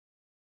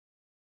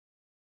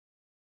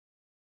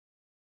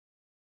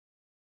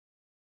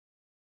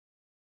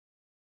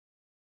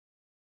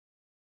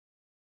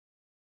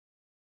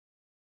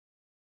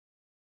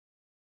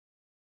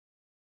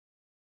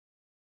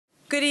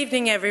Good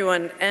evening,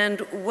 everyone,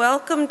 and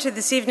welcome to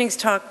this evening's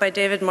talk by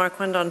David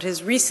Marquand on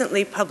his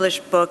recently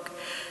published book,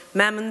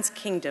 Mammon's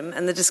Kingdom,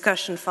 and the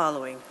discussion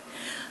following.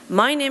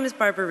 My name is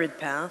Barbara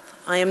Ridpath.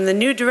 I am the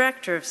new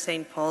director of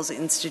St. Paul's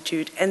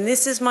Institute, and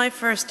this is my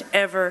first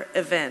ever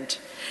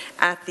event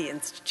at the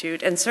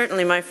Institute, and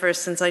certainly my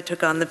first since I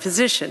took on the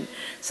position.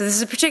 So this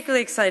is a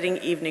particularly exciting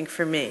evening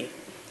for me.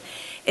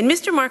 In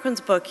Mr.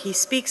 Marquand's book, he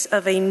speaks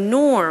of a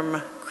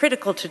norm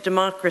critical to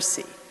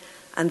democracy,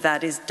 and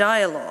that is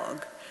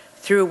dialogue,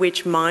 through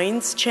which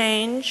minds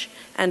change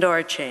and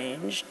are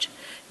changed,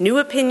 new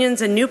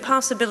opinions and new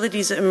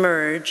possibilities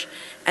emerge,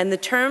 and the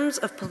terms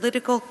of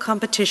political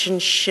competition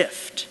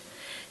shift.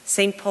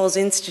 St. Paul's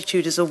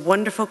Institute is a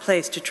wonderful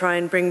place to try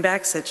and bring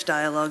back such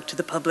dialogue to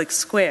the public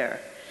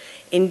square.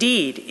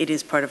 Indeed, it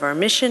is part of our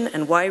mission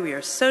and why we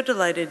are so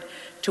delighted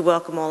to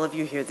welcome all of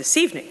you here this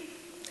evening.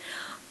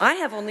 I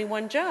have only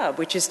one job,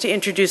 which is to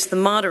introduce the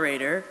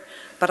moderator,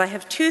 but I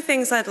have two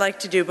things I'd like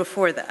to do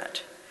before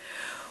that.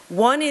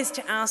 One is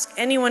to ask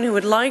anyone who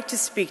would like to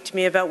speak to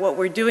me about what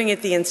we're doing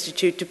at the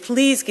Institute to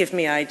please give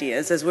me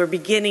ideas as we're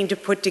beginning to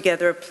put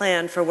together a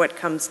plan for what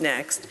comes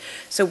next.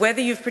 So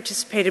whether you've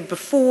participated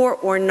before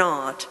or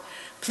not,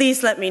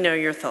 please let me know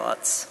your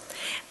thoughts.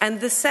 And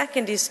the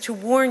second is to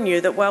warn you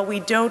that while we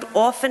don't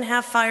often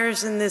have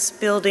fires in this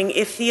building,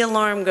 if the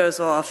alarm goes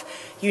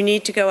off, you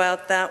need to go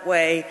out that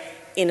way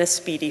in a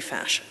speedy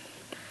fashion.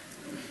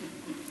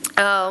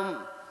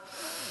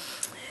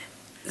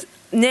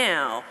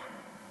 Now,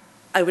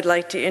 I would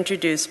like to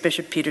introduce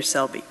Bishop Peter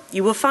Selby.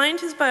 You will find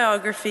his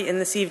biography in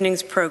this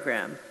evening's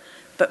program,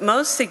 but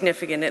most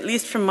significant, at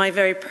least from my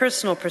very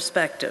personal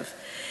perspective,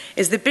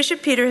 is that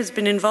Bishop Peter has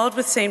been involved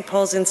with St.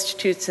 Paul's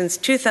Institute since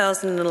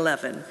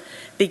 2011,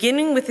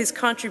 beginning with his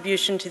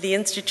contribution to the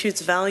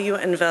Institute's Value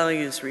and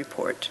Values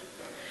Report.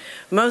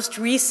 Most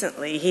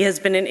recently, he has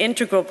been an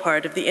integral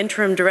part of the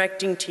interim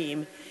directing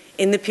team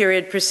in the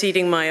period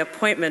preceding my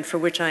appointment, for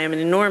which I am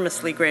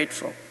enormously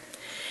grateful.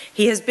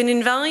 He has been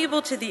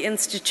invaluable to the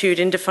Institute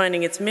in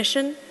defining its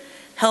mission,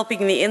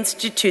 helping the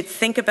Institute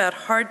think about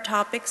hard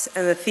topics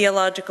and the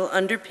theological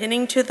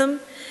underpinning to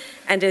them,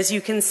 and as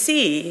you can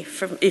see,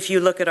 if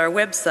you look at our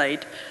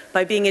website,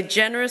 by being a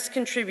generous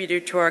contributor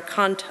to our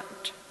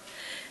content.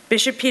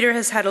 Bishop Peter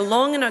has had a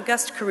long and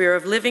august career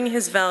of living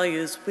his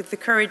values with the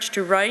courage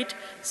to write,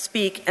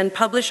 speak, and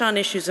publish on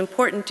issues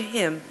important to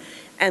him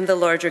and the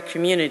larger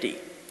community.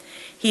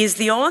 He is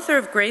the author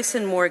of Grace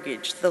and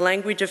Mortgage, The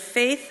Language of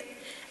Faith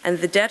and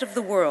the Debt of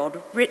the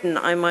World, written,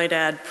 I might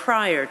add,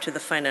 prior to the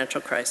financial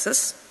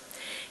crisis.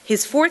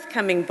 His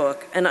forthcoming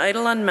book, An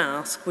Idol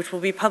Unmasked, which will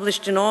be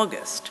published in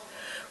August,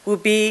 will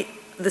be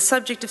the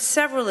subject of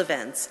several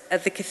events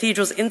at the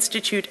Cathedral's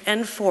Institute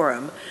and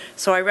Forum,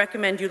 so I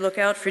recommend you look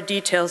out for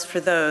details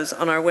for those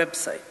on our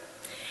website.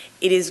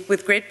 It is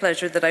with great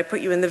pleasure that I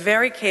put you in the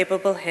very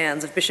capable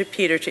hands of Bishop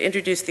Peter to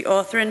introduce the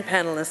author and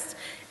panelists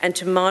and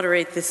to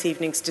moderate this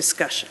evening's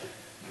discussion.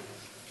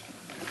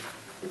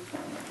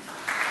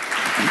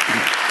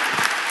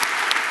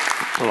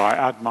 Well, I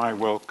add my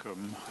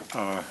welcome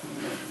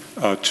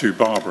to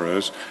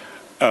Barbara's,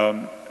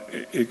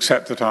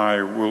 except that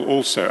I will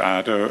also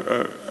add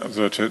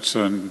that it's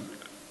an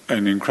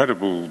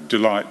incredible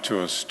delight to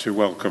us to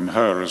welcome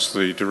her as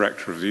the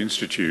director of the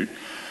Institute.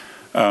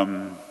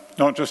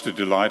 Not just a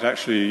delight,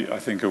 actually, I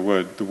think the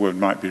word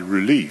might be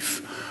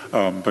relief,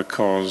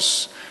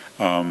 because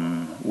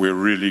we're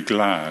really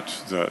glad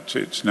that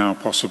it's now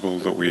possible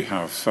that we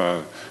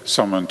have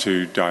someone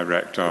to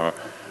direct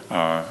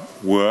our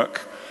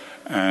work.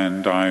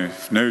 And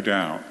I've no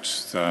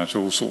doubt that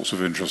all sorts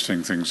of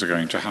interesting things are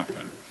going to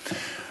happen.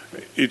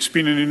 It's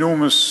been an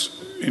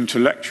enormous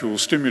intellectual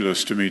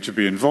stimulus to me to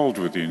be involved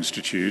with the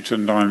Institute,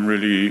 and I'm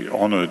really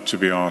honoured to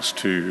be asked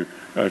to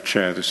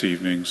chair this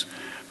evening's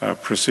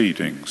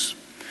proceedings.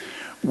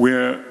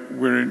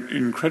 We're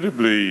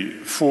incredibly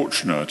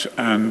fortunate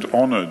and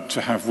honoured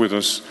to have with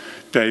us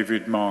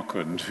David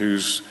Marquand,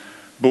 whose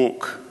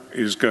book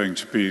is going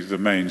to be the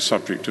main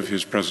subject of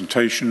his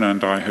presentation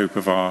and I hope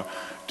of our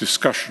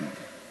discussion.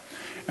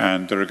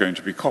 And there are going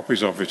to be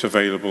copies of it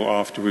available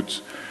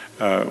afterwards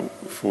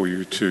for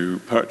you to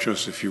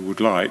purchase if you would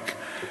like,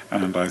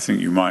 and I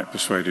think you might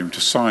persuade him to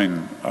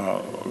sign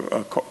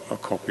a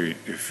copy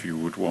if you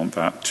would want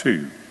that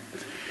too.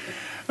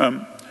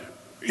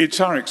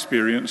 It's our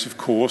experience, of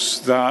course,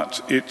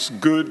 that it's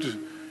good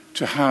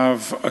to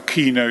have a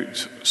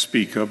keynote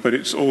speaker, but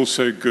it's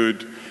also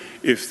good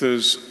if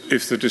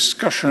the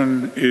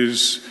discussion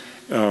is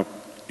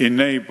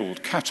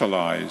enabled,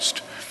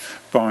 catalyzed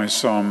by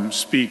some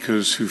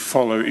speakers who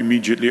follow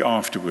immediately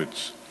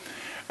afterwards.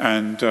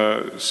 And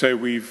so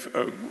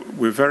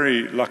we're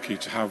very lucky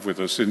to have with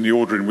us, in the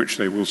order in which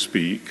they will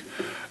speak,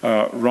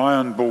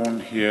 Ryan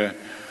Bourne here,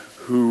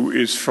 who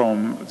is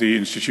from the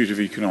Institute of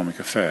Economic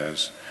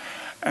Affairs.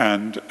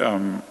 And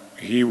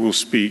he will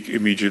speak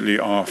immediately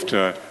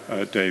after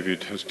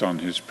David has done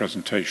his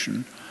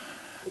presentation,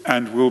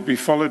 and will be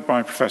followed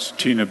by Professor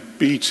Tina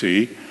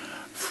Beattie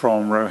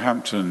from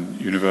Roehampton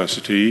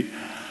University,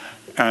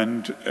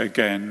 And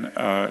again,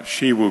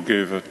 she will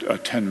give a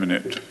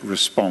 10-minute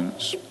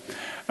response.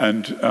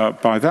 And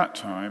by that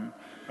time,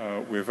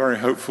 we're very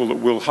hopeful that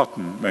Will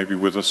Hutton may be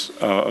with us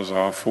as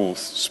our fourth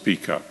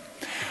speaker.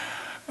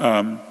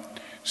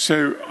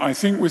 So I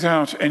think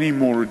without any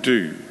more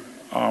ado,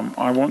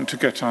 I want to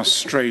get us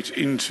straight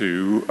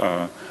into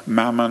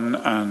Mammon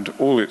and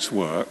all its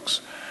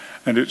works.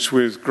 And it's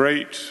with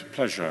great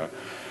pleasure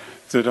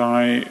that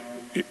I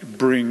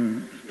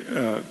bring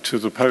to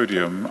the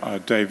podium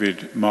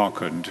David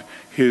Marquand.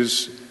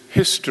 His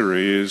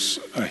history is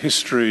a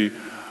history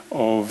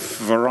of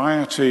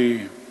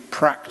variety,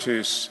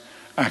 practice,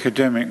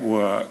 academic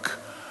work,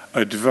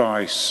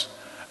 advice,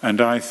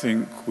 and I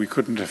think we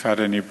couldn't have had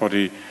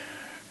anybody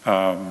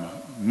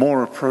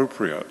more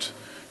appropriate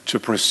to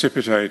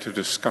precipitate a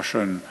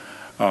discussion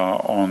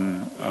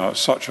on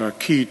such a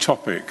key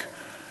topic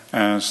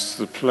as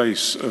the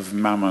place of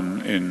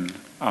Mammon in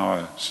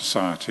our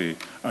society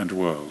and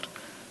world.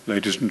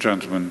 Ladies and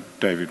gentlemen,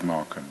 David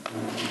Marquand.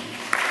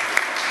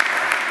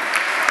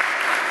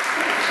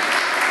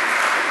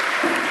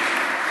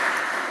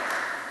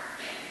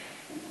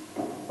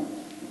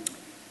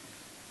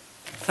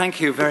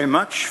 Thank you very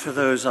much for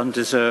those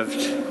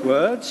undeserved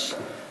words,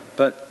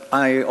 but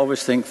I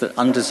always think that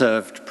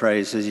undeserved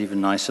praise is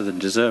even nicer than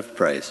deserved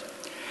praise.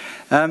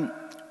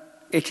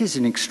 It is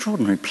an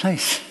extraordinary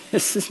place,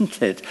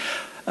 isn't it?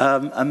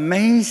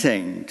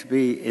 Amazing to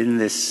be in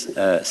this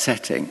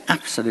setting,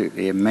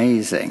 absolutely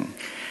amazing.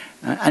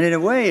 And in a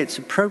way it's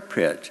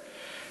appropriate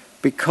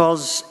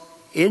because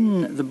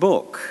in the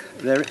book,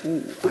 I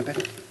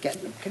better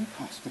get them. Can you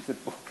pass me the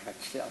book,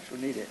 actually? I shall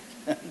need it.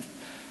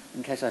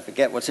 In case I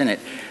forget what's in it.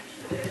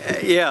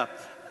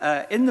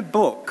 In the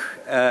book,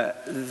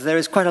 there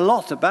is quite a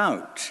lot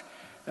about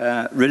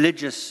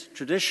religious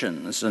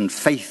traditions and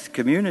faith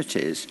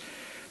communities.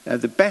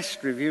 The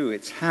best review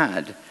it's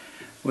had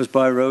was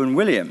by Rowan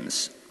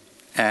Williams,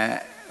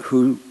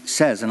 who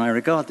says, and I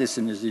regard this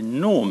as an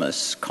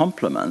enormous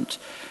compliment,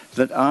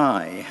 that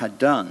I had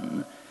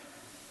done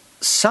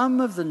some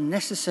of the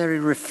necessary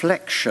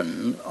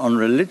reflection on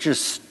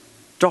religious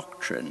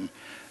doctrine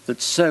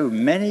that so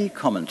many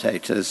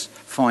commentators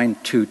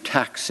find too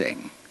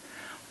taxing.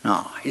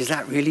 Now, is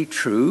that really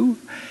true?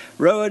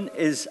 Rowan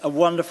is a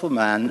wonderful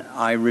man.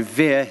 I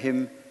revere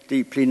him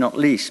deeply, not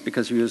least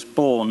because he was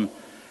born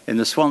in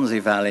the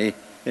Swansea Valley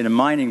in a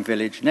mining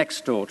village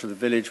next door to the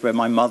village where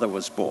my mother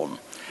was born.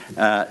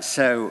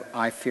 So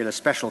I feel a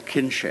special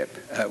kinship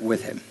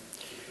with him.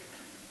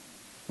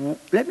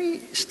 Let me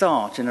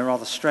start in a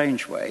rather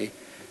strange way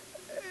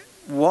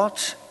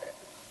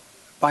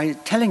by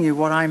telling you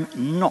what I'm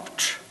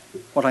not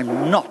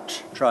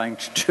trying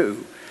to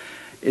do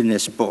in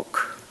this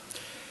book.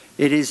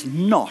 It is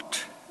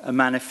not a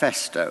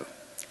manifesto.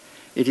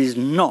 It is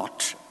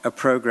not a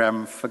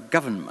program for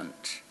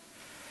government.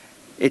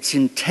 It's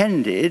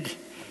intended,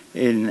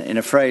 in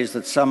a phrase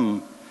that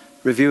some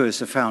reviewers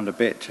have found a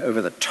bit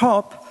over the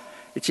top,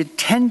 it's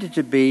intended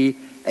to be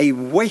a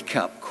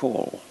wake-up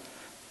call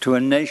to a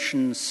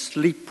nation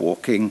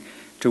sleepwalking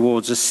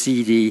towards a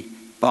seedy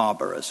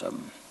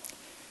barbarism.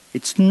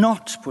 It's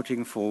not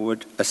putting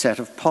forward a set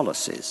of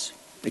policies,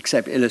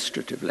 except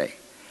illustratively.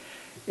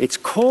 It's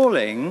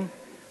calling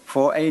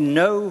for a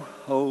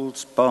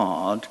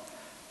no-holds-barred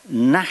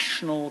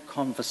national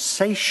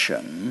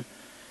conversation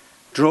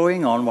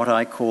drawing on what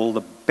I call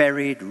the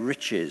buried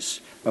riches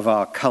of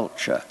our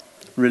culture,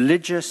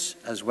 religious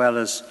as well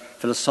as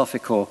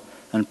philosophical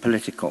and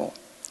political.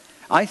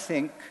 I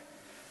think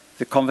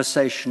the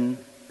conversation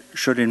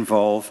should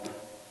involve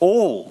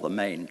all the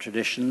main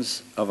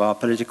traditions of our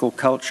political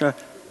culture,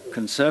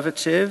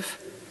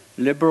 conservative,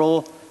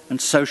 liberal, and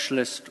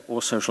socialist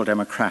or social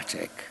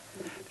democratic.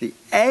 The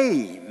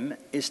aim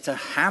is to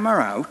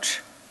hammer out,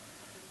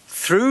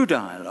 through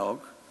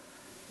dialogue,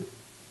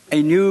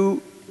 a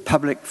new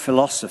public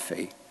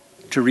philosophy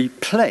to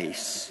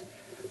replace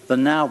the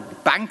now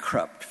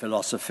bankrupt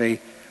philosophy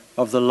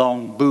of the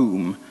long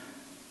boom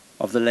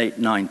of the late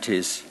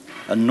 90s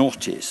and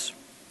noughties.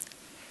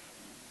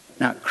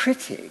 Now,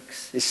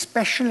 critics,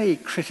 especially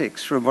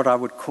critics from what I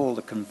would call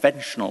the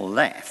conventional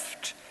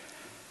left,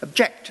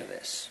 object to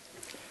this.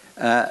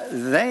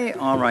 They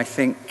are, I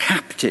think,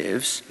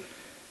 captives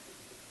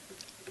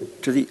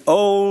to the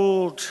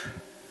old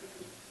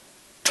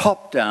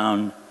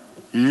top-down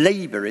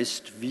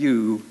Labourist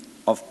view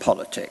of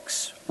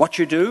politics. What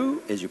you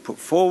do is you put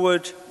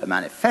forward a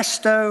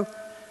manifesto,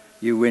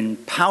 you win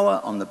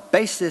power on the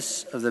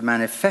basis of the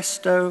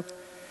manifesto,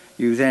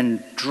 you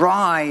then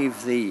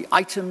drive the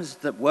items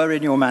that were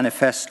in your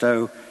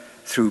manifesto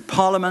through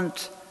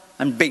Parliament,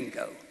 and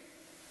bingo,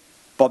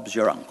 Bob's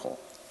your uncle.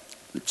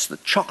 It's the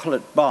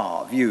chocolate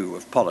bar view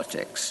of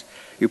politics.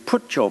 You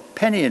put your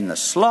penny in the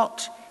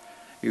slot,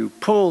 you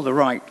pull the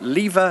right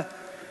lever,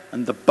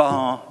 and the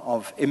bar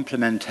of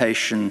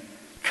implementation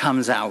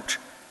comes out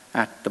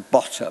at the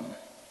bottom.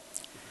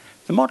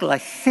 The model, I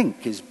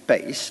think, is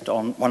based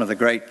on one of the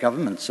great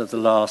governments of the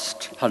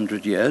last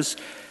 100 years,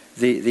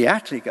 the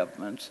Attlee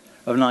government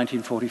of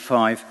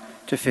 1945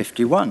 to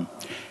 51.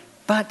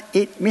 but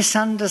it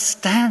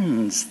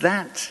misunderstands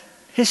that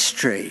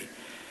history.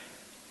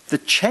 The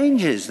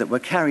changes that were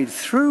carried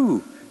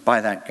through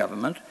by that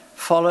government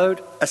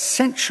followed a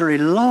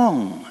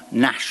century-long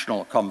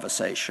national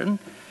conversation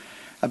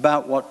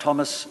about what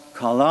Thomas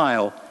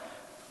Carlyle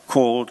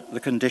called the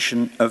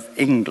condition of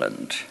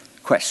England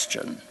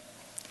question.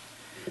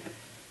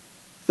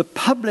 The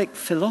public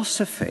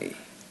philosophy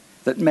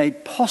that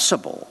made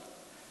possible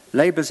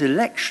Labour's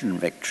election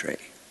victory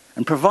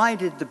and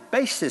provided the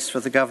basis for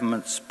the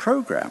government's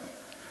programme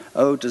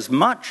owed as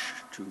much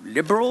to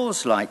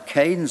liberals like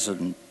Keynes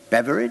and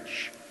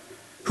Beveridge,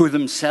 who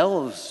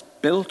themselves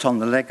built on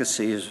the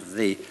legacies of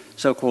the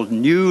so-called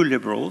new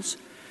liberals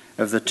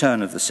of the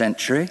turn of the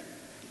century,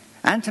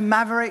 and to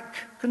maverick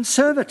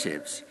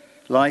conservatives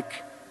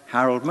like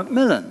Harold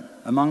Macmillan,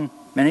 among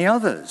many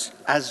others,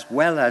 as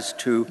well as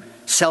to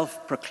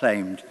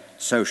self-proclaimed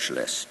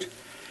socialist.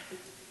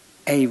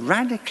 A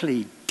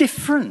radically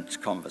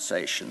different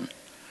conversation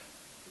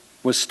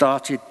was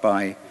started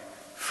by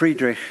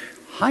Friedrich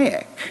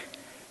Hayek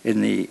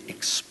in the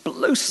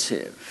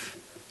explosive,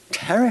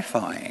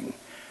 terrifying,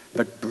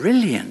 but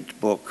brilliant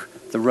book,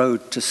 The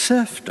Road to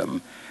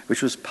Serfdom,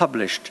 which was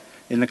published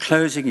in the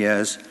closing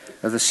years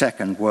of the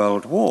Second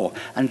World War.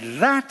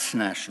 And that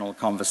national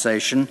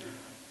conversation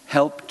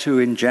helped to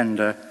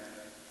engender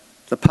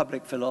the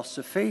public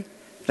philosophy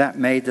that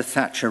made the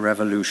Thatcher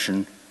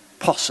Revolution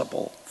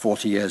possible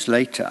 40 years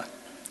later.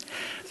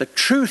 The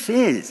truth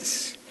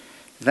is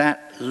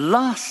that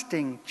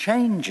lasting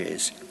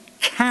changes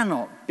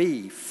cannot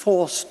be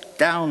forced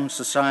down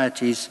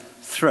society's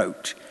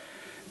throat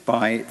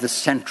by the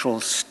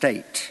central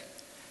state.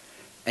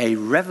 A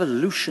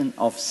revolution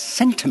of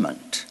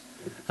sentiment,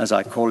 as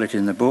I call it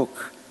in the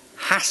book,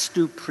 has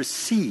to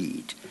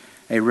precede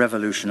a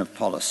revolution of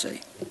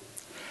policy.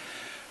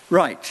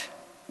 Right.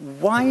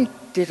 Why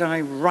did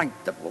I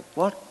write the book?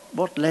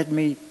 What led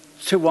me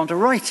to want to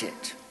write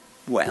it?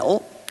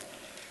 Well,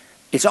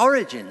 its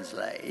origins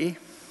lay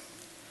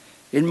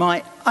in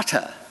my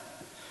utter,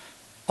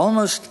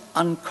 almost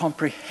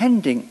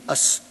uncomprehending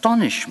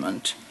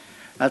astonishment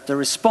at the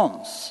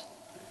response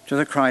to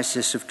the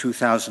crisis of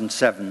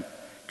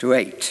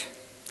 2007-8.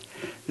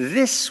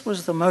 This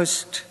was the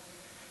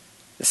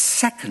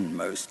second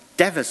most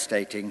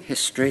devastating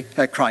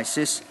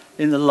crisis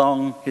in the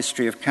long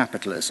history of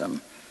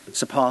capitalism,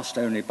 surpassed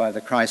only by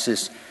the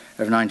crisis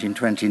of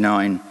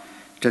 1929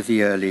 to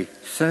the early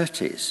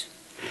 30s.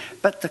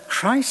 But the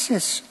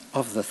crisis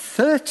of the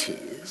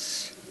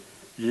 30s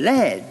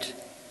led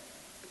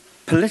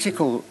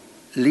political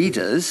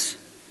leaders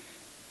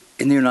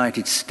in the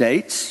United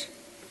States,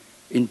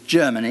 in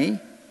Germany,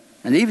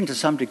 and even to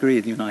some degree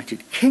in the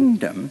United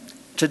Kingdom,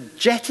 to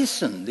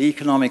jettison the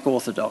economic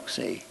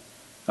orthodoxy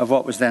of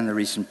what was then the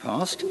recent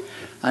past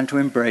and to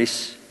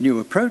embrace new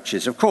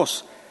approaches. Of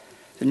course,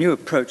 the new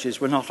approaches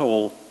were not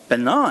all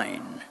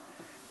benign.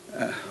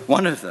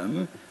 One of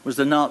them was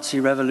the Nazi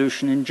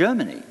revolution in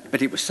Germany,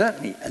 but it was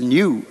certainly a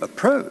new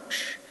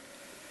approach.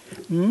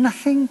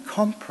 Nothing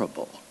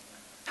comparable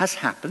has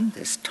happened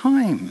this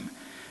time.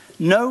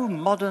 No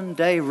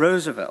modern-day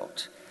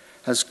Roosevelt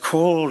has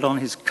called on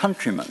his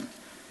countrymen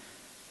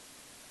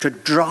to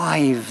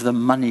drive the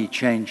money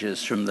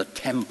changers from the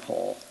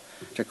temple,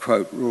 to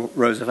quote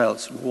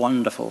Roosevelt's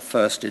wonderful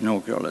first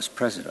inaugural as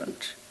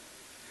president.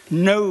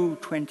 No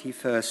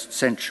 21st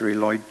century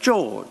Lloyd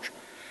George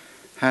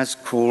has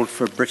called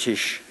for a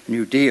British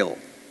New Deal.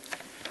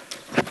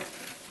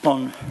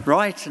 On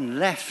right and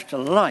left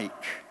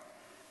alike,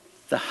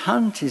 the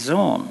hunt is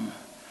on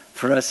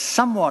for a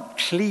somewhat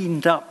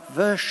cleaned-up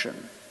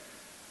version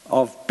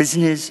of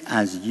business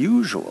as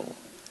usual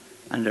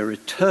and a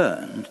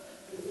return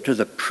to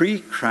the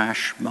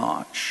pre-crash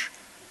march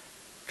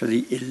to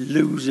the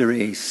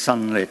illusory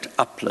sunlit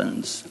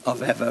uplands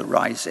of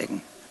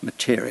ever-rising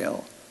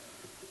material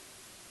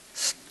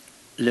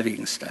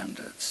living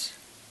standards.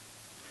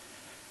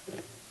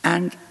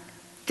 And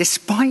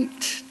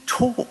despite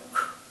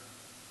talk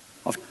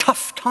of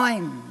tough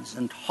times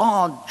and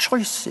hard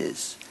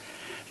choices,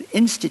 the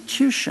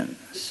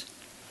institutions,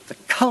 the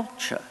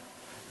culture,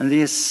 and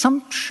the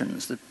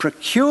assumptions that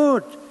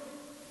procured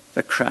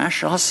the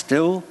crash are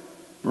still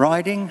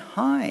riding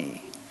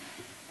high.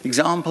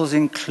 Examples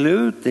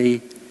include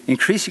the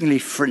increasingly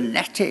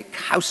frenetic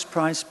house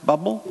price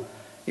bubble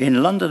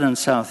in London and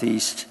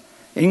southeast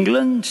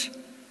England,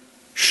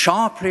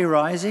 sharply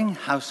rising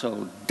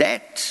household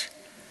debt,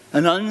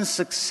 an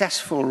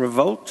unsuccessful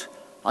revolt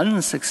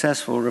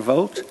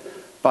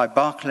by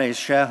Barclays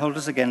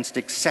shareholders against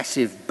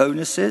excessive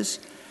bonuses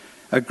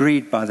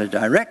agreed by the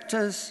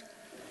directors,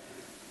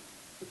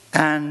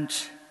 and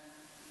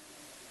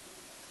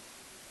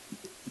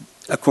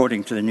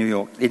according to the New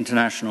York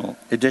International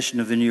edition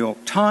of the New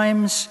York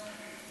Times,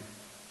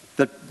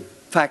 the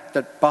fact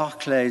that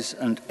Barclays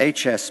and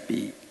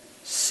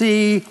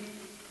HSBC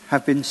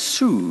have been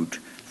sued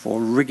for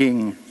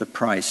rigging the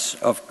price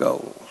of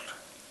gold.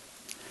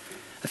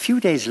 A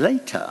few days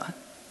later,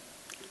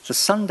 the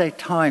Sunday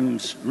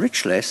Times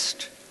Rich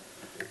List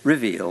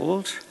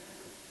revealed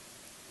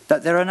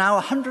that there are now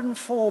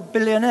 104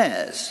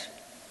 billionaires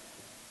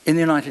in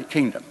the United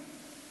Kingdom,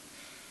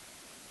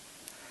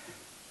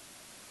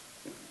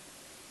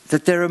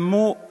 that there are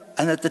more,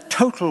 and that the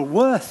total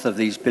worth of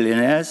these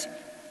billionaires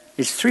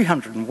is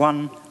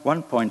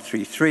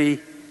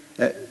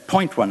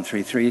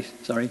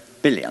 0.133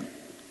 billion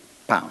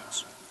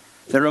pounds.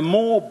 There are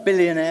more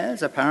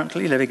billionaires,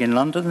 apparently, living in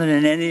London than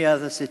in any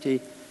other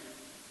city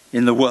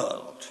in the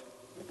world.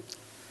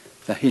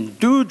 The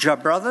Hinduja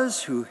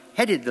brothers, who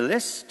headed the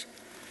list,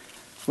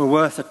 were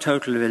worth a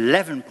total of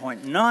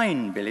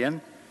 11.9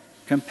 billion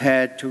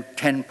compared to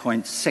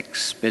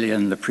 10.6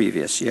 billion the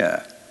previous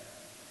year.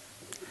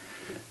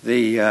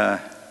 The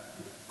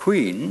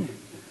Queen,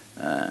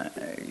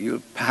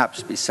 you'll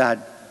perhaps be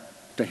sad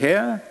to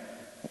hear,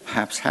 or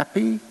perhaps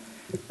happy,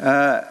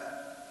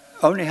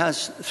 only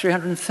has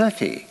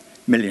 330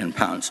 million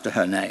pounds to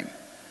her name,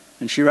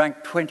 and she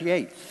ranked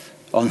 28th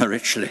on the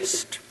rich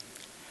list.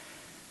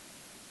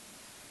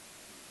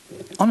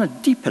 On a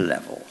deeper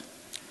level,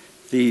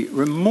 the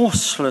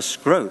remorseless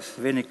growth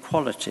of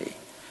inequality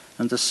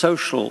and the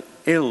social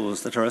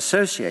ills that are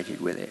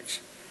associated with it,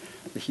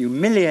 the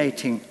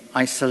humiliating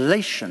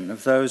isolation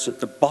of those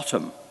at the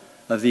bottom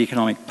of the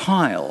economic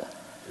pile,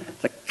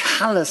 the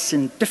callous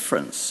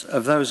indifference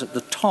of those at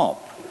the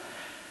top,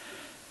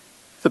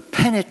 the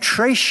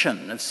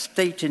penetration of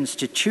state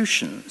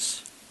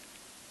institutions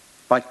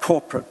by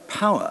corporate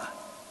power,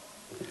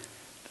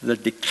 the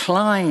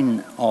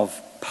decline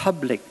of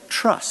public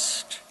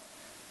trust,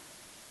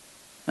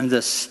 and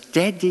the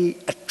steady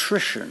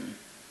attrition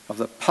of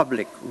the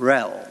public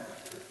realm.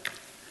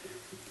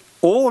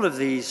 All of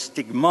these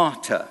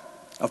stigmata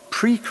of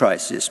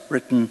pre-crisis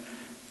Britain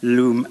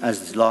loom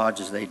as large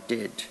as they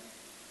did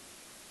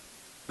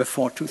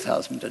before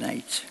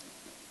 2008.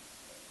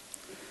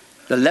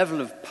 The level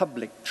of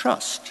public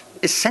trust,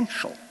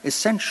 essential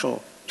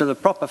to the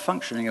proper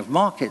functioning of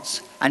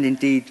markets and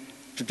indeed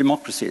to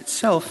democracy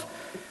itself,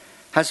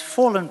 has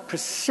fallen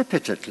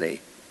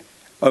precipitately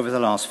over the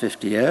last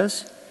 50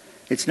 years.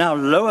 It's now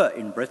lower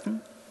in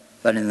Britain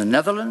than in the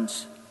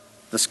Netherlands,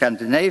 the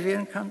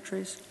Scandinavian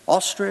countries,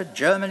 Austria,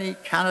 Germany,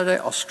 Canada,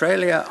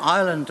 Australia,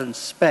 Ireland, and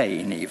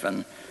Spain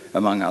even,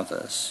 among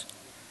others.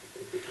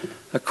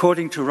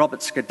 According to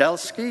Robert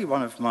Skidelsky,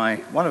 one of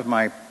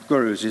my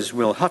gurus is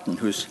Will Hutton,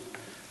 who's,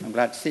 I'm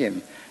glad to see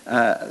him.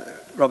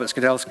 Robert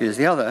Skidelsky is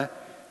the other.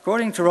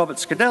 According to Robert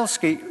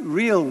Skidelsky,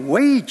 real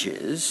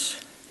wages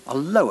are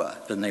lower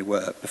than they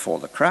were before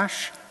the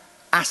crash.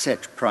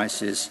 Asset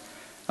prices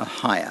are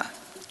higher.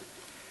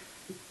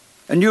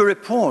 A new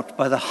report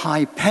by the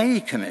High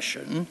Pay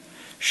Commission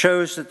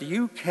shows that the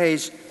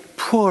UK's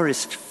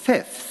poorest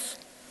fifth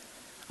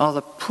are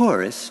the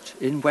poorest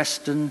in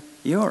Western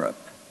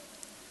Europe.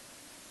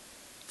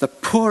 The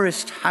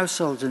poorest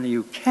households in the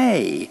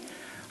UK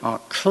are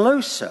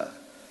closer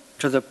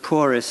to the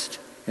poorest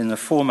in the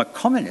former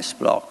communist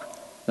bloc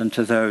than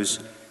to those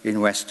in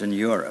Western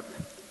Europe.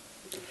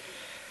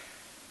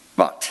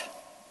 But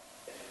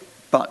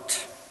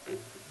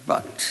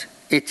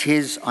it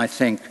is, I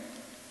think,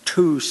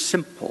 too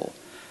simple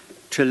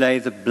to lay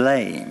the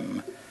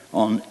blame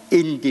on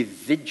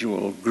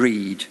individual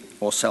greed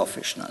or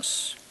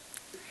selfishness.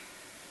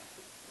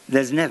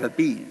 There's never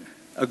been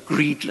a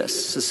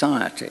greedless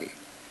society,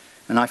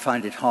 and I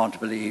find it hard to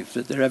believe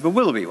that there ever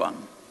will be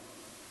one.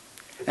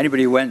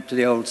 Anybody who went to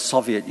the old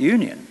Soviet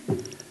Union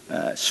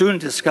soon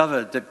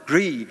discovered that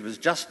greed was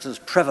just as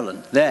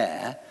prevalent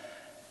there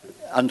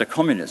under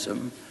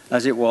communism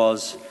as it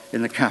was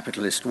in the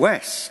capitalist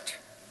West.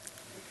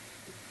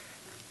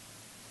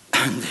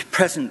 And the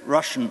present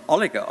Russian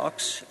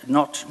oligarchs,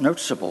 not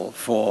noticeable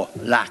for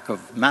lack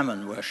of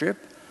Mammon worship,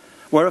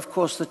 were of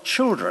course the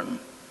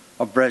children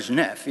of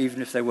Brezhnev, even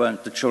if they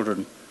weren't the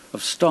children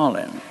of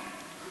Stalin.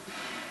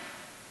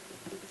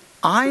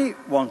 I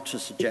want to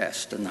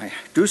suggest, and I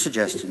do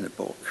suggest in the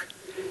book,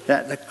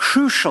 that the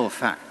crucial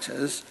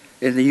factors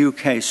in the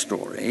UK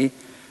story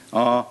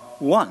are,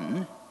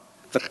 one,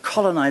 the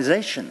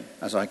colonization,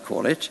 as I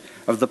call it,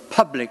 of the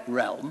public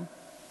realm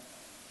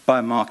by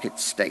a market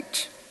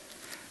state,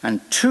 and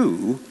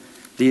two,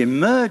 the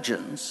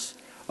emergence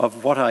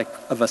of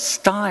a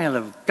style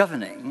of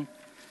governing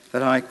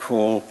that I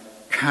call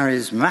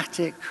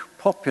charismatic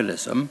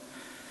populism,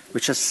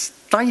 which has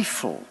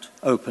stifled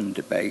open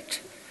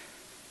debate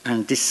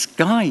and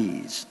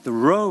disguised the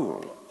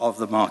role of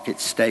the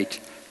market state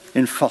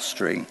in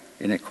fostering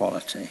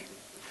inequality.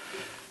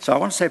 So I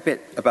want to say a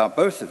bit about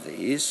both of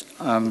these.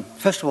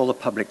 First of all, the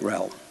public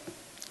realm.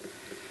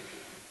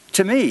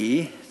 To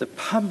me, the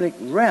public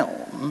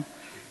realm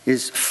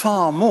is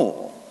far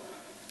more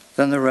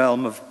than the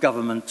realm of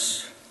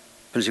governments,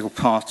 political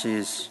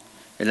parties,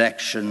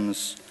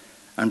 elections,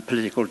 and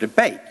political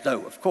debate,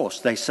 though, of course,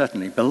 they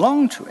certainly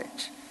belong to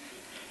it.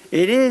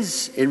 It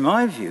is, in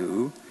my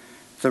view,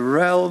 the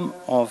realm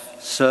of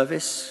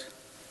service,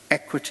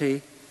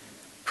 equity,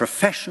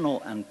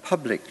 professional and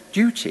public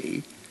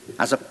duty,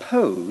 as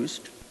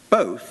opposed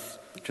both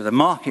to the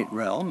market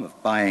realm of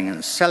buying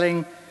and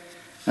selling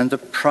and the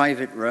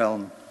private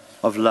realm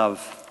of love,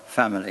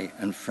 family,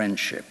 and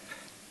friendship.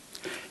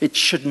 It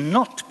should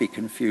not be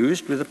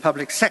confused with the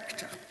public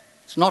sector,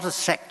 It's not a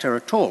sector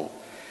at all.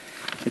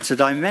 It's a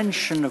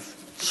dimension of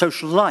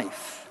social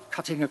life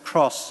cutting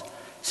across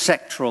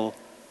sectoral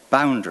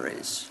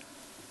boundaries.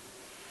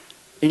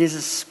 It is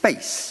a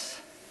space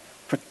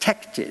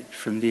protected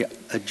from the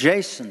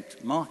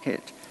adjacent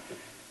market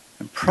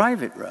and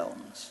private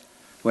realms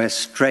where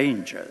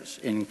strangers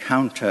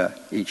encounter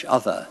each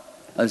other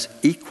as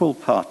equal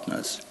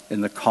partners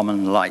in the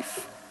common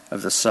life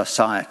of the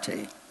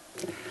society.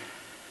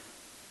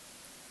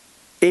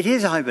 It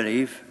is, I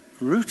believe,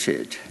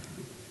 rooted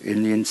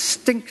in the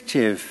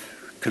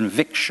instinctive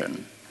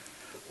conviction,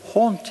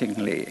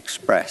 hauntingly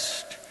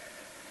expressed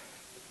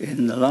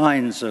in the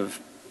lines of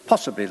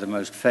possibly the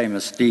most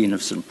famous Dean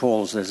of St.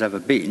 Paul's there's ever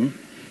been,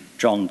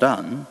 John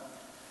Donne,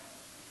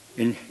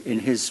 in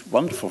his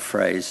wonderful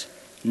phrase,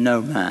 "No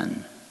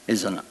man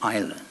is an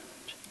island."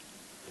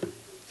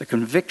 The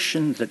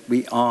conviction that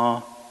we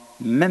are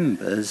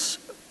members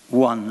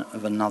one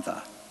of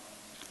another.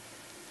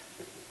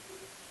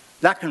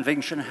 That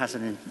conviction has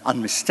an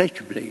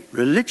unmistakably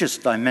religious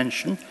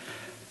dimension,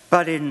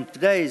 but in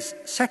today's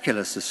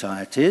secular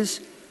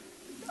societies,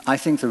 I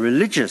think the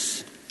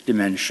religious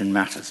dimension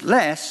matters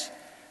less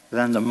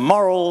than the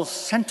moral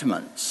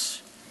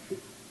sentiments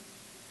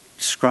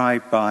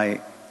described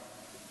by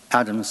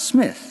Adam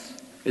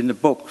Smith in the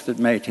book that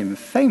made him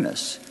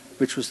famous,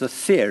 which was The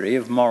Theory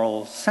of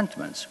Moral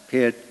Sentiments,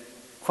 appeared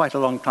quite a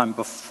long time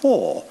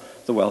before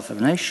The Wealth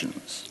of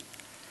Nations.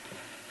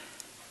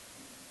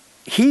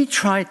 He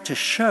tried to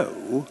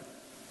show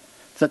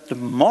that the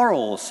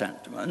moral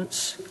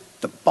sentiments,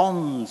 the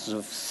bonds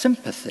of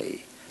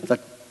sympathy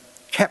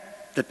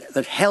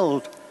that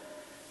held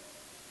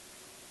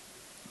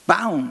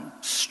bound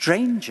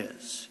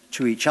strangers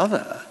to each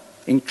other,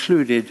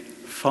 included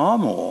far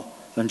more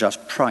than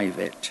just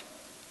private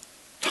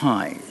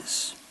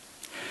ties.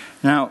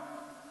 Now,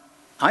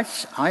 I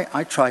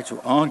try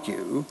to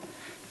argue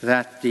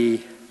that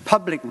the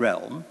public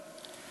realm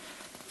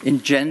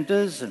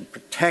engenders and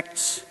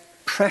protects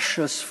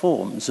precious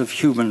forms of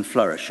human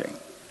flourishing.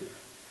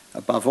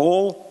 Above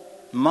all,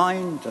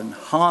 mind and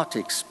heart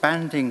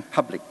expanding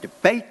public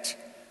debate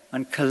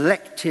and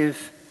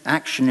collective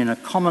action in a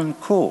common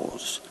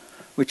cause,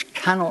 which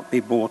cannot be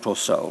bought or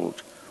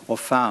sold or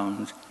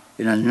found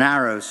in a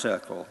narrow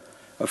circle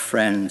of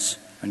friends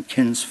and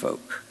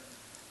kinsfolk.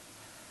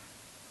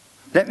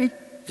 Let me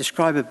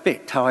describe a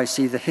bit how I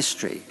see the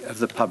history of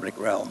the public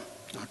realm.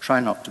 I'll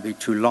try not to be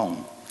too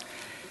long.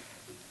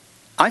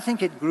 I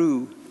think it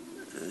grew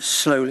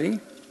slowly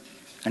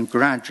and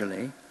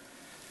gradually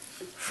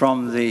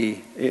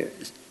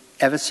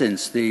ever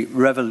since the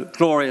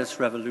glorious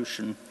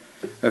revolution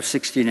of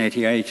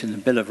 1688 and the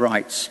Bill of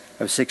Rights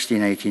of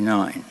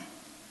 1689.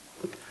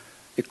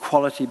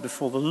 Equality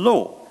before the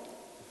law,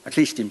 at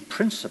least in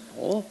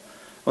principle,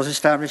 was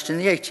established in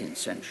the 18th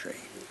century.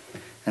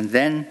 And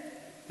then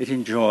it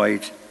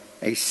enjoyed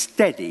a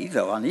steady,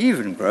 though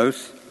uneven,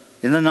 growth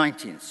in the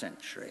 19th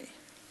century.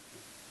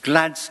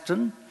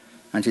 Gladstone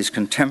and his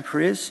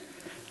contemporaries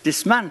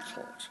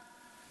dismantled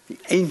the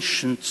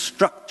ancient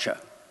structure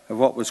of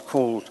what was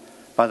called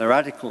by the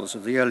radicals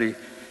of the early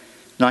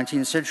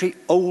 19th century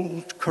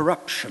old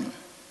corruption,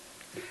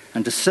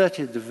 and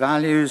asserted the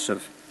values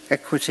of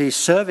equity,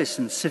 service,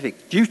 and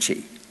civic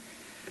duty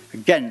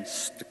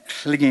against the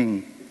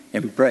clinging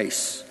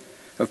embrace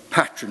of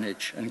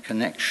patronage and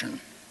connection.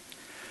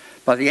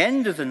 By the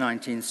end of the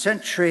 19th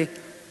century,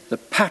 the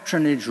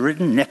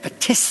patronage-ridden,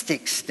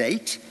 nepotistic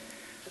state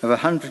of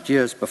 100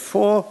 years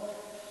before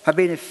had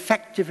been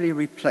effectively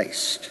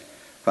replaced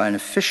by an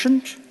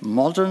efficient,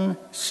 modern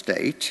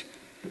state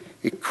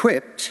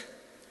equipped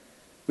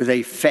with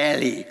a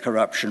fairly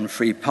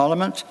corruption-free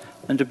parliament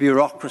and a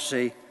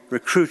bureaucracy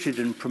recruited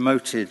and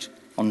promoted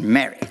on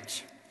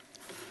merit.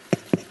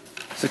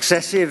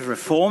 Successive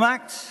reform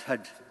acts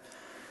had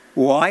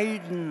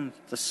widened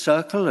the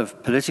circle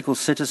of political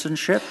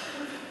citizenship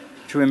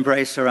to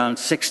embrace around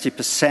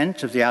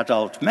 60% of the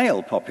adult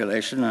male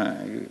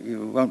population.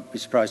 You won't be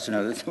surprised to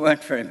know that there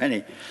weren't very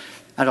many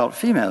adult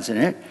females in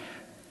it,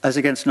 as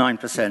against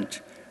 9%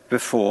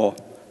 before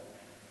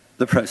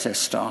the process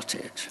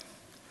started.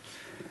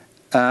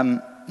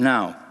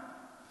 Now,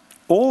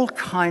 all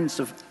kinds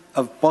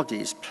of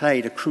bodies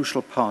played a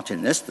crucial part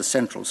in this, the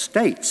central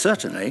state,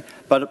 certainly,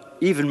 but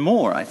even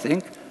more, I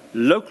think,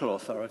 local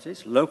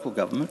authorities, local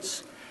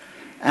governments,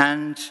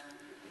 and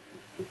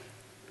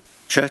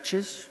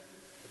churches,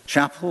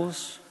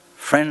 chapels,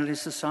 friendly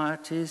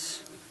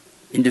societies,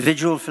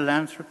 individual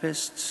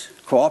philanthropists,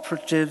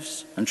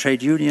 cooperatives, and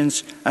trade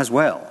unions as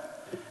well.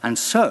 And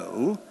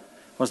so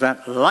was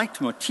that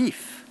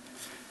leitmotif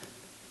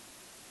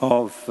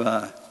of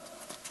the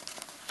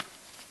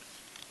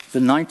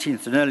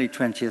 19th and early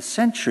 20th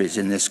centuries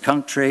in this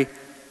country,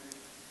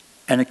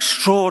 an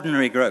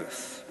extraordinary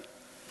growth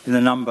in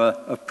the number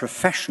of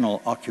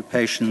professional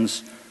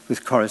occupations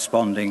with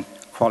corresponding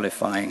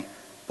qualifying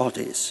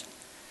bodies.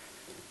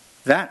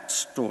 That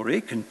story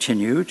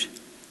continued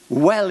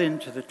well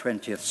into the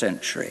 20th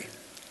century.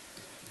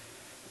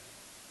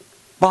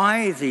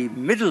 By the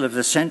middle of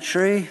the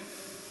century,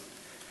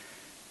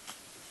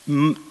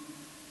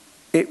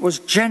 it was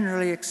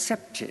generally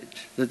accepted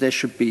that there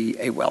should be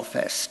a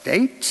welfare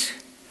state,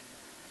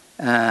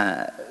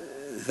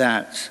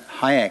 that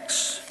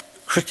Hayek's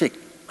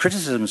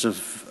criticisms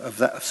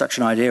of such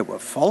an idea were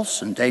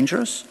false and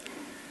dangerous,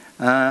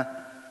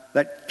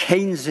 that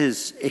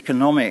Keynes's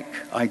economic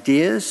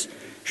ideas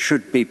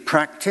should be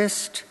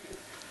practiced,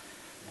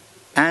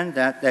 and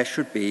that there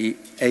should be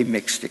a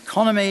mixed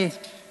economy,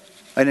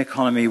 an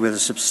economy with a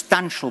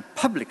substantial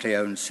publicly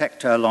owned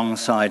sector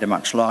alongside a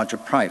much larger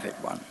private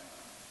one.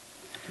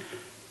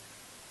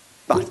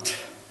 But,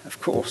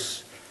 of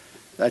course,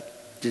 a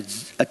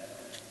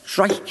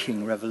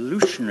striking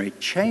revolutionary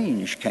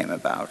change came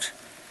about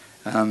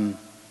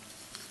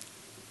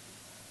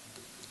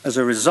as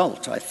a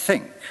result, I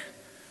think,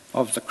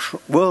 of the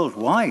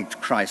worldwide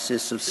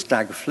crisis of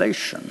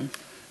stagflation,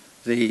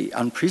 the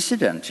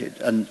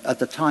unprecedented and at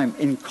the time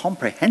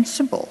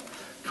incomprehensible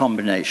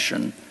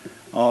combination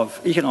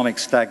of economic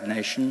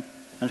stagnation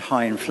and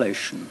high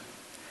inflation.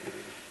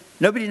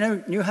 Nobody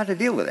knew how to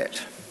deal with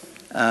it.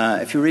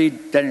 If you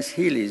read Dennis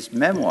Healy's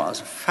memoirs,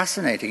 a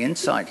fascinating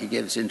insight he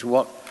gives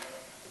into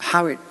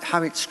how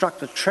it struck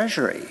the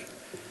Treasury.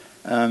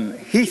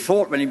 He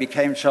thought when he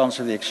became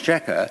Chancellor of the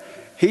Exchequer,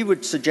 he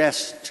would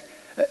suggest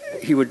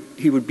he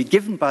would be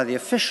given by the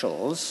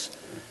officials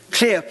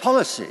clear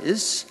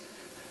policies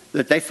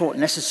that they thought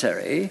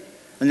necessary,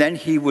 and then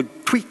he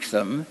would tweak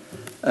them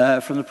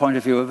from the point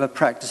of view of a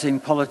practicing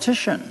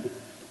politician.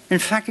 In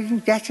fact, he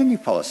didn't get any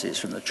policies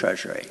from the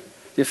Treasury.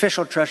 The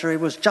official Treasury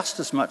was just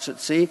as much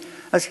at sea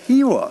as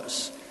he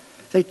was.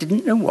 They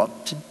didn't know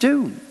what to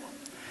do.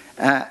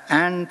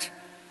 And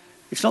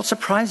it's not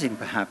surprising,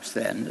 perhaps,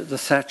 then, that the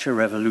Thatcher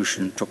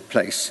Revolution took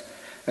place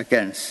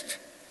against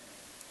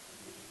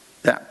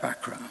that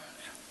background.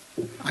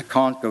 I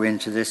can't go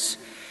into this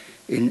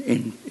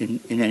in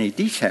any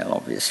detail,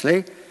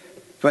 obviously,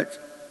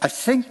 but I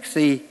think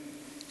the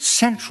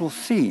central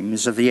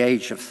themes of the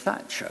age of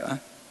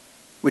Thatcher,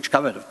 which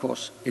covered, of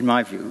course, in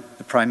my view,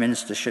 the prime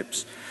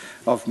ministerships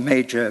of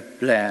Major,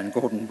 Blair and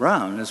Gordon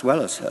Brown, as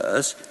well as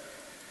hers,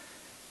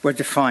 were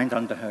defined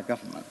under her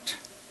government.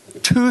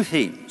 Two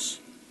themes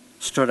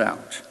stood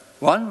out.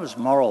 One was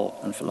moral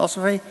and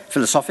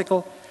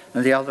philosophical,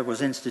 and the other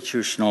was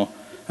institutional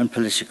and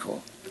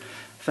political.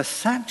 For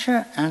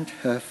Thatcher and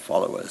her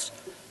followers,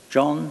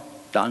 John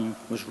Donne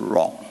was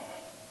wrong.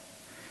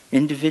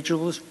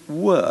 Individuals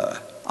were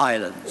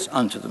islands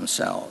unto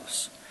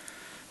themselves.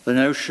 The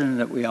notion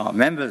that we are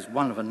members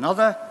one of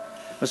another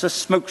was a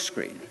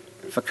smokescreen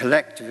for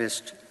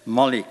collectivist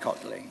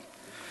mollycoddling.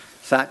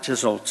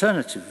 Thatcher's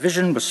alternative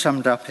vision was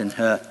summed up in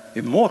her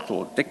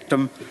immortal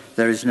dictum,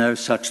 "There is no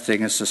such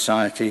thing as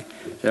society.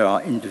 There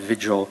are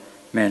individual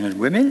men and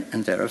women,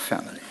 and there are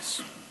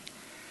families."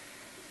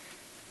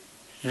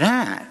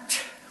 That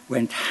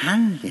went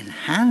hand in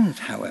hand,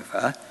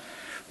 however,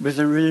 with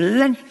a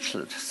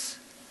relentless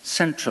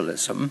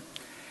centralism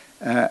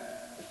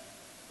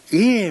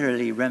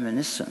eerily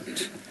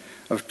reminiscent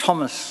of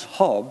Thomas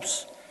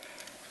Hobbes,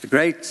 the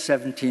great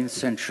 17th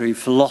century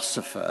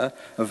philosopher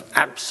of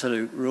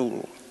absolute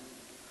rule.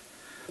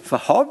 For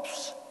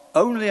Hobbes,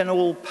 only an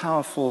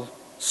all-powerful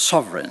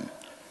sovereign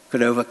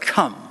could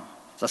overcome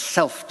the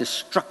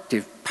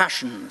self-destructive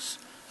passions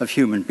of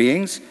human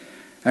beings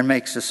and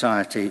make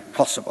society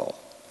possible.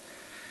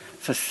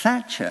 For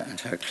Thatcher and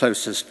her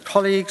closest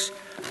colleagues,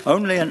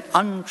 only an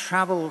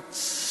untravelled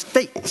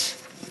state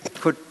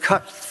could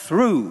cut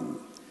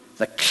through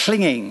the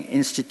clinging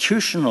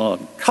institutional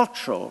and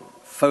cultural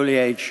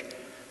foliage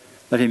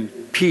that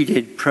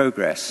impeded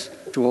progress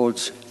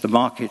towards the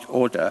market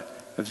order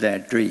of their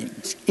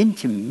dreams.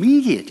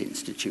 Intermediate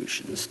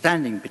institutions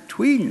standing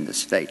between the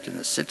state and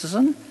the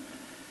citizen,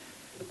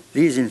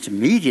 these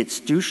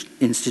intermediate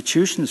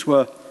institutions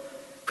were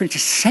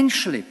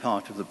quintessentially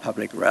part of the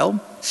public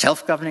realm: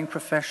 self-governing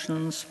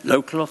professions,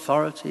 local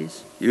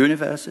authorities,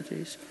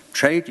 universities,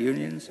 trade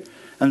unions,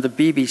 and the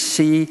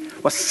BBC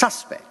were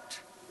suspect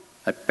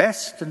at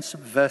best and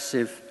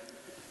subversive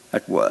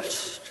at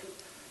worst.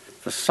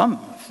 For some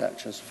of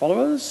Thatcher's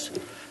followers,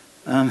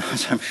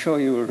 as I'm sure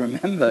you will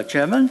remember,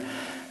 Chairman,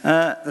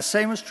 the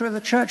same was true of the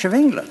Church of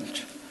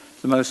England,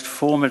 the most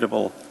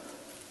formidable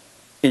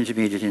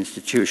intermediate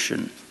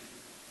institution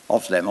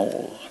of them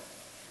all.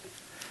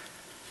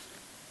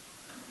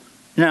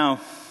 Now,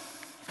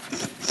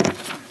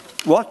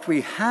 what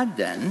we had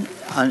then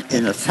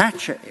in the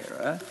Thatcher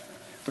era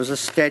was a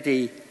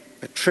steady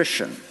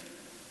attrition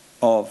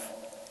of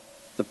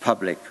the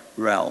public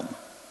realm,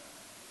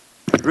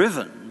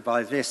 driven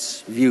by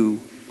this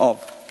view of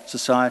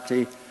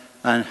society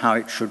and how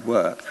it should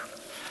work.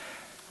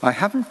 I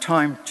haven't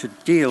time to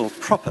deal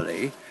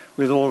properly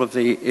with all of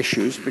the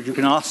issues, but you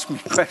can ask me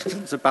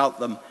questions about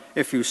them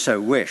if you so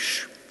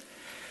wish.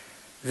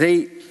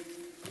 The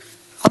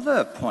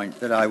other point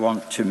that I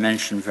want to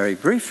mention very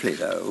briefly,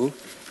 though,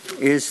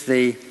 is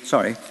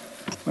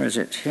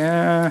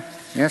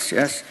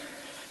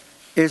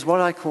is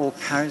what I call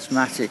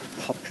charismatic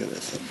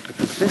populism,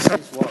 because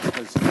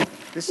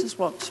this is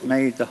what's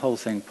made the whole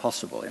thing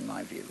possible, in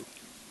my view.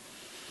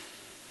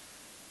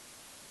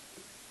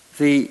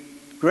 The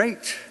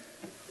great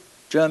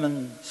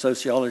German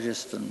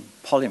sociologist and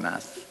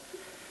polymath,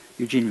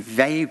 Eugene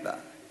Weber,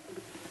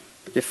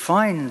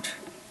 defined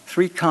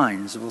three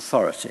kinds of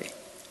authority.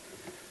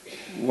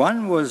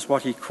 One was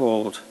what he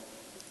called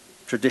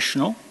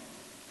traditional,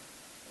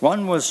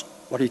 one was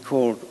what he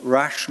called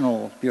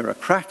rational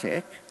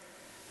bureaucratic,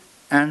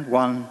 and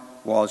one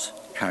was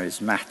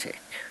charismatic.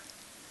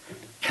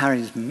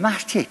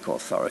 Charismatic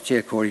authority,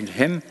 according to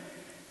him,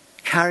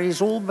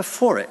 carries all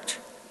before it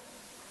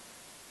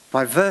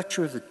by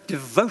virtue of the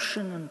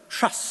devotion and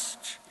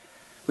trust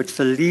which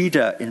the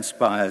leader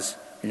inspires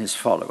in his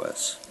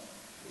followers.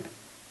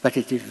 But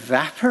it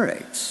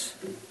evaporates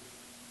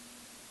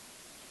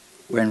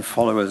when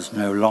followers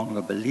no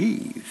longer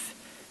believe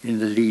in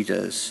the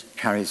leader's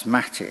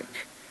charismatic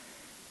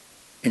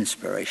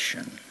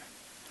inspiration.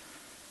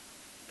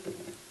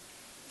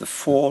 The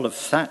fall of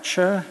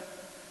Thatcher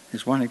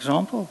is one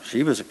example.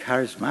 She was a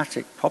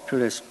charismatic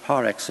populist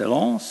par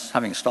excellence,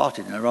 having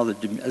started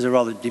as a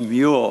rather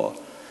demure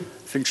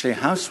Finchley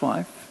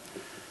housewife.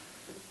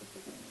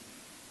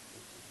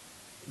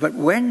 But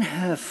when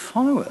her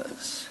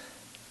followers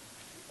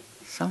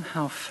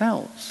somehow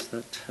felt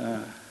that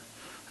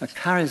a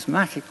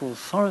charismatic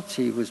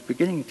authority was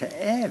beginning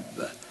to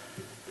ebb,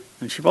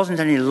 and she wasn't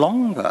any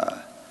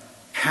longer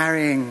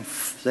carrying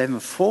them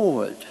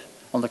forward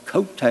on the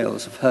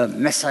coattails of her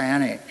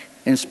messianic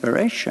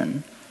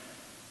inspiration,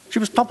 she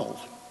was toppled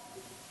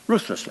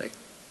ruthlessly.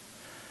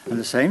 And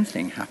the same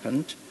thing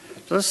happened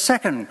to the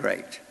second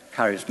great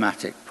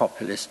charismatic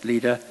populist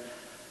leader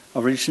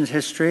of recent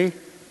history,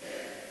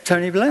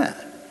 Tony Blair.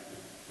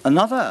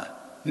 Another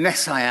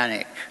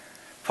messianic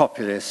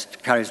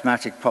populist,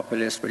 charismatic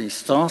populist when he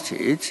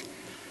started,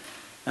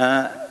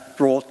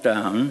 brought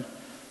down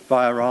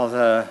by a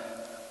rather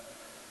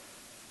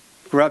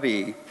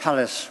grubby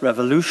palace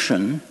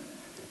revolution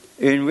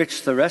in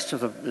which the rest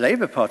of the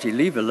Labour Party,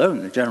 leave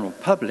alone the general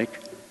public,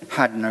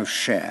 had no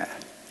share.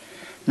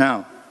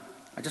 Now,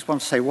 I just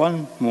want to say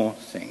one more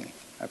thing.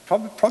 I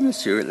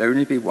promise you it'll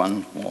only be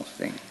one more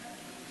thing.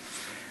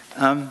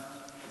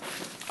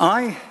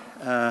 I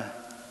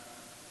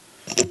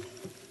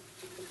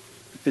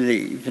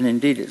believe, and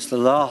indeed it's the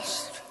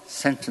last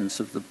sentence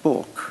of the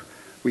book,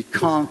 we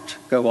can't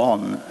go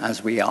on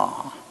as we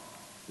are.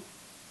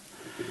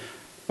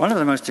 One of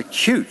the most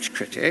acute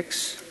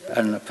critics,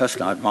 and a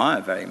person I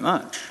admire very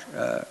much,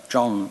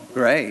 John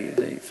Gray,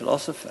 the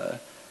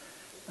philosopher,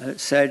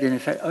 said in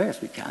effect, oh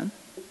yes, we can.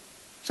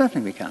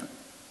 Certainly we can.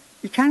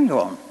 We can go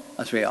on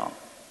as we are.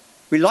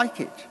 We like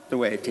it the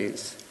way it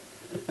is.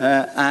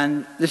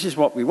 And this is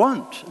what we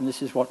want, and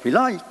this is what we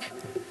like,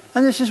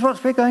 and this is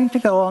what we're going to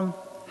go on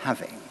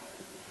having.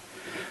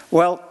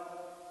 Well,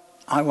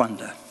 I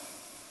wonder,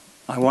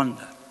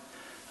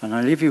 and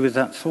I leave you with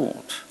that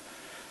thought.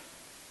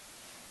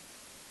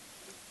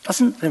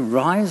 Doesn't the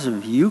rise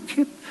of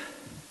UKIP,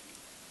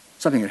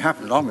 something that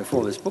happened long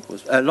after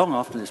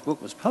this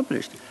book was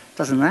published,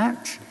 doesn't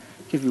that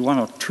give you one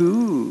or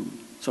two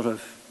sort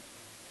of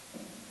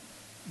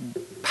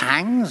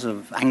pangs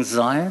of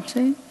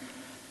anxiety?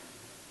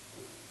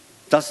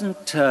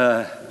 Doesn't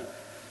the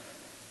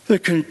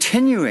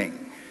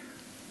continuing,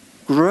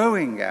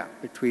 growing gap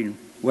between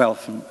the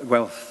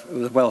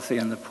wealthy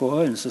and the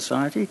poor in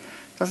society,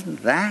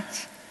 doesn't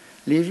that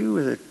leave you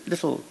with a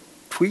little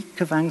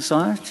tweak of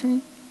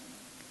anxiety?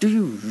 Do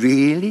you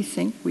really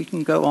think we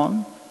can go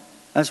on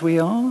as we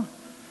are?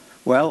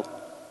 Well,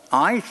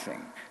 I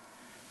think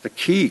the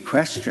key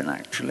question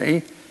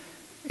actually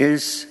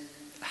is,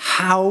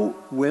 how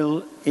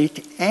will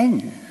it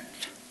end,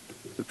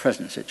 the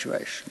present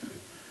situation?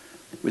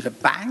 With a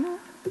bang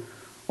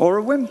or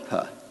a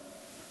whimper?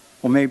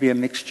 Or maybe a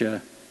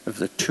mixture of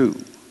the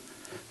two?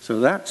 So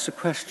that's the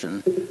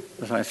question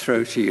that I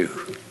throw to you.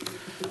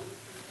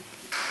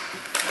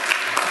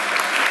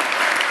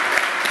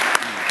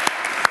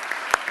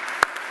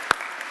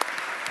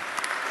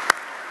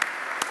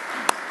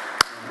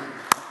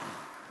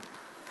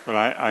 Well,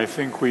 I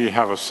think we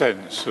have a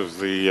sense of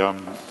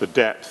the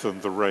depth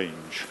and the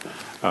range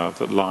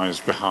that lies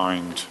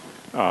behind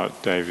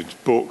David's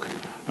book,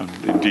 and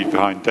indeed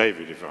behind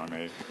David, if I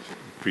may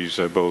be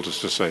so bold as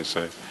to say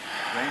so.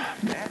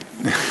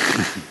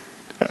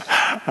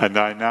 And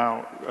I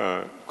now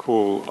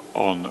call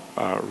on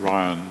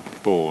Ryan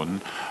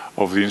Bourne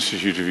of the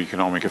Institute of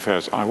Economic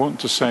Affairs. I want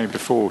to say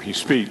before he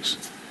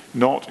speaks,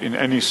 not in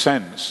any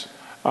sense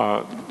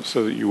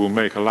so that you will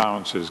make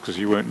allowances, because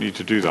you won't need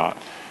to do that,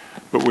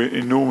 but we're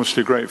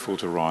enormously grateful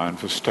to Ryan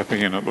for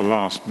stepping in at the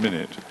last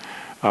minute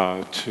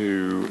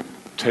to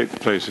take the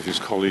place of his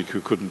colleague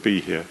who couldn't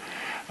be here.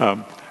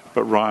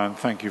 But Ryan,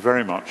 thank you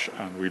very much,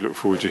 and we look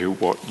forward to hear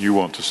what you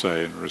want to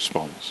say in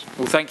response.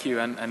 Well, thank you,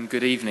 and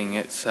good evening.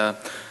 It's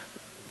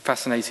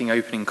fascinating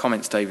opening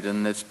comments, David,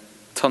 and there's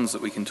tons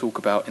that we can talk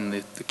about in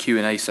the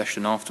Q&A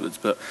session afterwards,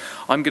 but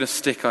I'm going to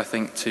stick, I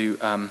think,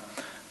 to,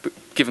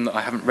 given that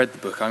I haven't read the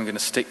book, I'm going to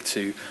stick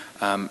to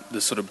the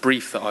sort of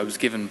brief that I was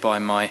given by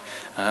my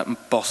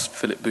boss,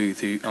 Philip Booth,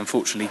 who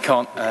unfortunately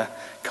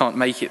can't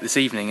make it this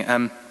evening.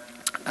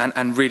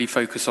 and really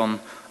focus on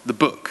the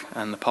book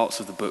and the parts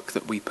of the book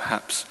that we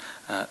perhaps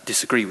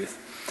disagree with.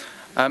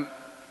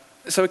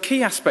 So a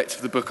key aspect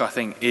of the book, I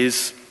think,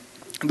 is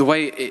the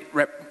way it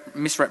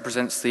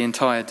misrepresents the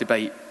entire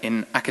debate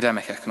in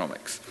academic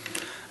economics.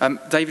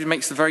 David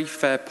makes the very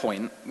fair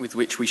point, with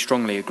which we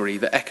strongly agree,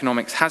 that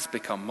economics has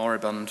become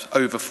moribund,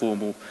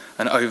 over-formal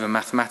and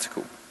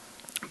over-mathematical.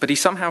 But he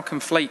somehow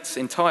conflates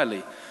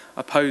entirely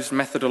opposed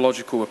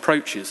methodological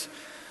approaches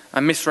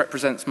and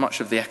misrepresents much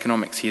of the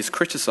economics he is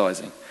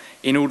criticising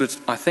in order,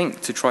 I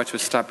think, to try to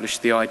establish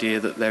the idea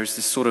that there is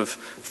this sort of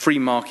free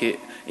market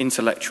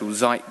intellectual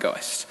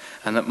zeitgeist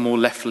and that more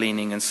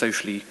left-leaning and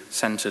socially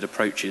centred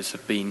approaches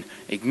have been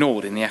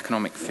ignored in the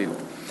economic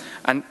field.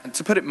 And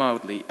to put it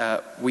mildly,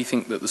 we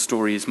think that the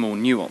story is more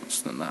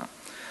nuanced than that.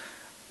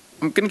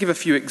 I'm going to give a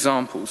few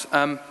examples.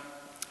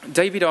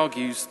 David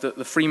argues that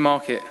the free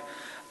market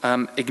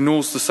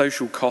ignores the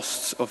social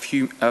costs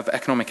of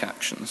economic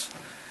actions,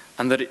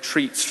 and that it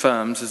treats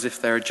firms as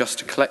if they're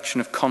just a collection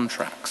of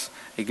contracts,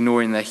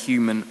 ignoring their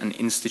human and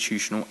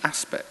institutional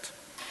aspect.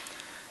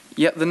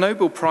 Yet the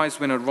Nobel Prize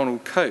winner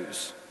Ronald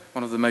Coase,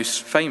 one of the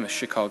most famous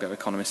Chicago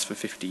economists for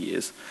 50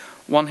 years,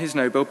 won his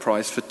Nobel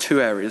Prize for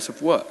 2 areas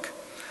of work.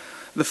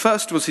 The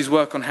first was his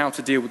work on how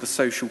to deal with the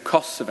social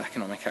costs of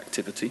economic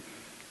activity.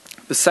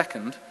 The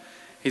second,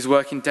 his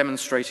work in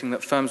demonstrating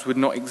that firms would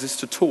not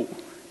exist at all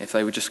if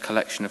they were just a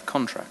collection of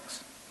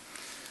contracts.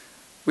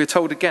 We're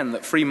told again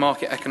that free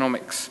market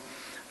economics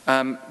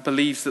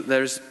believes that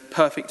there is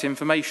perfect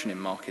information in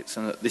markets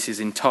and that this is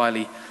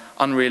entirely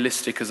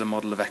unrealistic as a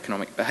model of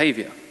economic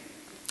behaviour.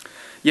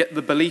 Yet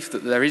the belief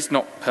that there is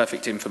not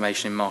perfect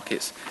information in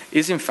markets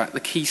is in fact the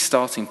key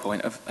starting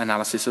point of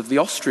analysis of the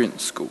Austrian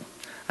school,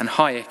 and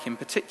Hayek in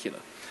particular,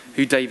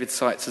 who David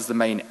cites as the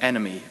main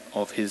enemy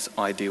of his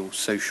ideal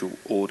social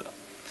order.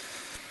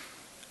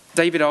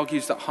 David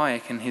argues that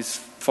Hayek and his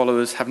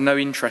followers have no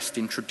interest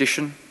in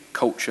tradition,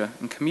 culture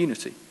and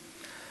community.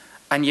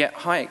 And yet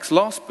Hayek's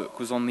last book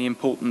was on the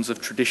importance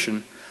of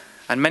tradition,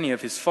 and many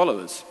of his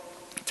followers,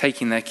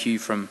 taking their cue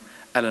from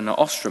Elinor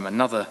Ostrom,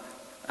 another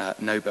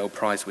Nobel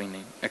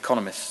Prize-winning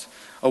economist,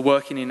 are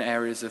working in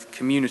areas of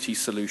community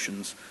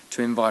solutions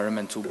to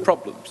environmental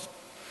problems.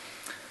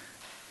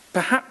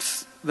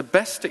 Perhaps the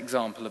best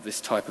example of this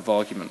type of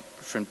argument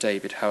from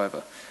David,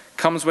 however,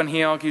 comes when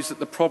he argues that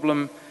the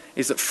problem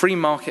is that free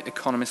market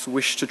economists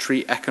wish to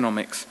treat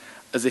economics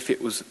as if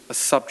it was a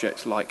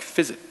subject like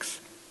physics.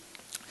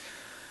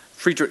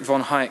 Friedrich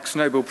von Hayek's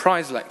Nobel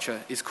Prize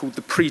lecture is called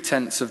The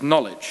Pretense of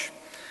Knowledge,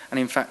 and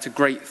in fact a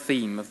great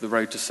theme of The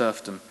Road to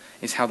Serfdom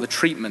is how the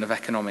treatment of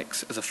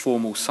economics as a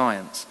formal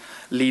science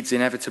leads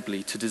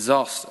inevitably to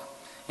disaster.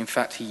 In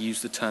fact, he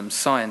used the term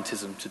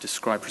scientism to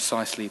describe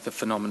precisely the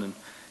phenomenon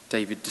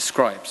David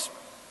describes.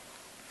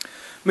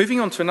 Moving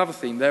on to another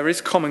theme, there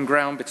is common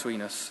ground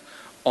between us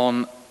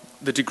on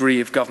the degree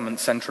of government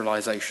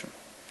centralisation.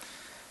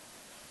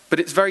 But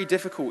it's very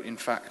difficult, in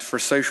fact, for a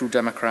social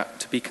democrat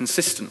to be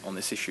consistent on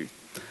this issue,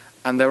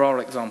 and there are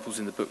examples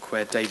in the book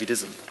where David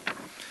isn't.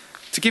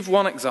 To give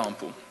one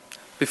example,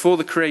 before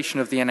the creation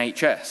of the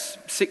NHS,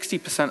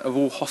 60% of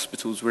all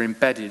hospitals were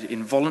embedded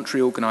in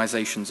voluntary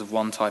organisations of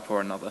one type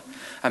or another,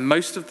 and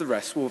most of the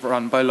rest were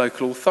run by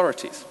local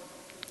authorities.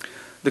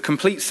 The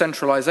complete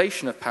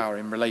centralisation of power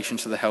in relation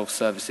to the health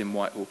service in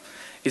Whitehall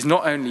is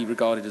not only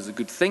regarded as a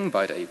good thing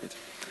by David,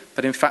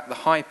 but in fact the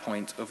high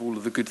point of all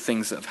of the good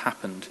things that have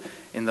happened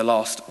in the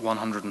last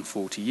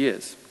 140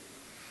 years.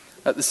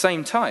 At the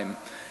same time,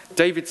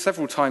 David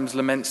several times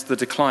laments the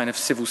decline of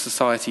civil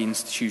society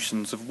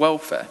institutions of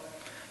welfare,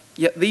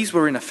 yet these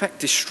were in effect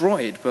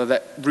destroyed by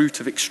that route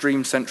of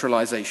extreme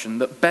centralisation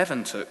that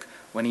Bevan took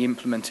when he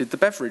implemented the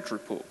Beveridge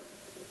Report.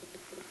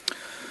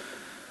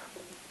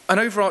 An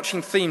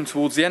overarching theme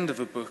towards the end of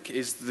the book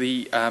is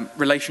the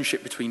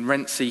relationship between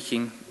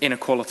rent-seeking,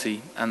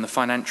 inequality and the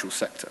financial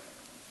sector.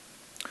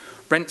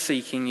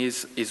 Rent-seeking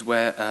is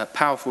where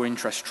powerful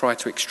interests try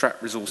to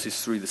extract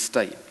resources through the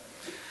state.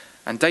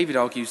 And David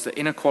argues that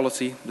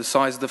inequality, the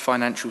size of the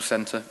financial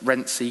centre,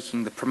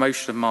 rent-seeking, the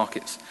promotion of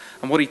markets,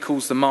 and what he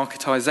calls the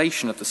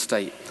marketisation of the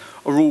state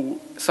are all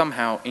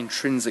somehow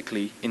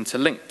intrinsically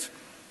interlinked.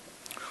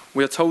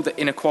 We are told that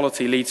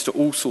inequality leads to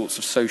all sorts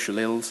of social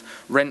ills,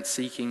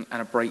 rent-seeking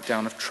and a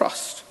breakdown of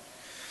trust.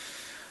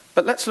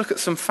 But let's look at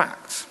some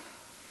facts.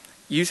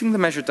 Using the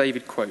measure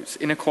David quotes,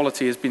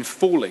 inequality has been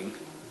falling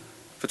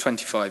for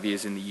 25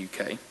 years in the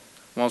UK,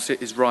 whilst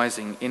it is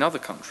rising in other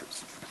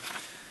countries.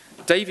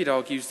 David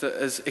argues that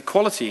as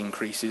equality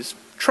increases,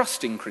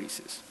 trust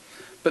increases.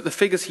 But the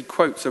figures he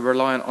quotes are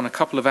reliant on a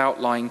couple of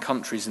outlying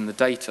countries in the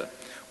data,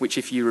 which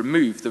if you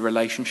remove, the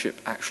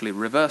relationship actually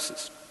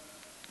reverses.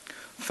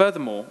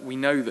 Furthermore, we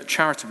know that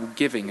charitable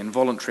giving and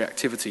voluntary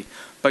activity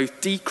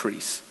both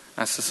decrease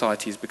as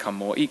societies become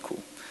more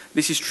equal.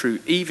 This is true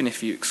even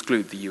if you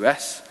exclude the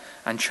US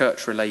and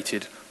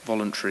church-related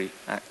voluntary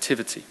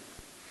activity.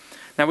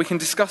 Now, we can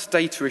discuss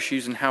data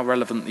issues and how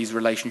relevant these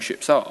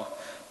relationships are,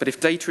 but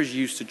if data is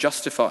used to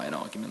justify an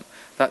argument,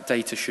 that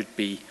data should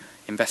be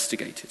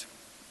investigated.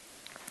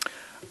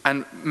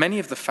 And many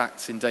of the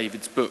facts in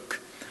David's book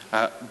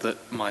that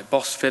my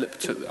boss, Philip,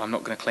 I'm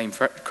not going to claim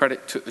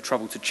credit, took the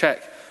trouble to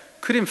check,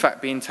 could in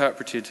fact be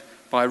interpreted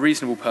by a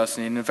reasonable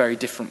person in a very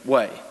different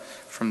way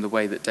from the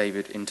way that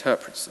David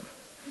interprets them.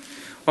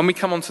 When we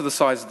come on to the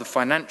size of the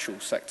financial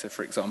sector,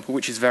 for example,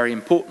 which is very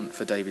important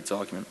for David's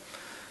argument,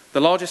 the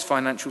largest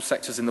financial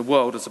sectors in the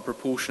world as a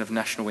proportion of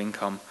national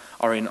income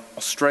are in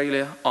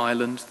Australia,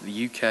 Ireland,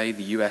 the UK,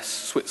 the US,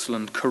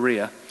 Switzerland,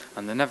 Korea,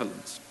 and the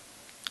Netherlands.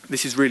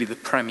 This is really the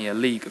Premier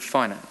League of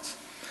finance.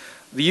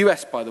 The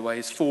US, by the way,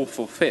 is fourth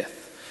or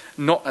fifth,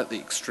 not at the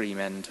extreme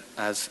end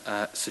as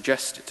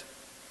suggested.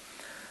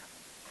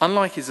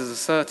 Unlike as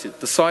asserted,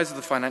 the size of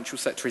the financial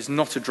sector is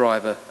not a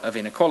driver of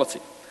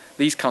inequality.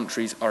 These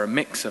countries are a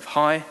mix of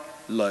high,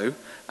 low,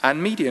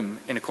 and medium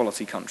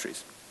inequality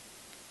countries.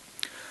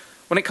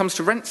 When it comes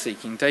to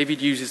rent-seeking,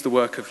 David uses the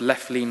work of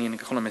left-leaning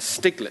economist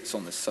Stiglitz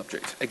on this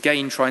subject,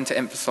 again trying to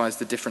emphasise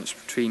the difference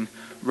between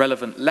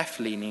relevant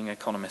left-leaning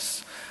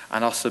economists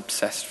and us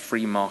obsessed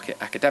free market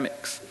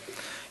academics.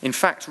 In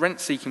fact,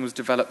 rent-seeking was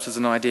developed as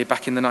an idea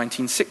back in the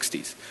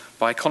 1960s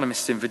by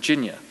economists in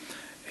Virginia,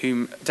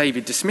 whom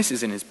David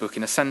dismisses in his book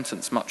in a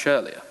sentence much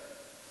earlier.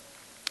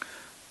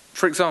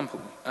 For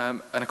example,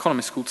 an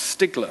economist called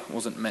Stigler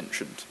wasn't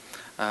mentioned,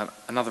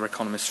 another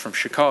economist from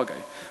Chicago,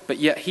 but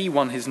yet he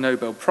won his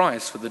Nobel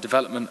Prize for the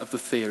development of the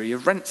theory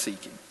of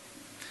rent-seeking.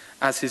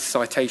 As his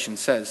citation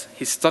says,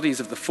 his studies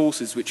of the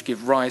forces which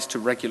give rise to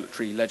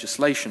regulatory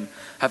legislation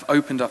have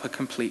opened up a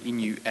completely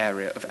new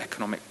area of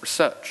economic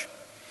research.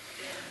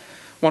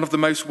 One of the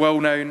most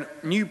well-known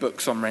new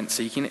books on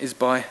rent-seeking is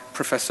by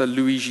Professor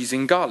Luigi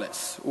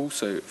Zingales,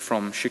 also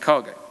from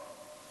Chicago.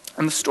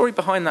 And the story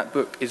behind that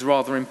book is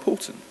rather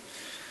important,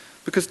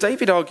 because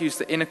David argues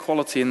that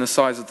inequality in the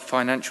size of the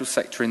financial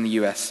sector in the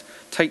US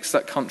takes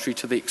that country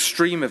to the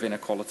extreme of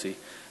inequality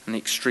and the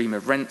extreme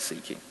of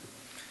rent-seeking.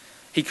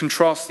 He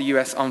contrasts the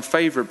US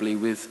unfavourably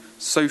with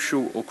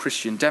social or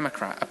Christian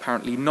Democrat,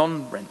 apparently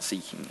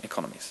non-rent-seeking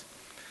economies.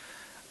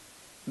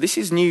 This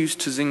is news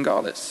to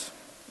Zingales.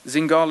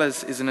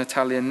 Zingales is an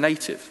Italian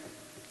native.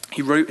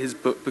 He wrote his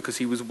book because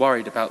he was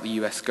worried about the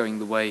US going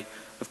the way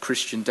of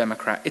Christian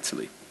Democrat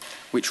Italy,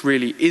 which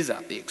really is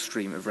at the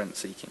extreme of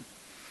rent-seeking.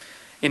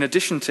 In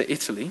addition to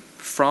Italy,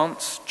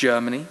 France,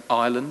 Germany,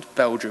 Ireland,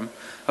 Belgium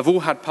have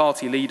all had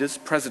party leaders,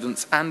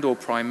 presidents and/or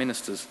prime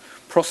ministers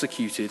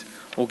prosecuted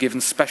or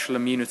given special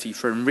immunity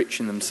for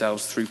enriching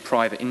themselves through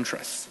private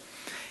interests.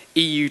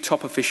 EU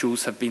top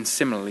officials have been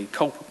similarly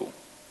culpable.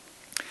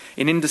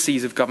 In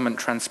indices of government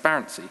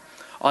transparency,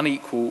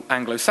 unequal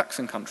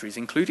Anglo-Saxon countries,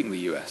 including the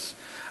US,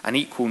 and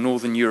equal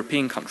Northern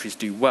European countries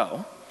do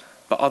well,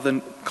 but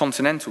other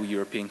continental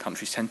European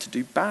countries tend to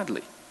do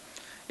badly.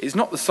 It is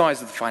not the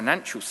size of the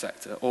financial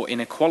sector or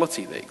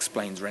inequality that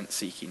explains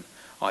rent-seeking,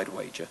 I'd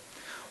wager.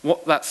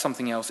 What that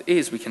something else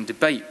is, we can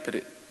debate, but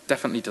it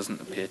definitely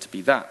doesn't appear to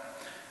be that.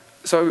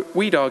 So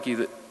we'd argue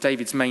that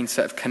David's main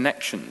set of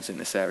connections in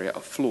this area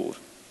are flawed.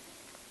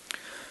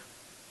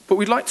 But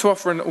we'd like to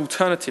offer an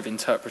alternative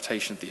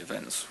interpretation of the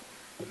events,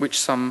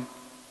 which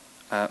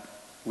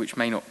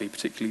may not be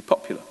particularly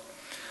popular.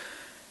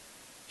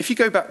 If you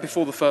go back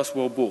before the First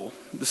World War,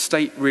 the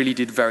state really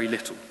did very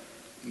little.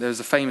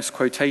 There's a famous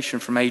quotation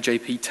from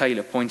A.J.P.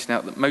 Taylor pointing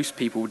out that most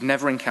people would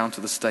never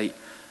encounter the state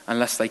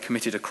unless they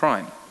committed a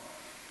crime.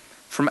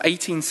 From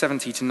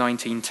 1870 to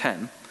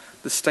 1910,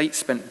 the state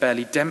spent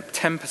barely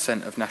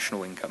 10% of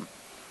national income,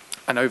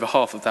 and over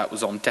half of that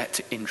was on debt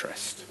to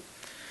interest.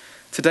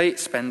 Today it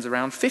spends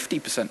around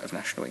 50% of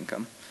national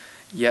income,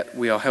 yet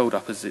we are held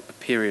up as a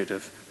period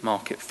of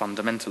market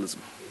fundamentalism.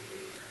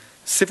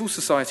 Civil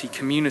society,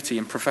 community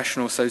and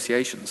professional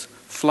associations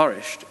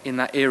flourished in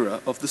that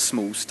era of the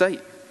small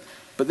state.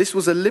 But this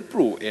was a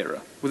liberal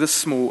era with a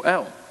small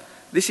L.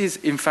 This is,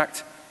 in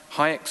fact,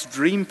 Hayek's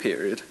dream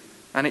period,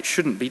 and it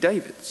shouldn't be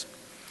David's.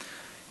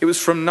 It was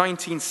from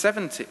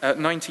 1910 to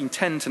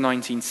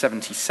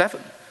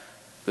 1977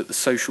 that the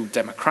social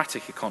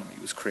democratic economy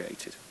was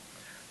created.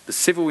 The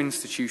civil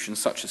institutions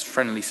such as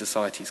friendly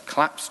societies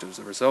collapsed as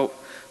a result.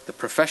 The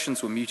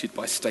professions were muted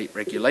by state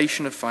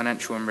regulation of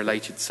financial and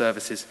related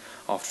services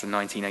after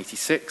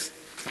 1986.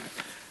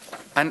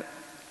 And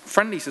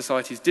friendly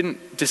societies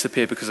didn't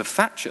disappear because of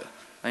Thatcher.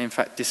 They in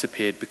fact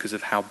disappeared because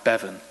of how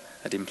Bevan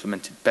had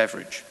implemented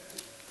Beveridge.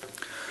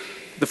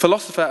 The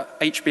philosopher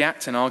H.B.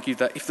 Acton argued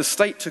that if the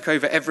state took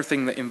over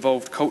everything that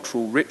involved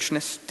cultural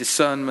richness,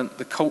 discernment,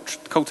 the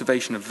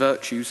cultivation of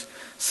virtues,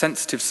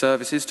 sensitive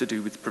services to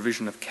do with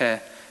provision of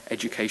care,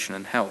 education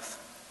and health,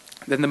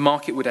 then the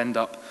market would end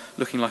up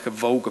looking like a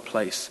vulgar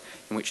place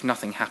in which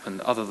nothing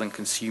happened other than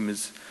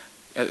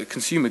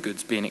consumer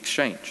goods being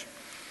exchanged.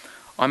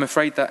 I'm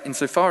afraid that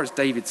insofar as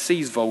David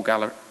sees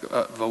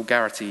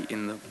vulgarity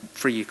in the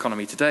free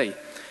economy today,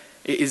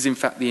 it is in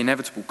fact the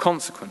inevitable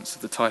consequence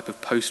of the type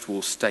of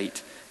post-war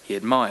state he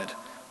admired,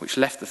 which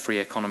left the free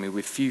economy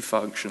with few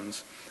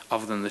functions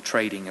other than the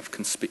trading of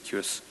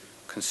conspicuous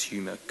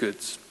consumer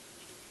goods.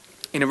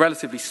 In a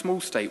relatively small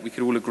state, we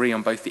could all agree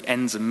on both the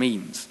ends and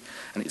means,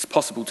 and it's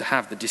possible to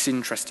have the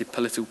disinterested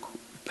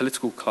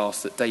political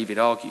class that David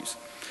argues.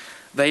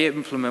 They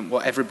implement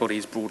what everybody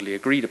is broadly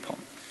agreed upon.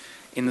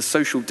 In the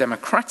social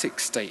democratic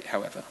state,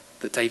 however,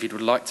 that David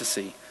would like to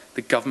see,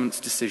 the government's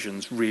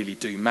decisions really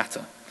do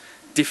matter.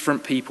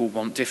 Different people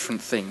want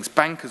different things.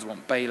 Bankers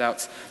want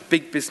bailouts,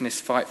 big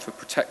business fight for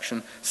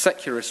protection,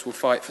 secularists will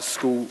fight for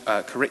school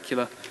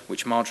curricula,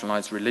 which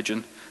marginalise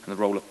religion and the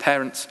role of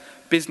parents,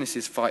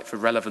 businesses fight for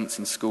relevance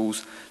in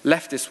schools,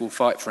 leftists will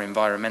fight for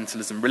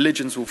environmentalism,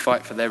 religions will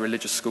fight for their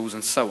religious schools,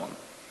 and so on.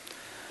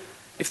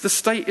 If the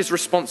state is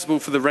responsible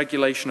for the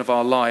regulation of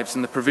our lives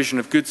and the provision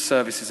of goods,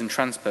 services and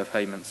transfer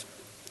payments,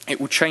 it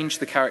will change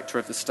the character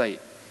of the state.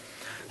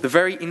 The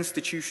very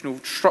institutional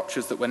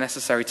structures that were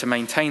necessary to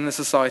maintain the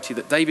society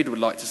that David would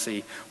like to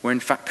see were in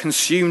fact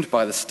consumed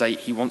by the state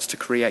he wants to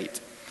create.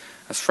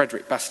 As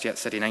Frederick Bastiat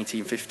said in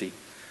 1850,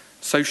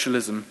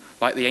 socialism,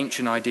 like the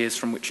ancient ideas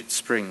from which it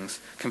springs,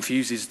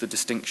 confuses the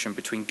distinction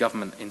between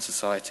government and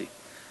society.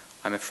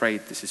 I'm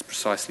afraid this is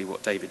precisely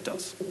what David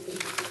does.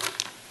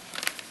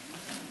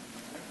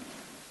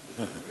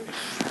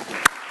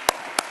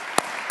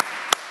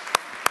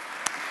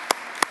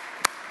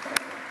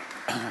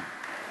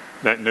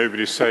 Let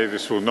nobody say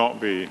this will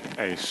not be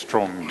a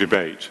strong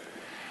debate.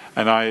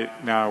 And I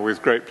now,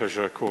 with great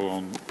pleasure, call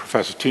on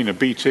Professor Tina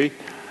Beattie,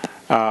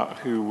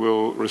 who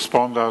will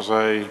respond as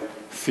a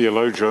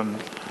theologian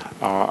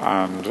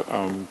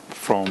and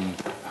from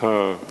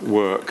her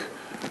work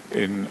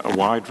in a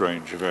wide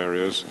range of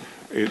areas.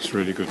 It's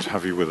really good to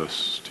have you with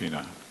us,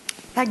 Tina.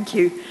 Thank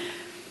you.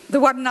 The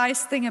one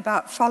nice thing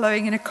about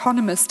following an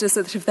economist is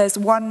that if there's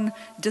one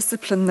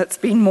discipline that's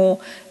been more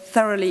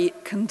thoroughly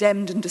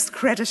condemned and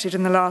discredited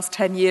in the last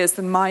 10 years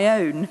than my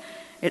own,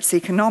 it's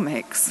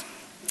economics.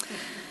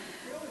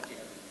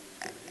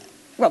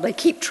 Well, they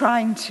keep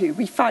trying to.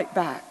 We fight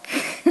back,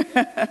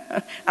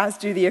 as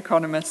do the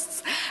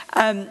economists.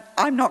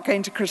 I'm not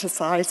going to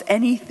criticise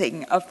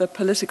anything of the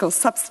political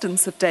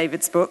substance of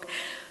David's book.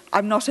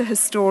 I'm not a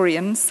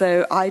historian,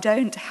 so I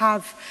don't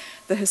have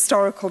the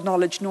historical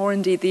knowledge, nor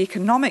indeed the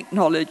economic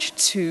knowledge,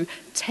 to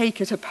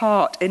take it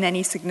apart in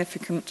any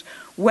significant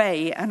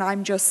way, and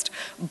I'm just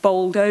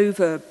bowled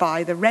over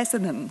by the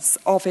resonance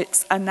of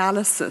its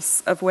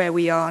analysis of where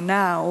we are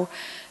now,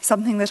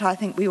 something that I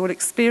think we all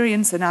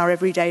experience in our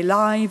everyday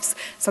lives,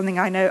 something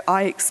I know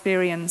I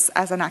experience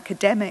as an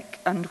academic,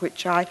 and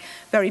which I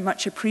very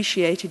much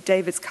appreciated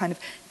David's kind of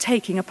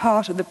taking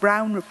apart of the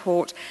Brown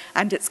Report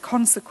and its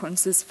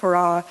consequences for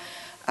our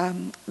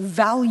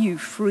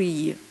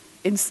value-free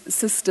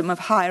system of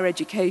higher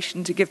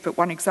education, to give but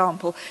one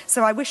example.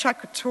 So I wish I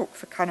could talk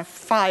for kind of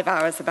 5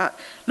 hours about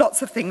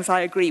lots of things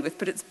I agree with,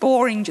 but it's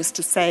boring just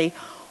to say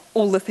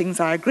all the things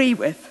I agree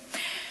with.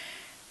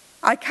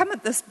 I come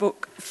at this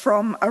book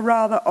from a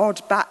rather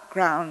odd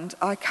background.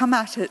 I come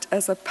at it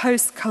as a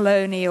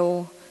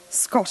post-colonial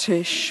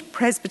Scottish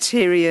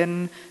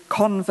Presbyterian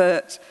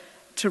convert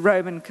to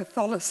Roman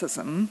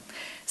Catholicism.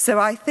 So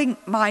I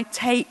think my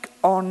take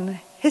on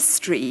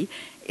history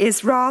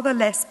is rather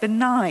less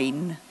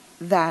benign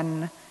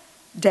than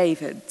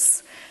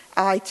David's.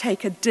 I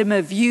take a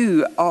dimmer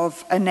view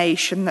of a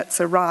nation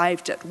that's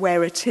arrived at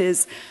where it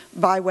is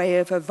by way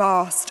of a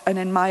vast and,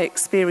 in my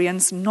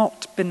experience,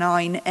 not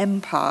benign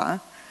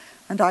empire.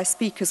 And I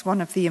speak as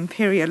one of the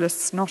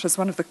imperialists, not as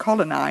one of the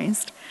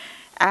colonized,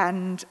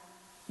 and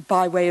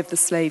by way of the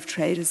slave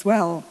trade as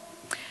well.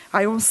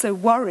 I also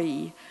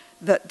worry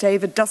that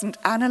David doesn't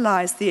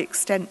analyze the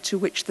extent to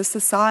which the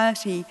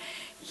society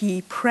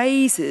he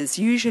praises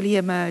usually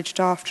emerged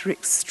after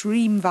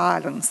extreme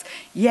violence.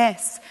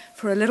 Yes,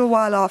 for a little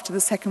while after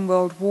the Second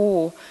World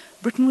War,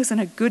 Britain was in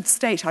a good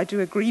state. I do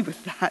agree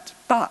with that.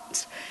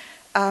 But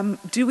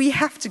do we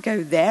have to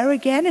go there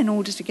again in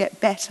order to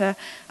get better?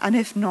 And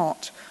if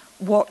not,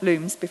 what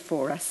looms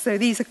before us? So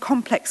these are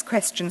complex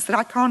questions that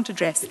I can't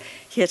address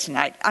here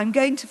tonight. I'm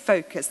going to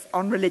focus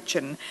on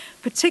religion,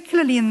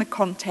 particularly in the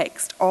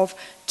context of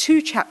two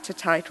chapter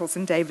titles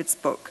in David's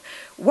book.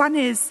 One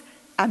is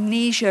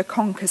Amnesia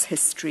Conquers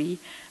History,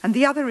 and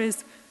the other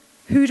is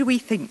Who Do We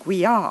Think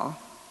We Are?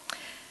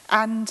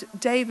 And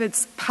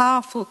David's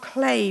powerful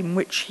claim,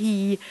 which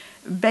he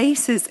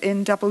bases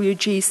in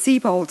W.G.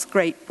 Siebold's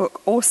great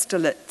book,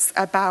 Austerlitz,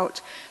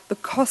 about the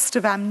cost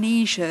of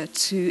amnesia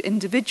to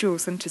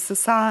individuals and to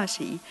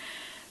society,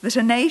 that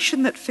a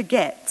nation that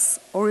forgets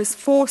or is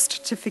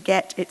forced to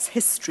forget its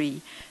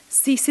history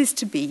ceases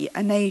to be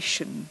a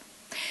nation.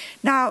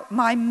 Now,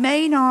 my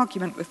main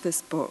argument with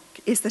this book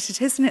is that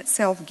it is in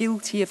itself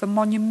guilty of a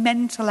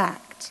monumental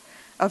act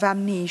of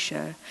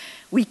amnesia.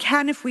 We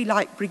can, if we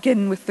like,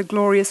 begin with the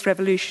glorious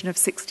revolution of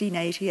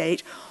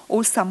 1688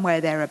 or somewhere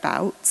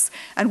thereabouts,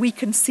 and we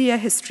can see a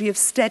history of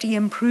steady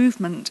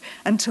improvement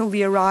until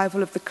the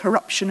arrival of the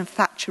corruption of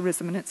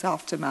Thatcherism and its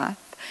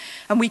aftermath.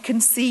 And we can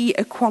see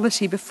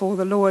equality before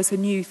the law as a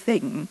new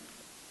thing.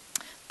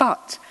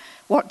 But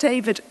what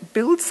David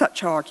builds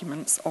such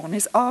arguments on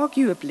is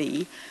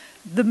arguably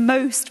the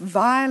most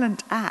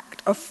violent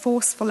act of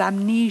forceful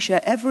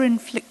amnesia ever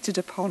inflicted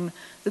upon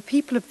the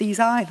people of these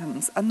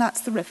islands, and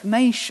that's the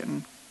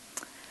Reformation.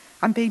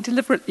 I'm being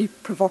deliberately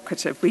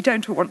provocative. We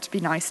don't all want to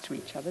be nice to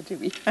each other, do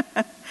we?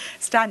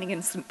 Standing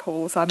in St.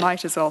 Paul's, I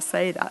might as well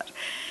say that.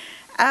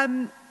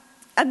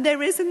 And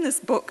there is in this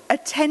book a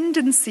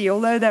tendency,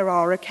 although there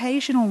are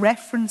occasional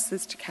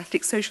references to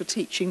Catholic social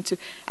teaching, to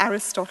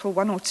Aristotle,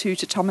 one or two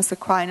to Thomas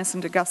Aquinas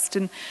and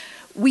Augustine,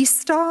 we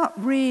start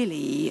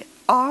really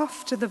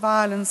after the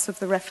violence of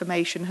the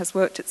Reformation has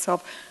worked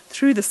itself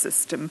through the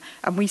system,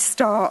 and we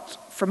start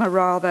from a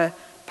rather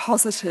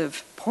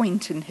positive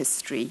point in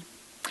history.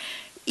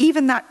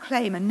 Even that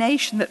claim, a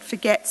nation that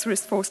forgets or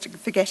is forced to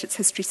forget its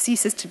history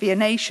ceases to be a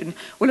nation,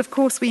 well, of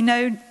course, we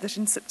know that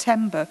in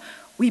September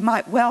we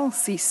might well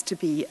cease to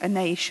be a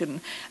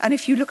nation. And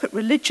if you look at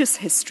religious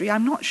history,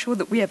 I'm not sure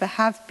that we ever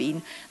have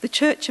been. The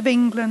Church of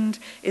England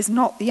is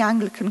not the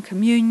Anglican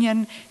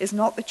Communion, is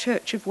not the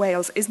Church of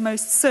Wales, is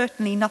most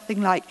certainly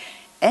nothing like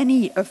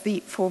any of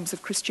the forms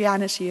of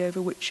Christianity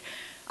over which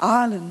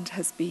Ireland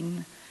has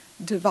been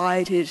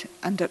divided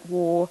and at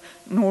war,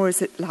 nor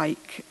is it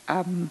like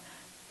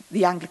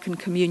the Anglican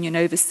Communion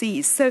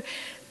overseas. So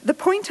the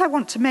point I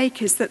want to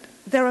make is that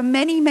there are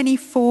many, many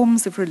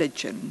forms of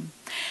religion,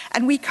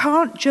 and we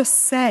can't just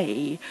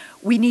say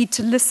we need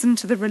to listen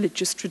to the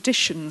religious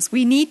traditions.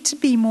 We need to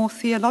be more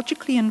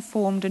theologically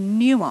informed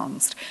and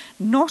nuanced.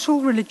 Not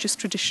all religious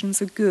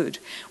traditions are good.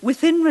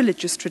 Within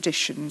religious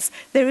traditions,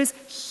 there is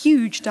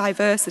huge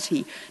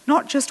diversity,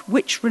 not just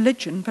which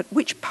religion, but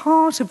which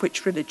part of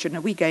which religion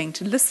are we going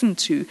to listen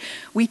to.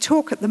 We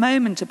talk at the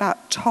moment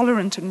about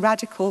tolerant and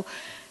radical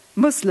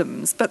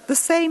Muslims, but the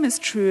same is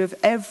true of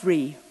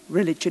every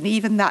religion,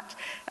 even that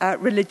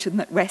religion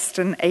that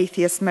Western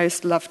atheists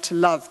most love to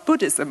love,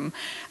 Buddhism.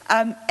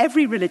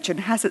 Every religion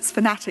has its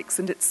fanatics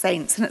and its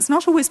saints, and it's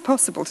not always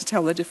possible to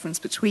tell the difference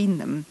between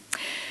them.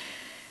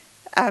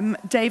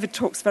 David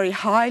talks very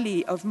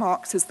highly of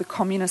Marx's The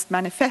Communist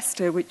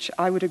Manifesto, which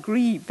I would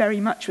agree very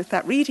much with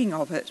that reading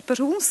of it,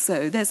 but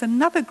also there's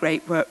another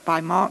great work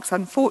by Marx,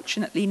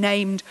 unfortunately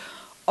named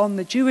On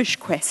the Jewish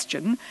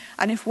Question,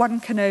 and if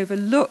one can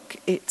overlook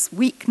its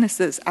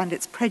weaknesses and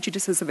its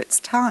prejudices of its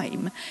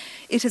time,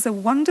 it is a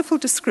wonderful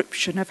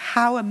description of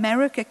how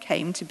America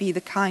came to be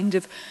the kind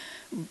of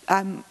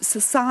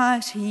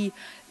society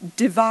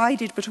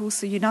divided but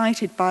also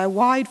united by a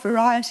wide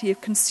variety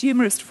of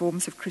consumerist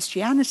forms of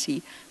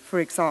Christianity, for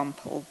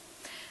example.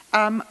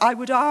 I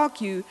would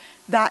argue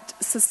that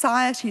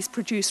societies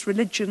produce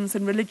religions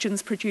and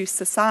religions produce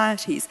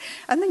societies.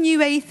 And the new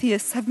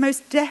atheists have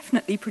most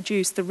definitely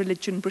produced the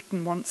religion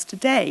Britain wants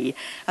today.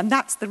 And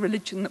that's the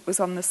religion that was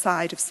on the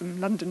side of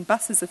some London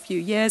buses a few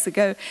years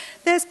ago.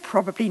 There's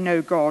probably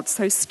no God,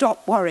 so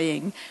stop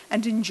worrying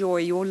and enjoy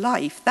your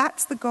life.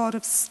 That's the God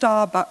of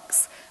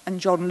Starbucks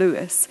and John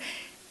Lewis.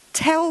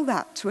 Tell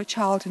that to a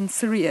child in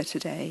Syria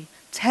today.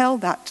 Tell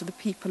that to the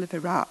people of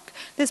Iraq.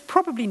 There's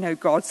probably no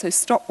God, so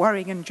stop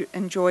worrying and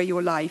enjoy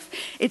your life.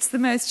 It's the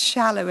most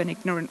shallow and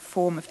ignorant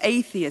form of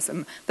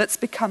atheism that's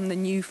become the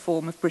new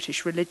form of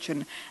British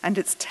religion, and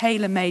it's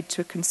tailor-made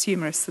to a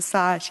consumerist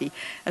society.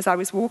 As I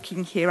was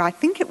walking here, I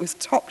think it was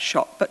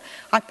Topshop, but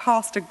I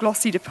passed a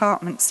glossy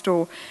department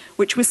store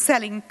which was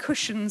selling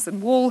cushions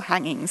and wall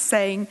hangings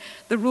saying,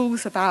 the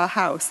rules of our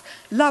house,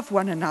 love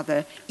one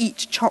another,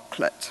 eat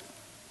chocolate.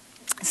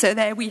 So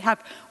there we have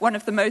one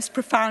of the most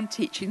profound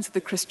teachings of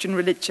the Christian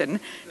religion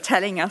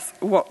telling us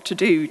what to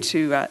do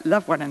to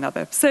love one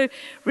another. So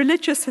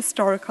religious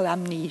historical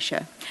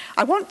amnesia.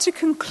 I want to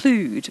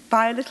conclude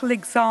by a little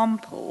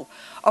example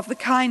of the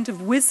kind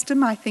of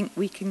wisdom I think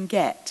we can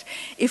get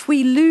if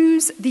we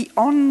lose the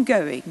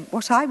ongoing,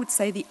 what I would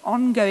say the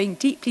ongoing,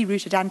 deeply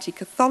rooted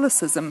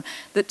anti-Catholicism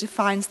that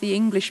defines the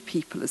English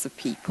people as a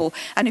people.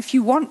 And if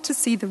you want to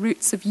see the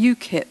roots of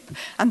UKIP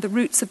and the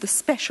roots of the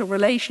special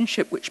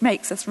relationship which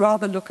makes us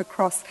rather look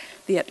across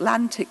the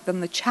Atlantic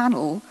than the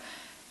Channel,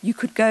 you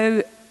could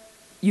do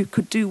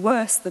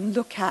worse than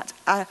look at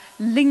a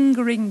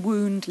lingering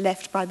wound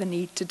left by the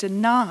need to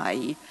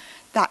deny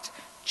that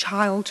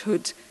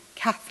childhood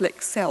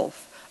Catholic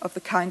self of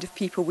the kind of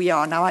people we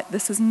are. Now,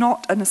 this is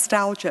not a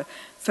nostalgia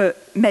for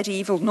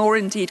medieval, nor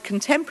indeed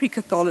contemporary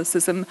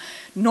Catholicism,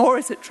 nor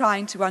is it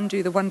trying to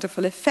undo the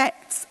wonderful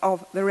effects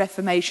of the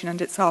Reformation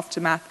and its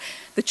aftermath.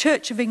 The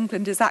Church of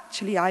England is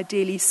actually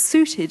ideally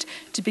suited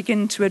to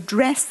begin to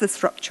address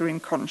this rupture in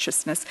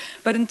consciousness,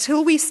 but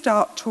until we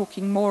start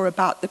talking more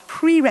about the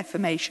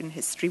pre-Reformation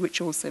history,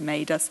 which also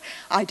made us,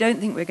 I don't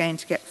think we're going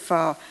to get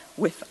far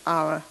with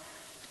our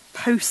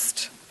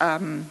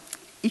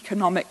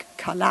post-economic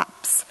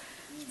collapse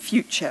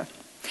future.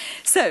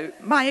 So,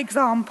 my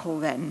example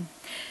then.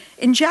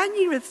 In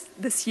January of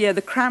this year,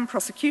 the Crown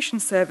Prosecution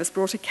Service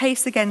brought a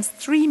case against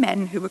 3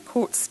 men who were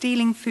caught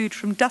stealing food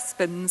from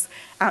dustbins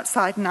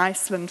outside an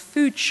Iceland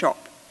food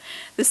shop.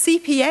 The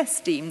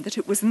CPS deemed that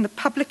it was in the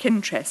public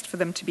interest for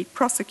them to be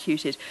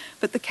prosecuted,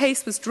 but the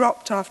case was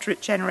dropped after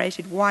it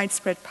generated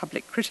widespread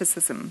public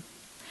criticism.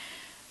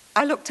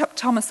 I looked up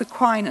Thomas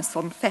Aquinas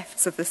on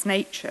thefts of this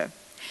nature.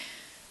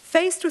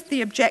 Faced with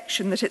the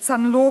objection that it's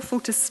unlawful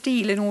to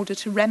steal in order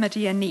to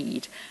remedy a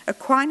need,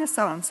 Aquinas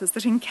answers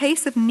that in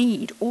case of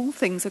need, all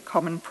things are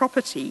common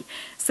property,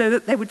 so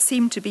that there would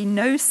seem to be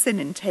no sin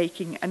in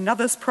taking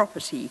another's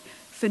property,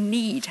 for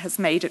need has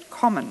made it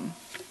common.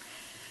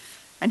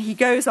 And he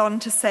goes on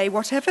to say,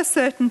 whatever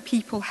certain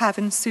people have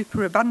in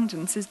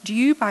superabundance is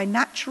due by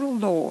natural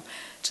law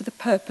to the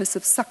purpose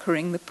of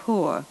succouring the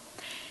poor.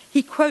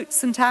 He quotes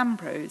St.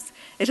 Ambrose,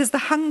 "It is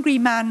the hungry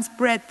man's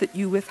bread that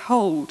you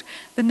withhold,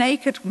 the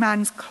naked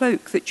man's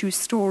cloak that you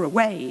store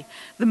away.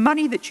 The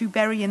money that you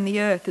bury in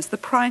the earth is the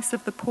price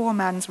of the poor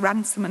man's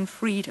ransom and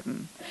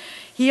freedom."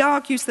 He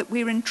argues that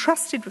we're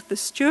entrusted with the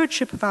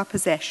stewardship of our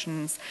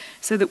possessions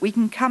so that we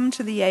can come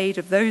to the aid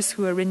of those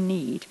who are in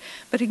need.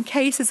 But in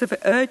cases of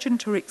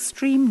urgent or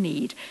extreme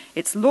need,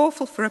 it's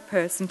lawful for a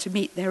person to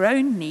meet their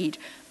own need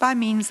by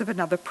means of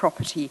another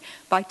property,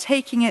 by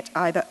taking it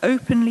either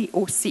openly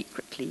or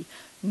secretly.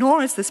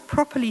 Nor is this,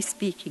 properly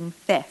speaking,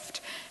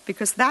 theft,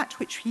 because that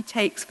which he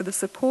takes for the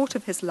support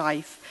of his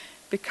life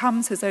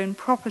becomes his own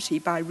property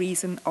by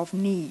reason of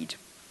need.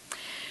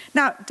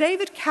 Now,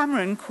 David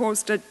Cameron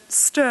caused a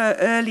stir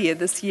earlier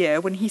this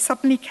year when he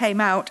suddenly came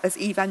out as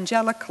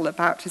evangelical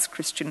about his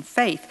Christian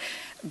faith.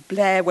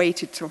 Blair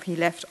waited till he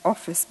left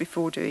office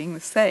before doing the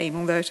same,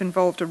 although it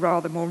involved a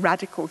rather more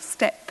radical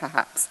step,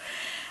 perhaps.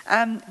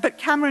 But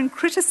Cameron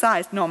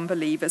criticised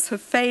non-believers for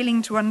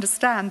failing to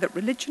understand that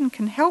religion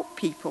can help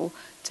people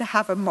to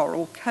have a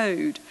moral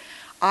code.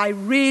 I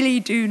really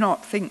do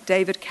not think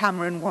David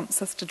Cameron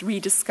wants us to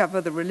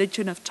rediscover the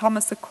religion of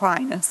Thomas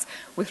Aquinas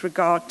with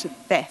regard to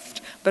theft,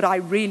 but I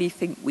really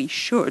think we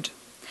should.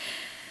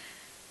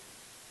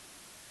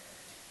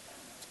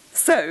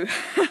 So,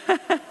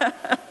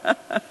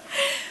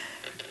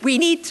 we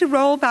need to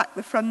roll back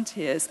the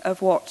frontiers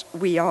of what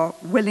we are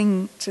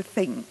willing to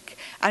think.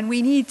 And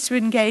we need to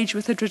engage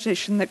with a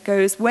tradition that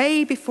goes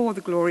way before the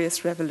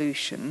Glorious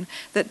Revolution,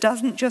 that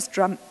doesn't just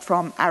jump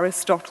from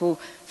Aristotle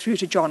through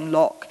to John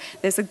Locke.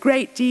 There's a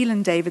great deal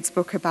in David's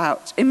book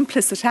about,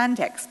 implicit and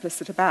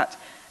explicit, about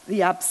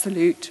the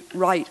absolute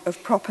right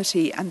of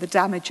property and the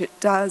damage it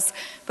does.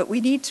 But we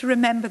need to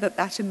remember that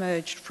that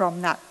emerged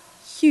from that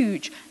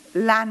huge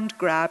land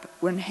grab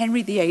when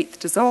Henry VIII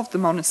dissolved the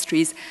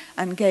monasteries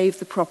and gave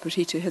the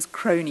property to his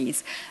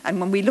cronies. And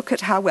when we look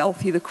at how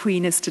wealthy the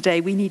Queen is today,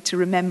 we need to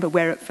remember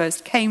where it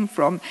first came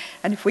from.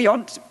 And if we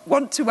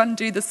want to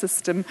undo the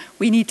system,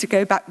 we need to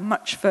go back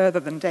much further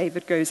than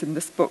David goes in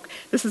this book.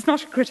 This is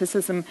not a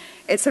criticism,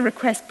 it's a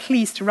request,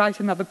 please, to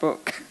write another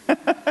book.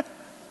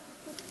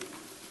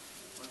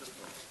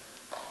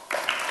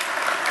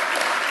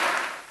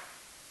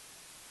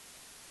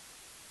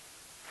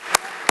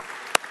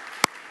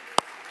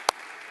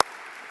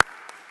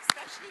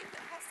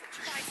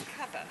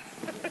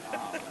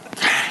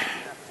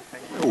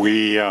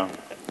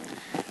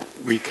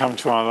 We come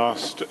to our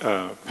last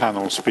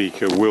panel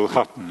speaker, Will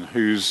Hutton,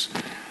 whose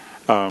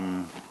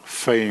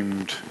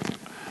famed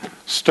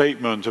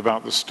statement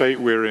about the state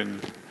we're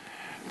in,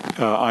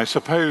 I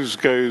suppose,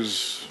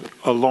 goes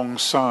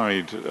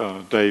alongside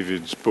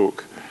David's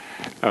book,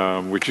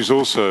 which is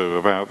also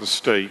about the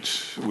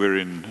state we're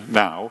in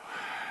now.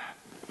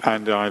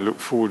 And I look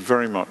forward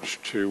very much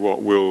to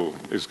what Will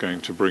is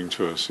going to bring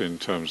to us in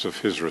terms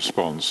of his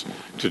response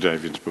to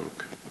David's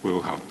book.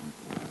 Will Hutton.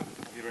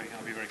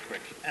 I'll be very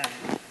quick.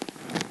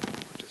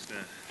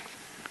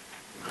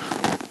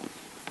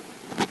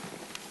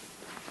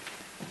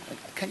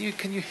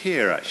 Can you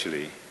hear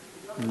actually?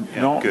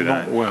 Not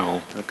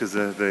well. Because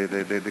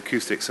the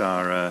acoustics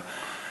are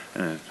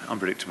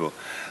unpredictable.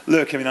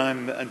 Look, I mean,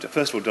 I'm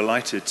first of all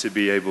delighted to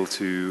be able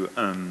to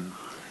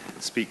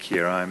speak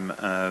here.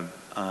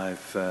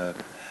 I've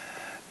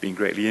been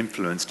greatly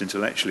influenced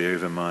intellectually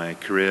over my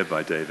career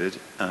by David.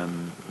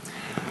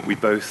 We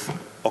both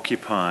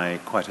occupy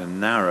quite a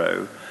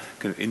narrow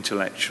kind of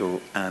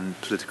intellectual and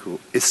political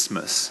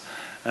isthmus.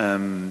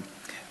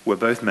 We're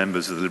both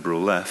members of the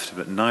liberal left,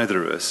 but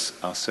neither of us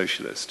are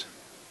socialist.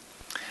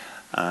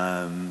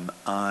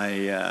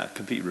 I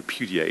completely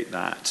repudiate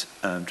that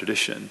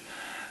tradition.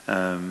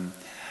 And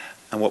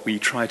what we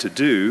try to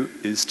do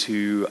is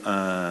to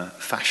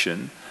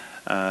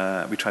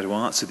we try to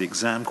answer the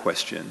exam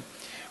question,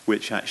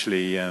 which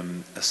actually a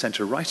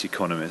centre-right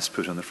economist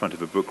put on the front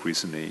of a book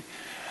recently,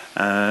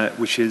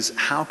 which is,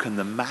 how can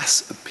the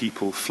mass of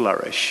people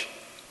flourish?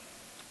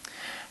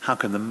 How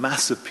can the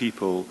mass of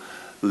people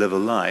live a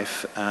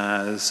life,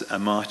 as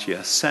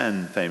Amartya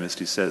Sen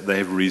famously said, they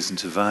have reason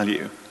to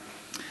value?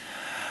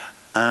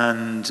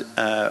 And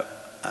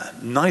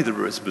neither of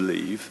us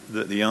believe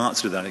that the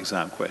answer to that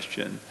exam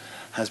question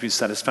has been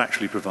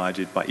satisfactorily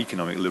provided by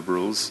economic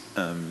liberals,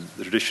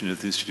 the tradition of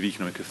the Institute of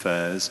Economic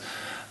Affairs,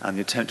 and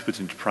the attempt to put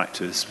into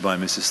practice by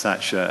Mrs.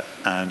 Thatcher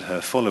and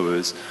her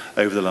followers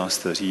over the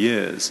last 30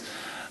 years.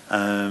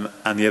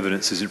 And the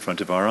evidence is in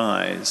front of our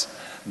eyes.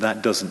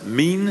 That doesn't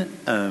mean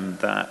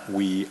that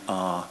we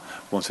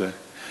want to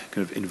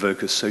kind of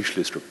invoke a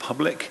socialist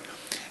republic.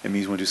 It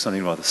means we want to do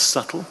something rather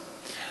subtle.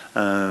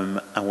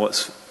 And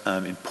what's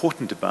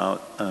important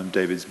about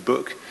David's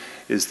book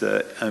is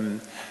that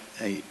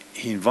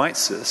he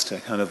invites us to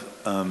kind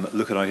of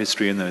look at our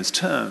history in those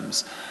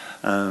terms,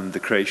 the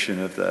creation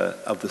of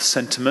the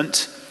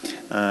sentiment,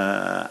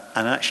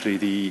 and actually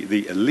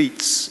the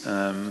elites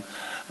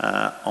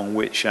on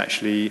which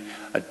actually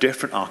a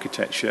different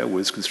architecture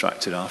was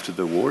constructed after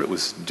the war.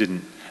 It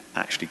didn't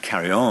actually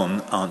carry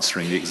on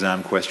answering the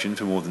exam question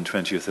for more than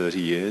 20 or 30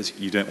 years.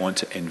 You don't want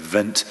to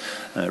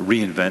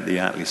reinvent the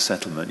Attlee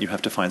settlement. You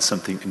have to find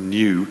something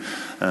new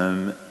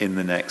in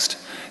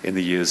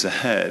the years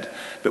ahead.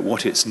 But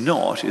what it's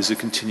not is a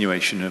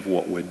continuation of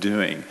what we're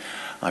doing.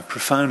 I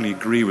profoundly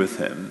agree with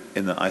him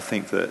in that I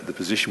think that the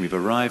position we've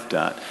arrived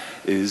at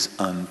is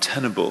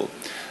untenable.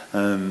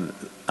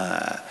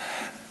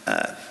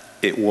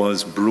 It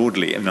was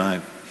broadly,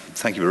 and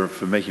thank you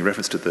for making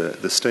reference to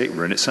the state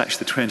we're in. It's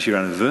actually the 20-year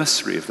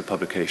anniversary of the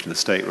publication of the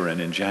state we're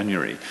in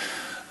January.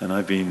 And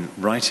I've been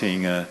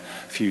writing a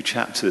few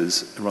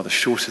chapters, rather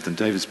shorter than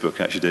David's book,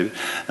 actually, David,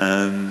 which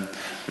I'm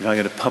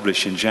going to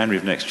publish in January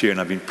of next year.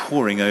 And I've been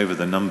poring over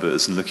the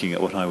numbers and looking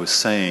at what I was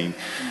saying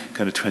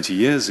kind of 20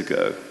 years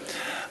ago.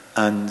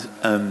 And,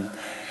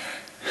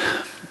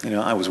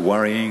 I was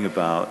worrying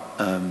about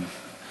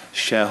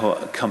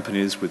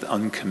companies with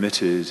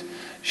uncommitted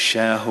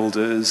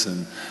shareholders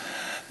and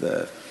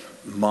the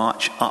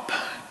march up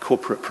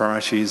corporate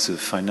priorities of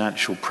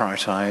financial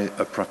priorities,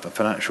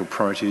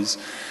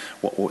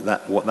 what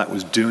that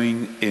was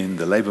doing in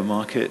the labour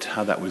market,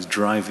 how that was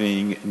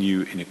driving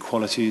new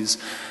inequalities,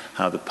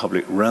 how the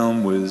public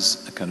realm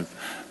was kind of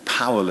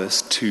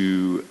powerless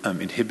to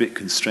inhibit,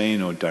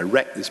 constrain, or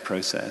direct this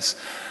process.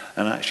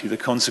 And actually the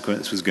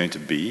consequence was going to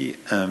be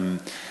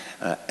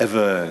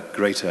ever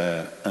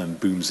greater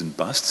booms and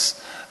busts,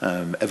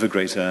 ever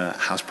greater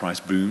house price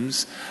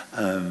booms.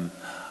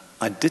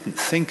 I didn't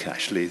think,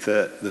 actually,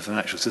 that the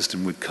financial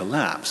system would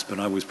collapse,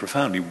 but I was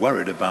profoundly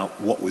worried about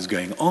what was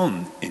going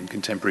on in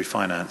contemporary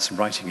finance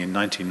writing in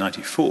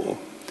 1994.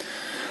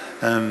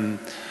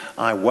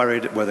 I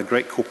worried whether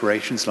great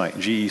corporations like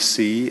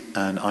GEC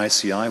and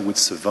ICI would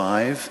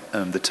survive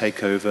the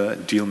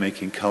takeover,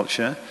 deal-making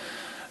culture,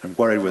 and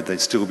worried whether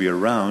they'd still be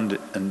around,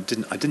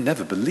 and I didn't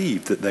ever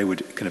believe that they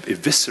would kind of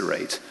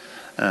eviscerate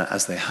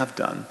as they have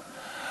done.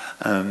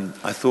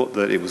 I thought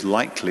that it was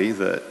likely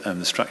that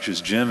the structures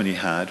Germany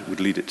had would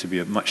lead it to be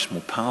a much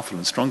more powerful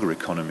and stronger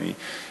economy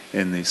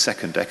in the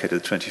second decade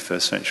of the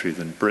 21st century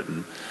than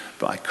Britain,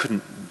 but I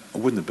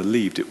wouldn't have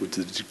believed it would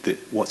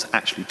what's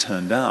actually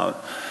turned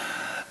out,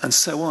 and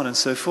so on and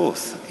so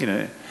forth.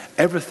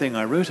 Everything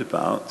I wrote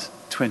about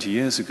 20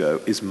 years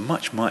ago is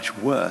much, much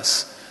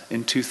worse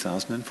in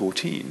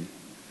 2014.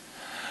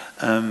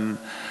 And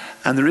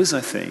there is,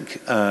 I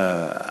think,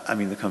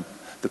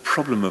 the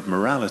problem of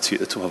morality at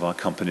the top of our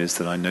companies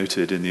that I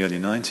noted in the early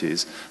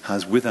 90s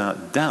has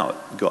without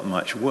doubt got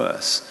much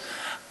worse.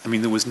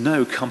 There was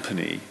no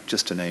company,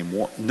 just to name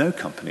no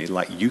company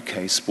like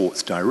UK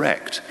Sports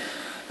Direct,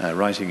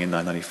 writing in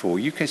 1994.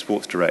 UK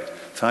Sports Direct,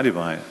 founded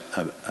by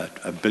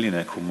a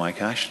billionaire called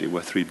Mike Ashley,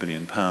 worth £3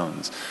 billion,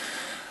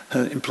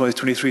 employs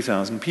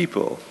 23,000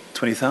 people.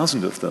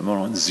 20,000 of them are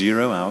on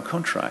 0-hour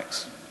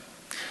contracts.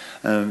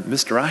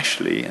 Mr.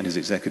 Ashley and his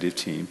executive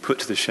team put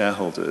to the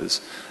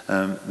shareholders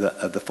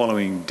the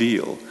following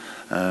deal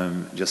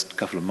just a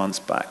couple of months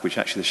back, which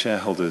actually the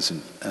shareholders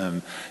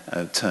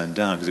turned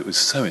down because it was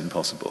so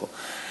impossible.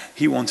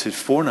 He wanted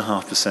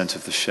 4.5%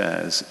 of the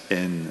shares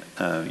in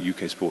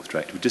UK Sports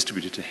Direct to be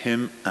distributed to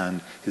him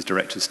and his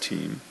directors'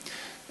 team.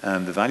 The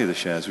value of the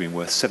shares being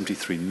worth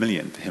 $73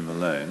 million for him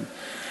alone.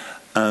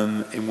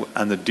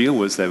 And the deal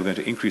was they were going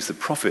to increase the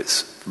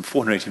profits from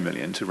 480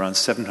 million to around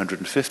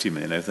 750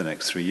 million over the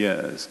next 3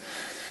 years.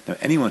 Now,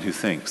 anyone who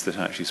thinks that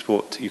actually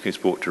UK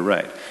Sport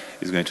Direct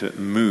is going to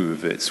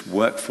move its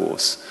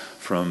workforce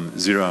from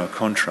 0-hour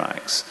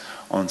contracts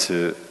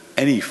onto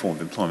any form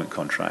of employment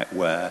contract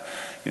where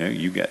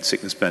you get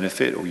sickness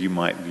benefit, or you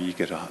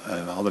get a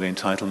holiday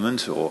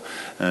entitlement, or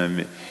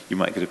you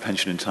might get a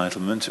pension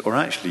entitlement, or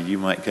actually you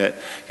might get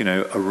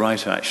a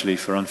right actually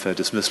for unfair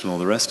dismissal and all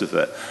the rest of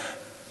it.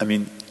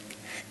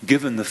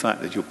 Given the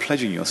fact that you're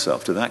pledging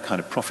yourself to that kind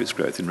of profits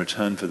growth in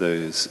return for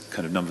those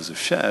kind of numbers of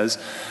shares,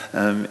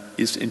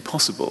 is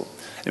impossible.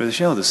 The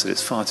shareholders said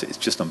it's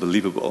just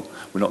unbelievable.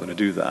 We're not going to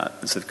do that.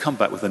 And so they've come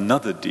back with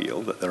another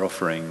deal that they're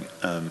offering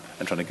and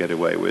trying to get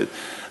away with,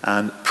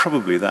 and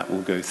probably that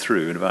will go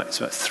through. And it's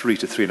about 3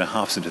 to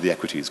 3.5% of the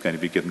equity is going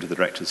to be given to the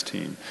directors'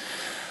 team.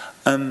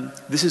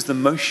 This is the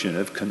motion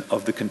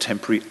of the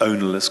contemporary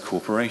ownerless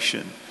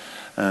corporation.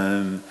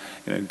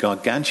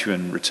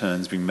 Gargantuan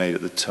returns being made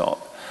at the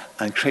top,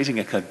 and creating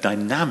a kind of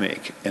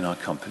dynamic in our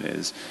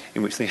companies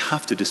in which they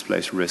have to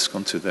displace risk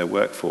onto their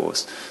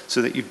workforce,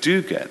 so that you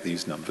do get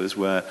these numbers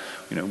where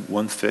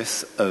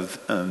 1/5 of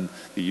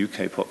the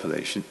UK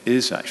population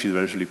is actually the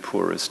relatively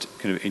poorest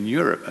in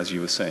Europe, as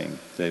you were saying,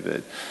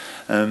 David.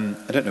 I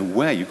don't know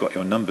where you got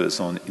your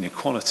numbers on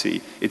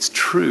inequality. It's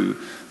true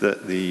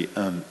that the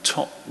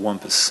top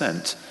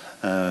 1%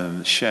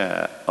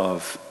 share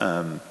of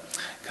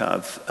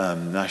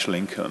national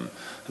income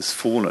has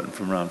fallen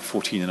from around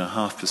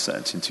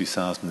 14.5% in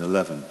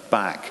 2011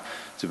 back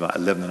to about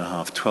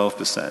 11.5%,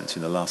 12%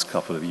 in the last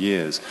couple of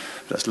years.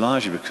 But that's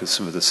largely because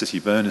some of the city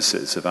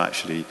bonuses have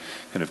actually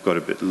kind of got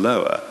a bit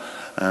lower.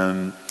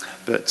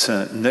 But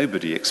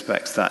nobody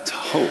expects that to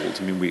hold.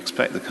 I mean, we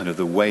expect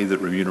the way that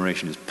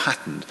remuneration is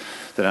patterned,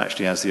 that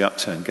actually as the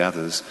upturn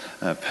gathers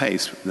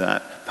pace,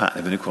 that pattern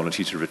of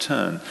inequality to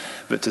return.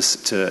 But to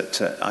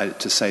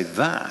say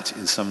that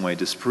in some way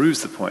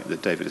disproves the point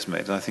that David has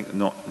made, I think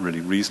not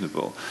really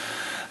reasonable.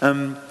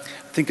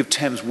 Think of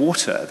Thames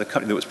Water, the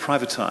company that was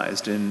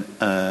privatised in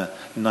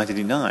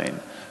 1989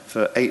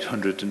 for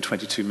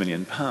 £822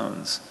 million.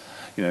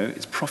 You know,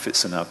 its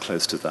profits are now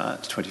close to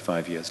that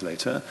 25 years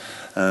later.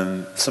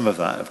 Some of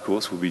that, of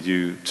course, will be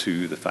due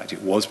to the fact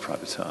it was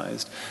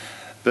privatised.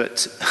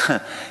 But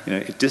you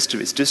know,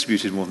 it's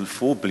distributed more than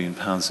 £4 billion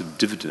of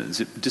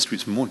dividends. It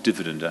distributes more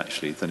dividend,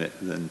 actually, than it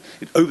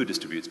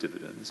over-distributes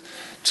dividends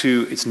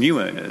to its new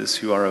owners,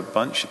 who are a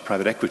bunch of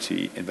private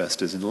equity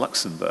investors in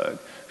Luxembourg,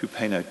 who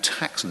pay no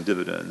tax on the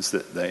dividends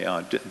that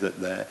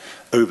they're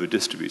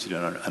over-distributed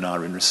and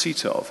are in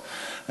receipt of.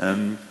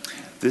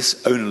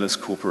 This ownerless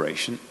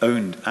corporation,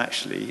 owned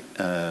actually,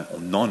 or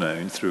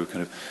non-owned through a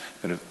kind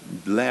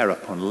of layer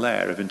upon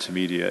layer of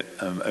intermediate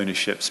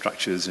ownership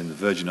structures in the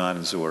Virgin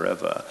Islands or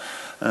wherever,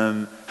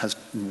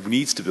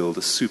 needs to build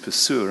a super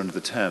sewer under the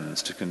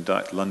Thames to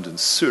conduct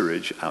London's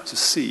sewerage out to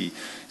sea.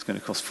 It's going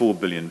to cost £4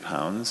 billion.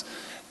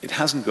 It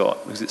hasn't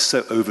got, because it's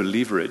so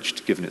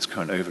over-leveraged, given its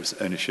current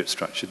ownership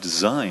structure,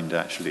 designed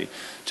actually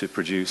to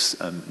produce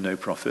no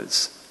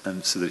profits,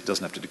 so that it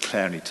doesn't have to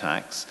declare any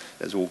tax.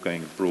 It's all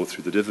going abroad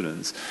through the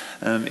dividends.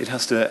 It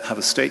has to have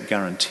a state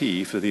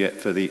guarantee for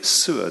the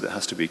sewer that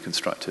has to be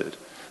constructed.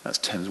 That's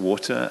Thames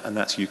Water, and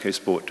that's UK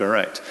Sport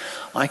Direct.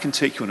 I can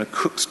take you on a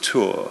Cook's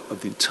tour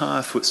of the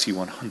entire FTSE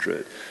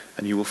 100,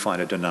 and you will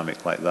find a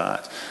dynamic like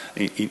that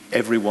in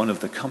every one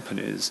of the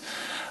companies.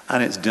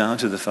 And it's down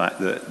to the fact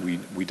that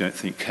we don't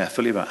think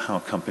carefully about how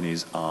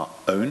companies are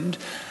owned.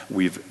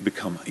 We've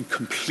become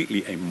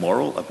completely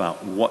amoral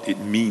about what it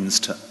means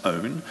to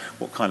own,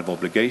 what kind of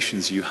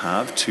obligations you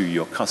have to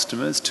your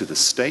customers, to the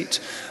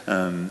state,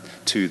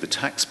 to the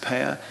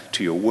taxpayer,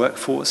 to your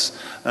workforce,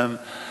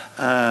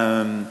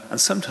 and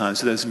sometimes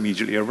to those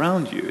immediately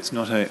around you. It's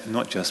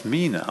not just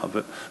me now,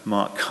 but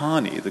Mark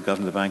Carney, the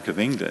Governor of the Bank of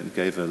England,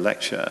 gave a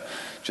lecture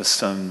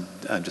just 10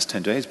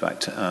 days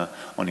back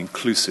on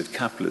inclusive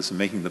capitalism,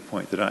 making the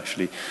point that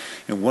actually,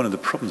 you know, one of the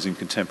problems in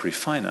contemporary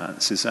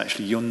finance is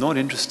actually you're not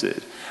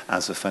interested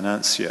as a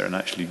financier in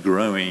actually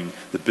growing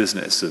the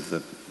business of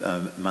the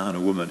man or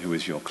woman who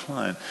is your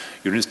client.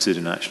 You're interested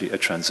in actually a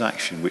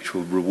transaction which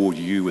will reward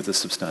you with a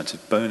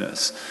substantive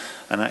bonus.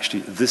 And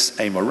actually, this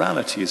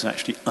amorality is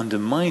actually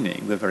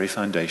undermining the very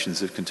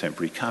foundations of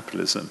contemporary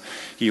capitalism.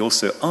 He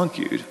also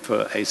argued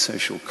for a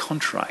social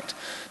contract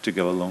to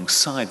go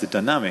alongside the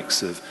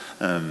dynamics of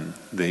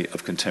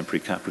contemporary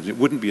capitalism. It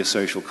wouldn't be a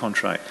social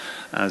contract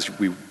as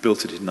we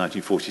built it in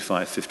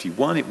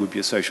 1945-51. It would be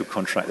a social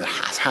contract that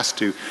has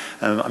to,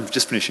 I'm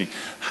just finishing,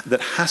 that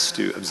has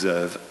to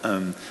observe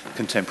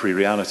contemporary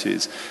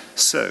realities.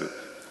 So,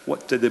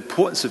 what the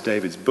importance of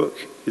David's book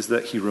is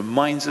that he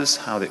reminds us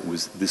how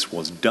this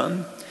was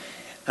done.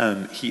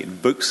 He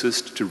invokes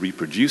us to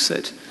reproduce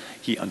it.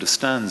 He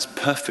understands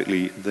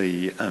perfectly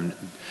the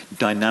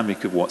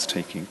dynamic of what's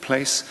taking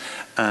place.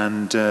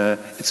 And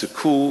it's a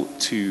call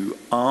to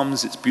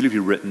arms. It's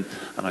beautifully written,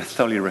 and I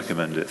thoroughly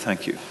recommend it.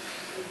 Thank you.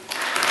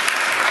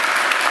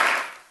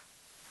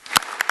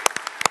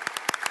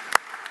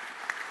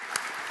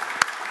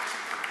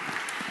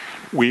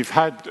 We've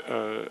had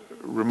a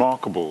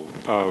remarkable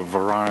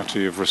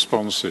variety of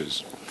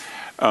responses,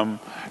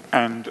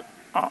 and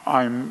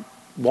I'm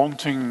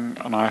wanting,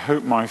 and I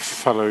hope my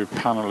fellow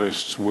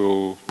panelists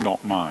will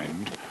not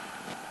mind,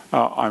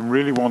 I'm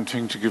really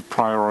wanting to give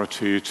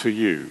priority to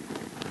you.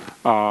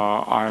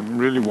 I'm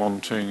really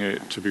wanting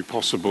it to be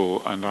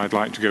possible, and I'd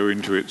like to go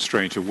into it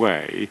straight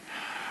away,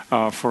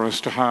 for us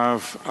to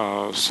have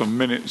some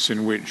minutes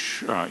in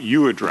which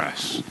you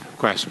address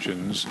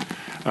questions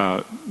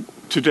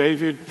to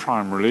David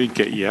primarily,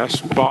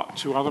 yes, but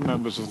to other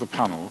members of the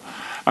panel.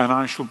 And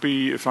I shall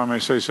be, if I may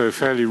say so,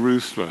 fairly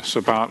ruthless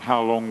about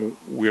how long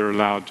you're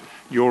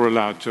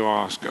allowed to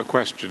ask a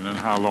question and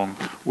how long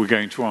we're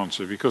going to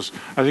answer, because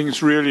I think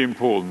it's really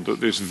important that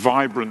this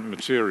vibrant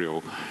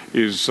material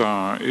is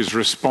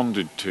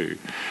responded to.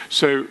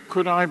 So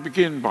could I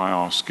begin by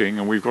asking,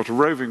 and we've got a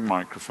roving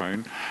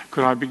microphone,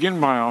 could I begin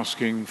by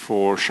asking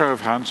for a show of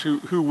hands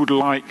who would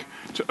like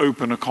to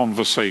open a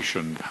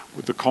conversation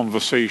with the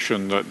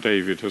conversation that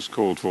David has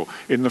called for,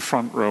 in the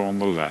front row on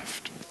the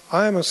left?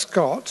 I am a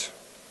Scot,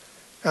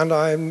 and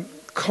I'm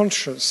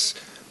conscious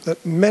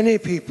that many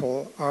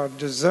people are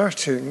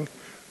deserting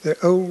the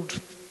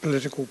old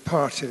political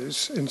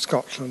parties in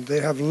Scotland. They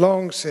have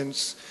long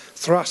since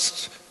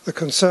thrust the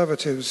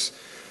Conservatives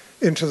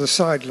into the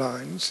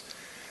sidelines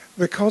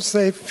because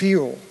they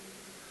feel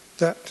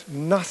that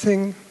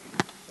nothing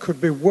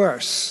could be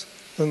worse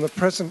than the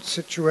present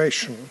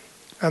situation.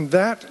 And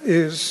that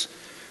is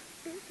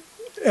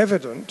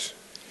evident,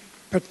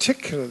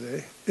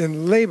 particularly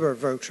in Labour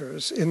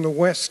voters in the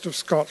west of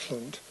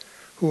Scotland,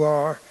 who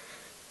are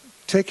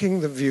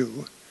taking the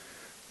view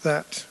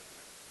that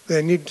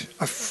they need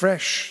a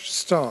fresh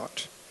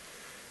start.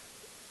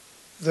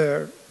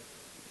 I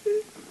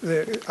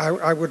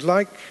would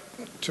like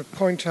to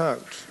point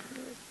out,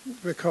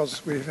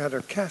 because we've had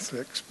a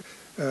Catholic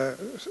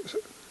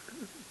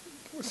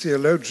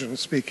theologian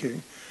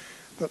speaking,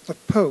 that the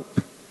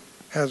Pope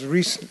has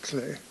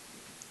recently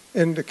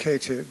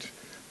indicated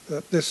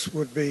that this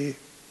would be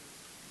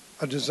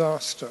a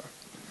disaster.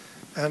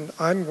 And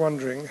I'm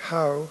wondering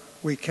how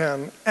we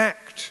can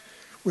act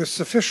with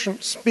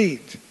sufficient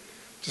speed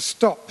to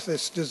stop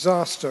this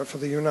disaster for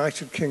the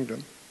United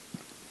Kingdom.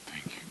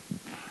 Thank you.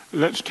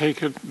 Let's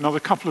take another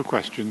couple of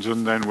questions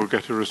and then we'll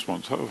get a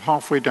response.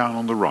 Halfway down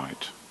on the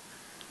right.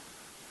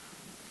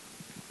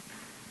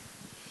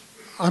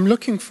 I'm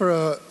looking for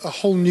a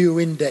whole new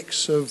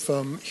index of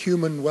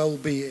human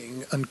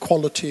well-being and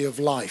quality of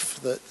life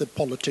that the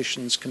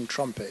politicians can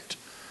trumpet,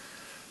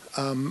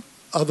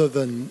 other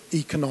than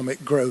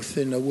economic growth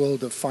in a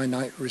world of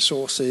finite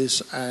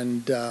resources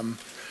and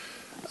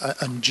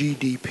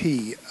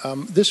GDP.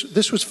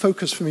 This was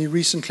focused for me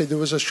recently. There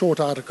was a short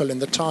article in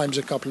the Times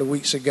a couple of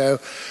weeks ago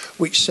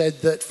which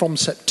said that from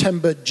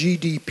September,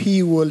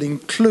 GDP will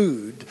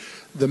include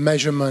the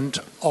measurement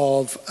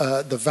of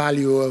the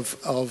value of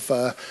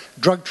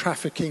drug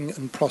trafficking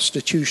and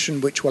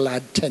prostitution, which will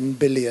add 10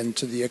 billion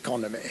to the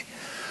economy.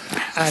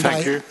 And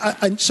Thank you.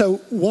 And so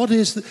what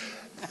is...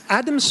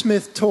 Adam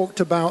Smith talked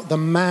about the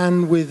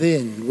man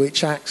within,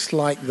 which acts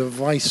like the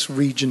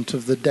vice-regent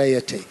of the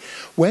deity.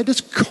 Where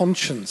does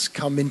conscience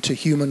come into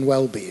human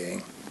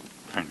well-being?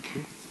 Thank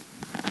you.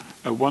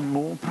 One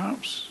more,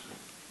 perhaps?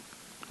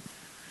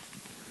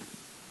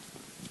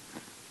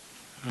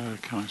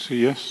 Can I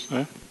see? Yes,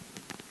 there.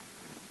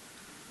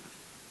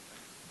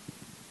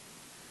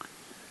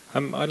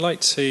 I'd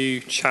like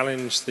to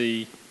challenge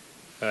the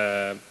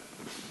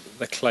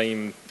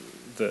claim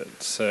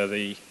that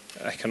the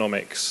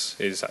economics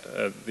is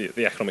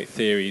the economic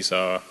theories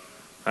are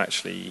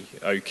actually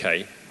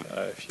okay,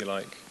 if you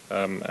like,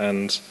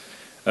 and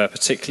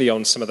particularly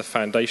on some of the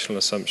foundational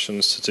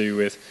assumptions to do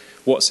with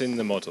what's in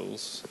the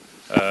models.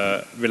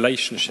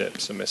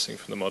 Relationships are missing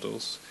from the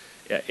models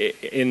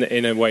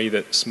in a way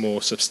that's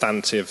more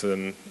substantive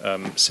than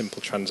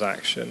simple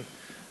transaction.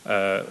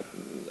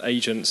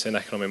 Agents in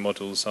economic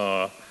models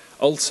are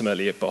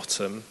ultimately at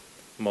bottom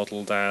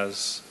modelled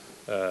as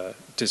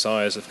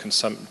desirers of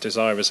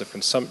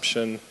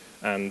consumption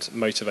and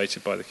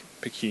motivated by the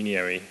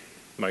pecuniary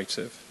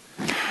motive.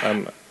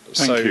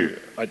 Thank you.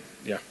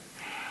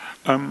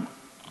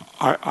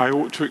 I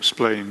ought to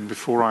explain,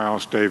 before I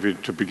ask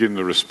David to begin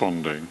the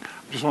responding,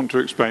 I just want to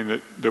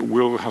explain that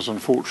Will has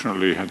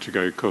unfortunately had to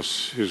go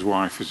because his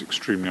wife is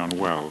extremely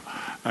unwell.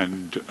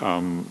 And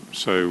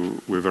so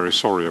we're very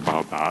sorry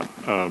about that.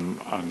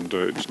 And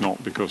it's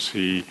not because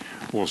he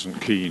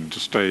wasn't keen to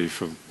stay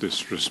for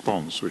this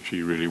response, which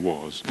he really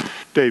was.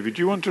 David,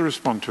 do you want to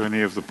respond to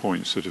any of the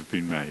points that have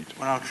been made?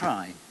 Well, I'll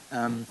try.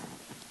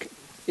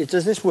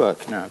 Does this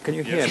work now? Can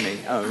you hear me?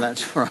 Oh,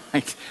 that's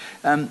right.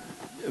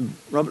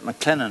 Robert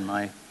McLennan,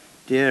 my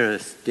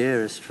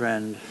dearest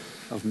friend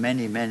of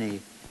many,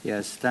 many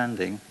years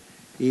standing,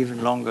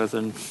 even longer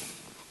than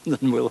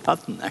Will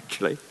Hutton,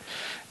 actually.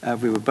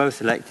 We were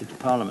both elected to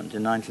Parliament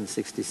in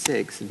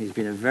 1966, and he's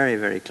been a very,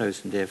 very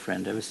close and dear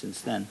friend ever since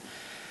then,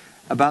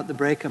 about the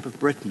breakup of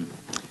Britain.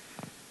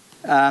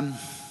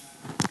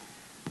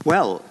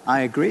 Well,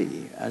 I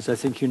agree, as I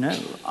think you know.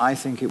 I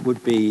think it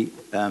would be,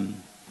 well,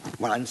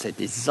 I don't say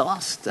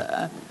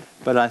disaster,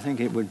 but I think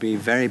it would be a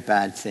very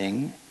bad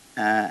thing.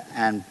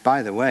 And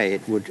by the way,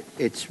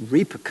 its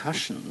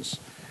repercussions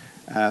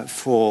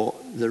for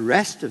the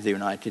rest of the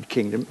United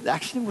Kingdom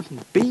actually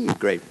wouldn't be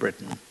Great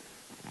Britain.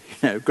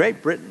 You know,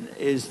 Great Britain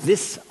is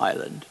this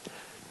island,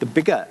 the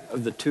bigger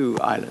of the two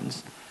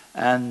islands,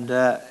 and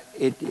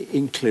it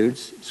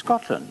includes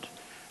Scotland.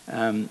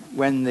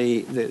 When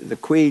the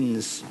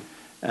Queen's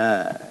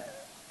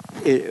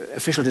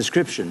official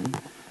description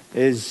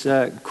is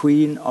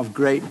Queen of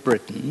Great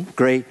Britain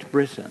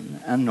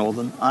and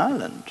Northern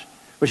Ireland.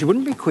 Well, she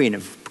wouldn't be Queen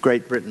of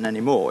Great Britain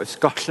anymore if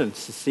Scotland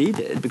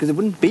seceded, because it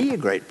wouldn't be a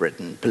Great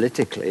Britain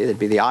politically. There'd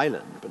be the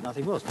island, but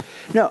nothing else.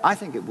 No, I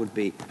think it would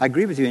be. I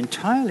agree with you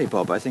entirely,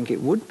 Bob. I think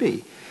it would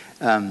be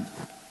a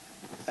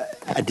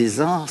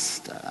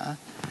disaster.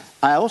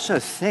 I also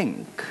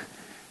think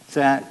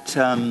that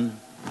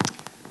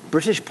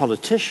British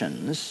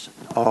politicians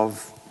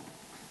of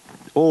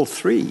all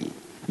three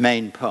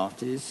main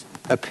parties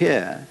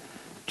appear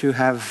to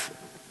have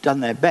done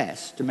their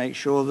best to make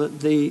sure that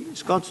the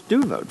Scots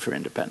do vote for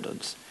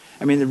independence.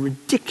 I mean, the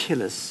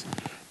ridiculous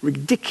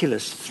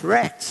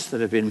threats that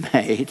have been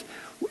made.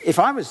 If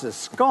I was a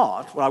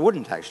Scot, well, I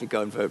wouldn't actually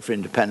go and vote for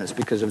independence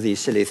because of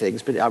these silly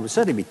things, but I would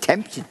certainly be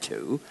tempted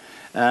to.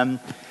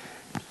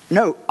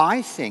 No,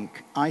 I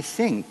think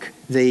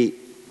the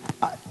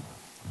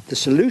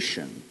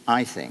solution,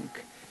 I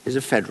think, is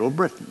a federal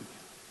Britain.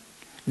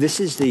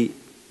 This is the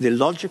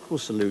logical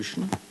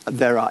solution.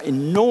 There are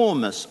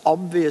enormous,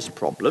 obvious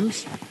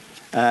problems.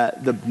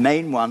 The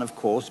main one, of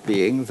course,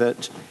 being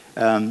that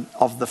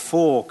of the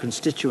four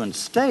constituent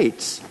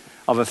states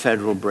of a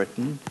federal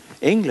Britain,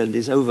 England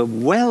is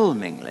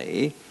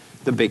overwhelmingly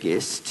the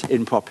biggest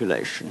in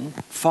population,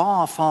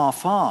 far, far,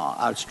 far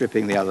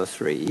outstripping the other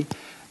three.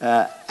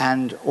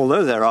 And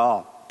although there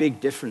are big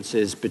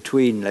differences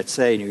between, let's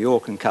say, New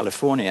York and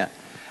California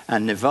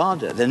and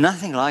Nevada, they're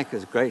nothing like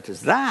as great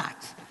as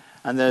that.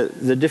 And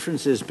the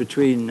differences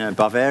between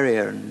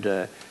Bavaria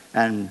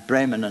and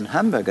Bremen and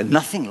Hamburg are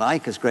nothing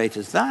like as great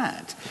as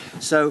that.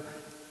 So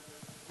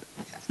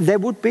there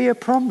would be a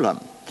problem.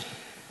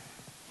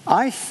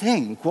 I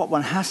think what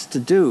one has to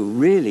do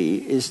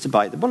really is to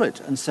bite the bullet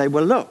and say,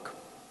 well, look,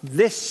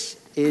 this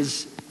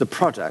is the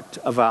product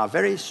of our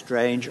very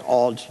strange,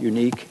 odd,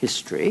 unique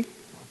history,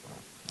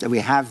 that we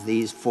have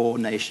these 4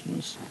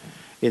 nations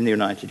in the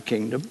United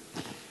Kingdom,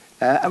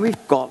 and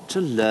we've got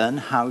to learn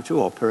how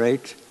to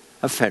operate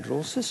a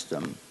federal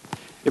system.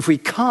 If we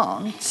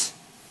can't,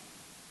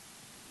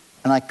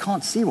 and I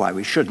can't see why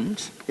we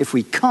shouldn't, if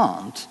we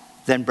can't,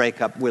 then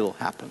breakup will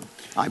happen,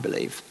 I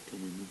believe. Can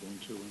we move on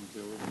to one?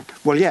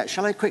 Well, yeah,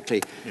 shall I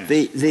quickly?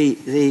 Yes.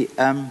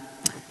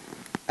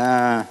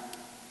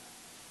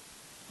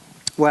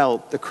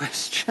 Well, the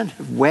question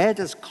of where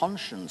does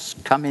conscience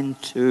come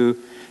into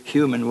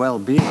human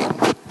well-being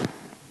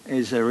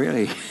is a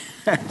really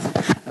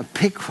a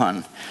big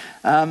one.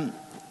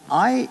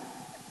 I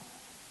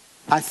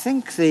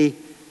think to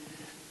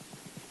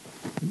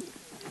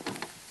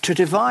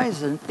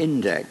devise an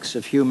index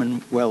of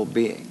human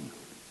well-being,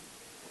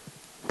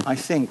 I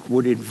think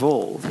would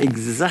involve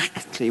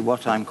exactly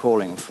what I'm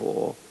calling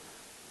for,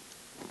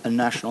 a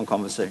national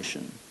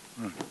conversation.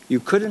 Right. You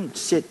couldn't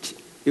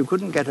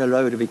get a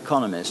load of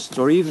economists,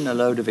 or even a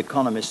load of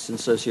economists and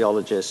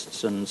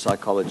sociologists and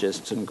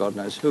psychologists and God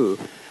knows who,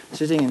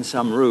 sitting in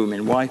some room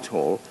in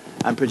Whitehall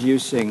and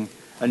producing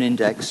an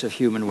index of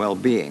human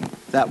well-being.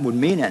 That would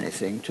mean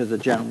anything to the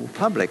general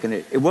public, and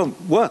it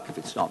won't work if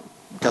it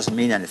doesn't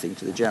mean anything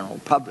to the general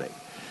public.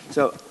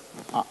 So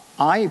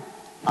I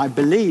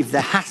believe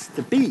there has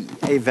to be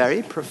a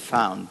very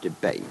profound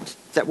debate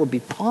that would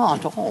be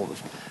part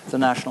of the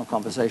national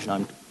conversation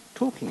I'm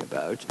talking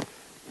about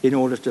in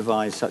order to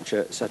devise such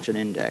an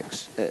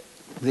index.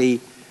 Then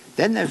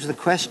there's the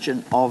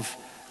question of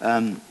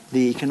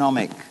the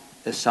economic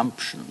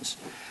assumptions.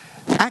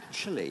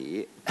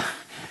 Actually,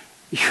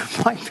 you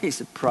might be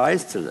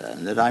surprised to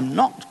learn that I'm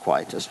not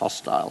quite as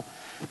hostile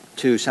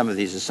to some of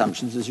these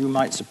assumptions as you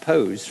might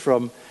suppose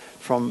from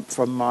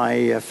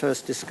my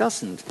first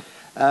discussant.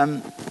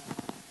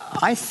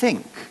 I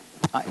think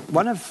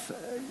one of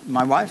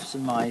my wife's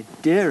and my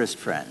dearest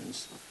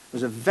friends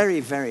was a very,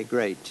 very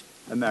great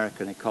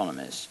American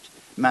economist,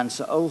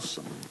 Mansa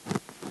Olson.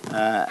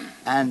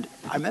 And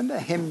I remember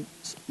him,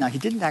 now he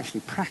didn't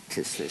actually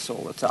practice this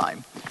all the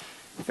time,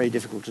 very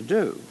difficult to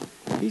do.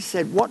 He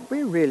said, what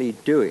we're really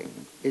doing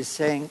is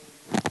saying,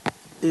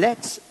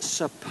 let's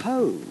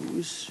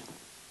suppose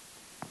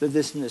that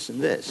this and this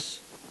and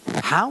this.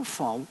 How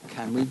far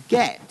can we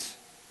get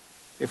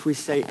if we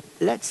say,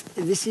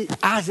 this is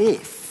as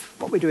if,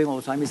 what we're doing all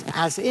the time is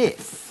as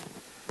if.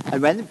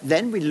 And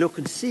then we look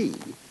and see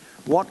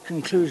what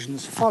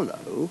conclusions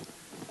follow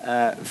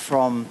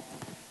from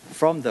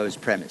those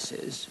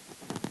premises,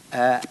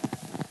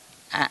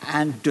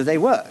 and do they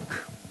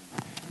work?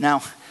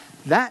 Now,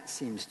 that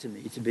seems to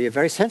me to be a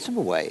very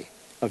sensible way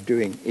of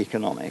doing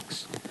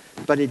economics,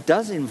 but it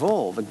does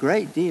involve a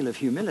great deal of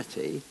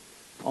humility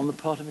on the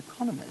part of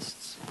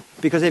economists,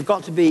 because they've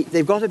got to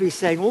be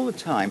saying all the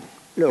time,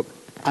 look,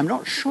 I'm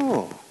not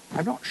sure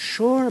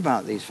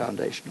about these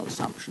foundational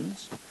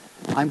assumptions.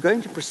 I'm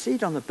going to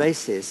proceed on the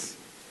basis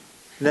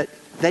that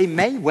they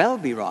may well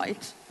be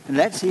right, and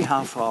let's see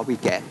how far we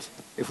get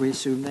if we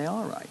assume they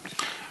are right.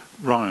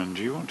 Ryan,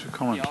 do you want to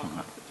comment on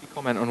that?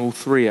 Comment on all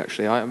three,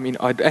 actually. I mean,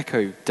 I'd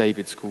echo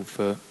David's call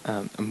for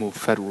a more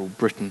federal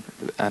Britain,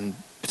 and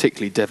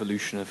particularly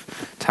devolution of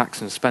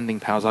tax and spending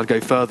powers. I'd go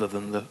further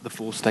than the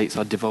 4 states.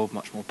 I'd devolve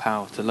much more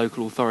power to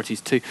local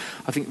authorities too.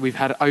 I think we've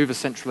had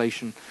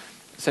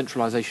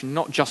over-centralisation,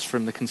 not just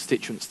from the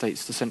constituent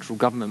states to central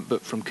government,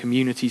 but from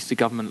communities to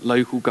government,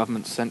 local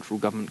government to central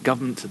government,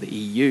 government to the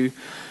EU,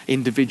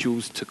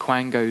 individuals to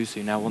quangos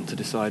who now want to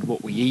decide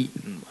what we eat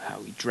and how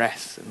we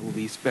dress and all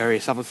these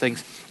various other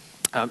things.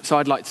 So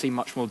I'd like to see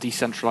much more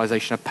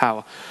decentralisation of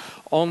power.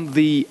 On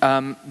the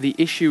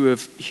issue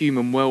of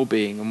human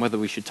well-being and whether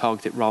we should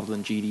target it rather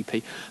than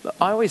GDP,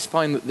 I always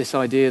find that this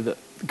idea that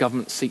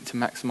governments seek to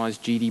maximise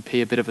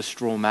GDP a bit of a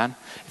straw man.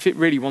 If it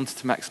really wanted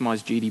to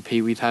maximise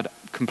GDP, we'd had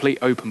complete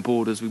open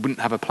borders, we wouldn't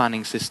have a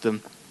planning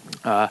system,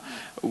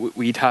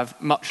 we'd have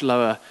much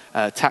lower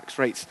tax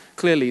rates.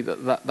 Clearly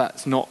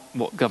that's not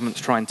what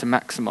government's trying to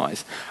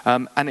maximise.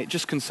 And it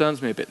just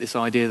concerns me a bit, this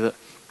idea that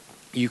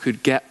you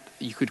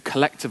could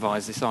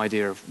collectivise this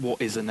idea of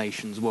what is a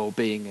nation's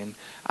well-being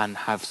and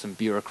have some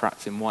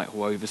bureaucrats in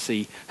Whitehall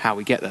oversee how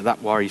we get there.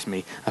 That worries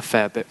me a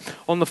fair bit.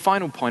 On the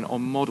final point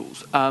on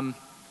models,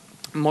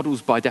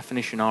 models by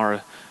definition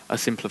are a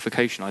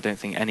simplification. I don't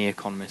think any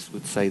economist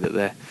would say that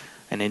they're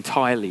an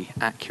entirely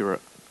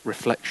accurate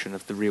reflection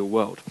of the real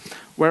world.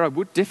 Where I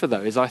would differ,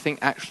 though, is I think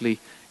actually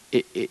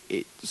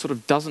it sort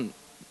of doesn't,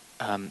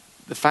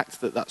 the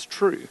fact that that's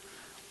true,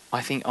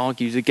 I think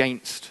argues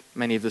against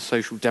many of the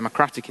social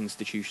democratic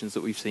institutions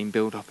that we've seen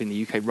build up in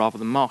the UK rather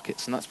than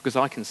markets. And that's because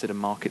I consider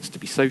markets to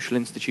be social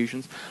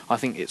institutions. I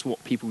think it's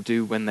what people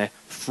do when they're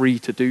free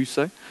to do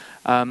so.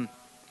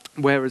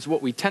 Whereas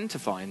what we tend to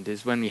find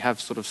is when we have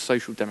sort of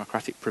social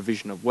democratic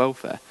provision of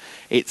welfare,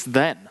 it's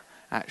then,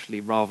 actually,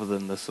 rather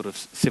than the sort of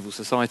civil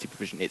society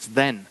provision, it's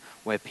then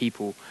where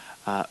people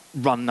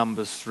run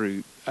numbers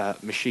through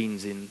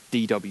machines in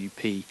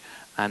DWP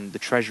and the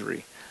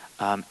Treasury,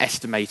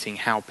 estimating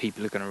how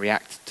people are going to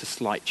react to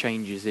slight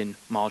changes in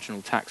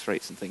marginal tax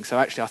rates and things. So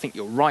actually, I think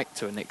you're right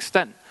to an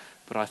extent,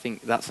 but I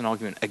think that's an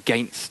argument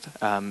against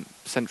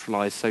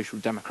centralised social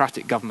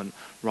democratic government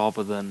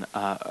rather than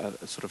a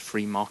sort of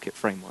free market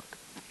framework.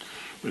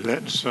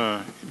 Let's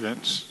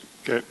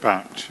get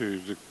back to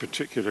the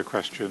particular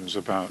questions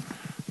about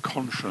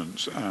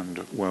conscience and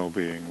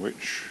well-being,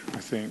 which I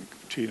think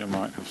Tina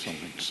might have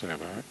something to say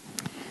about.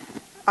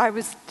 I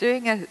was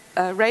doing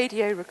a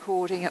radio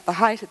recording at the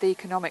height of the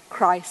economic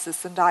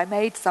crisis, and I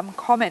made some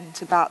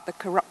comment about the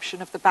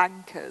corruption of the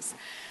bankers.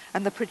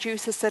 And the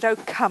producer said, "Oh,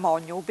 come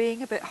on, you're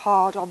being a bit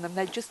hard on them.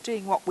 They're just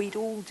doing what we'd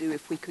all do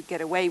if we could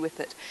get away with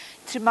it."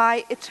 To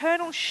my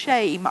eternal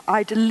shame,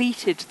 I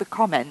deleted the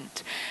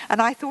comment.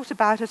 And I thought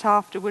about it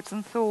afterwards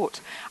and thought,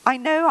 I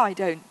know I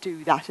don't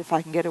do that if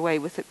I can get away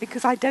with it,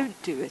 because I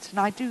don't do it, and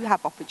I do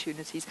have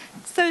opportunities.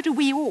 So do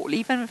we all,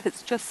 even if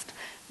it's just,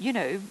 you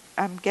know,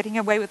 getting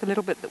away with a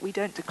little bit that we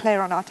don't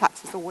declare on our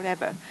taxes or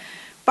whatever.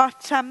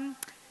 But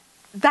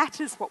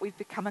that is what we've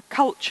become, a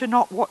culture,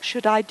 not what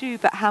should I do,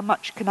 but how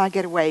much can I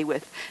get away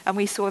with. And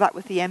we saw that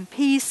with the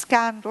MP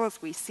scandals.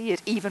 We see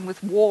it even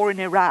with war in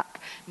Iraq.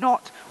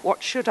 Not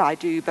what should I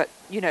do, but,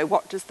 you know,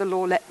 what does the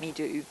law let me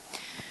do?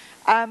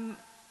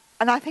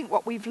 And I think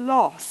what we've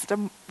lost,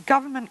 and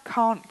government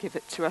can't give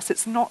it to us,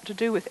 it's not to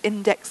do with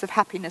index of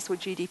happiness or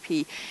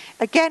GDP.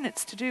 Again,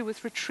 it's to do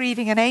with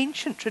retrieving an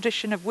ancient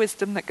tradition of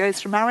wisdom that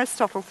goes from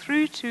Aristotle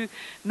through to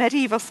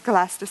medieval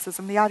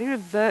scholasticism, the idea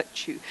of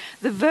virtue.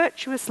 The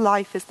virtuous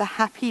life is the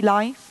happy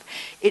life.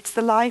 It's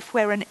the life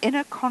where an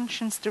inner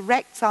conscience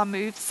directs our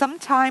moves,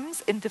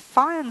 sometimes in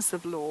defiance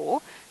of law,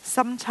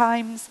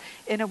 sometimes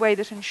in a way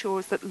that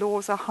ensures that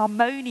laws are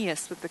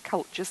harmonious with the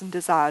cultures and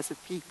desires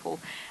of people.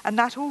 And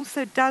that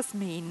also does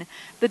mean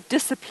the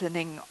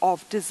disciplining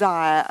of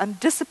desire. And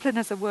discipline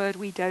is a word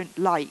we don't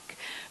like.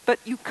 But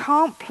you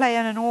can't play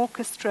in an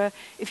orchestra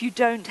if you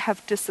don't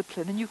have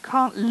discipline. And you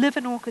can't live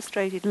an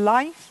orchestrated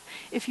life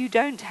if you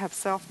don't have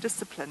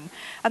self-discipline.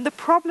 And the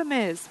problem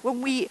is,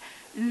 when we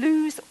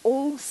lose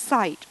all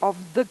sight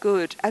of the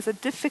good as a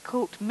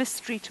difficult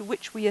mystery to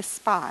which we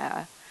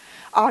aspire,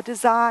 our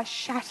desire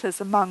shatters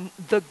among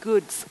the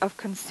goods of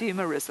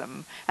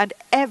consumerism, and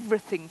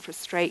everything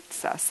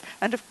frustrates us.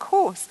 And of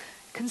course,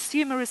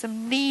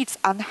 consumerism needs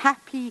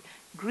unhappy,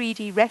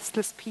 greedy,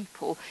 restless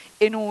people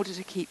in order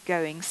to keep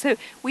going. So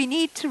we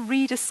need to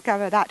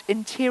rediscover that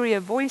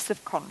interior voice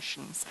of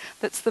conscience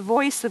that's the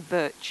voice of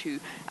virtue.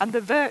 And the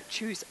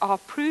virtues are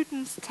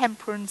prudence,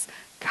 temperance,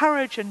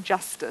 courage and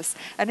justice.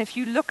 And if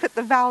you look at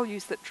the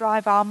values that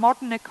drive our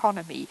modern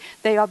economy,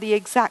 they are the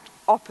exact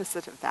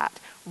opposite of that.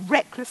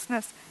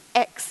 Recklessness,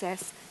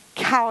 excess,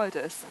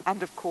 cowardice,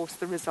 and of course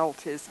the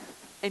result is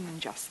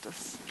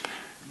injustice.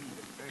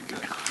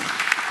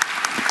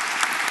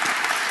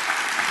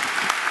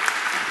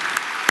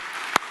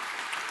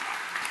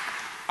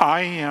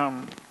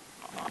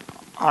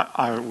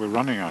 We're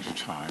running out of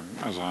time,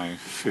 as I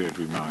feared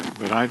we might,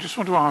 but I just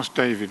want to ask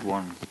David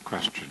one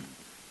question.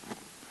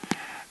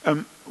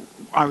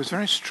 I was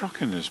very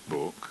struck in this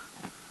book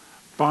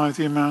by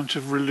the amount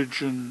of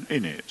religion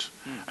in it,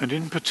 and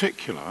in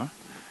particular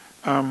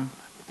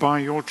by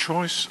your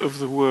choice of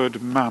the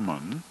word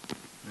mammon,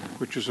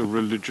 which is a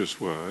religious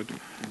word,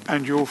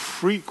 and your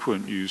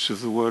frequent use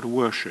of the word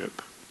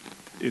worship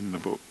in the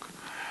book.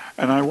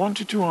 And I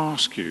wanted to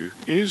ask you,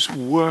 is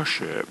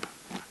worship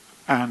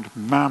and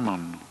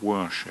mammon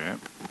worship,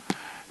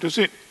 is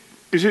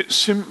it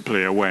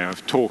simply a way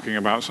of talking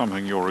about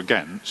something you're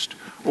against,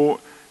 or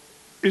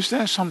is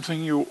there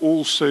something you're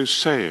also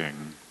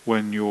saying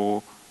when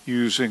you're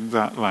using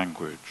that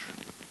language?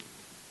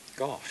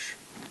 Gosh.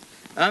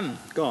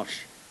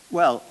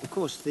 Well, of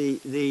course,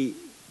 you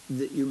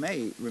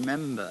may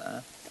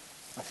remember,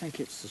 I think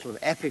it's the sort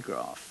of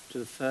epigraph to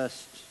the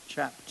first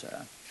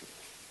chapter.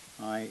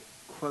 I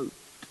quote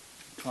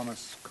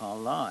Thomas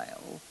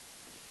Carlyle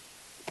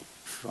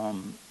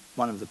from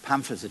one of the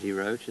pamphlets that he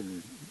wrote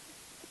in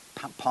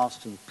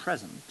Past and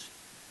Present,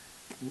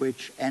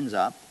 which ends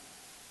up,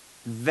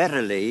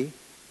 "Verily,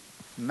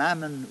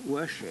 mammon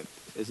worship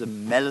is a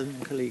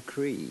melancholy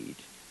creed."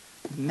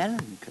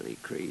 Melancholy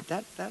creed,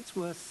 that's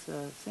worth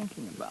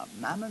thinking about.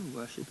 Mammon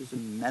worship is a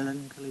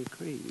melancholy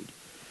creed.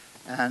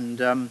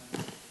 And,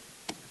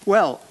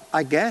 well,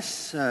 I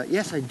guess,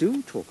 yes, I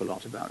do talk a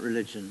lot about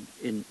religion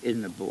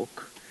in the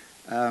book.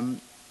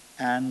 And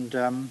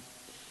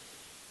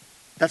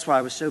that's why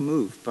I was so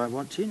moved by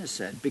what Tina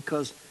said,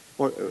 because,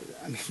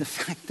 the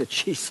fact that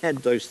she said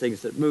those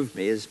things that moved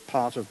me is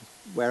part of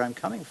where I'm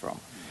coming from.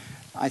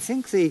 I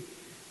think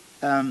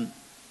one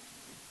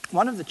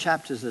of the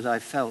chapters that I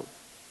felt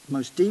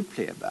most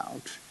deeply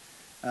about,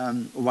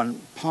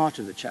 one part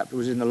of the chapter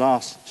was in the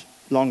last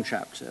long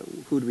chapter,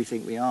 Who Do We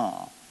Think We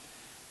Are?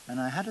 And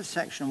I had a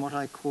section on what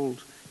I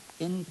called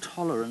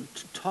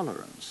intolerant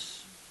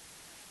tolerance.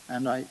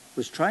 And I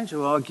was trying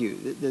to argue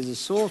that there's a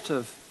sort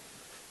of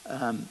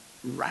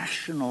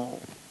rational,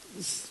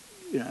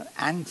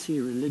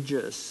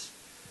 anti-religious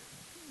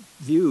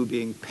view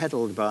being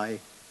peddled by,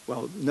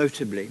 well,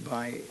 notably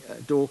by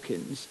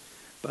Dawkins,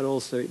 but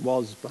also it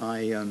was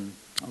by,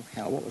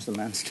 what was the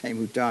man's name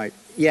who died?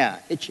 Yeah,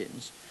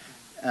 Hitchens,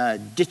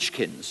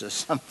 Ditchkins, as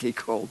somebody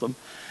called them.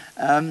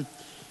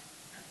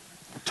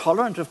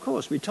 Tolerant, of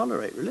course, we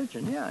tolerate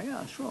religion.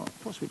 Yeah, sure,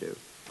 of course we do.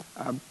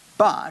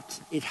 But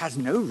it has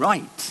no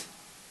right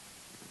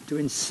to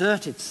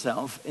insert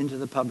itself into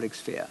the public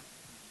sphere.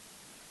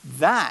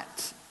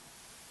 That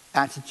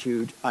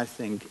attitude, I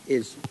think,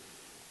 is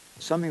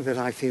something that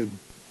I feel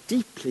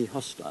deeply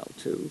hostile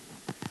to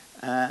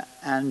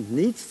and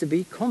needs to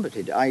be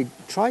combated. I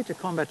try to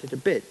combat it a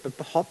bit, but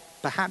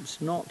perhaps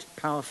not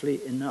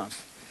powerfully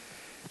enough.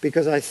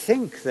 Because I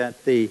think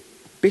that the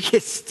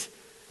biggest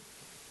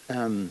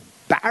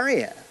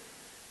barrier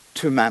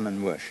to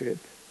Mammon worship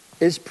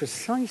is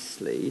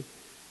precisely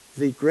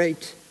the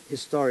great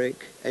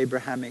historic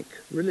Abrahamic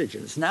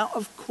religions. Now,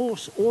 of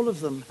course, all of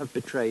them have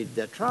betrayed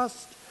their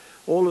trust.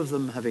 All of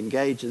them have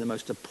engaged in the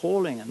most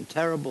appalling and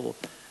terrible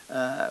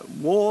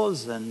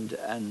wars and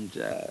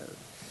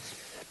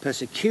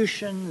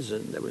persecutions,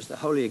 and there was the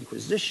Holy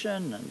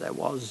Inquisition, and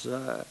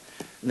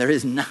there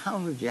is now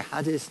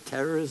jihadist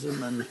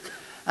terrorism,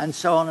 and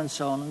so on and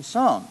so on and so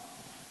on.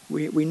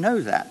 We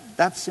know that.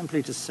 That's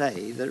simply to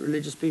say that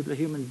religious people are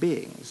human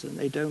beings and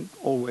they don't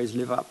always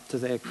live up to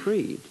their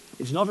creed.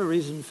 It's not a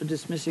reason for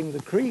dismissing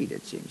the creed,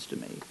 it seems to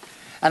me.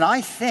 And I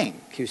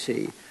think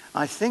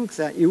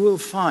that you will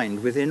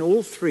find within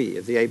all three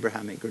of the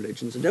Abrahamic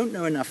religions, I don't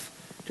know enough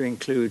to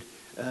include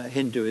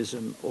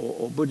Hinduism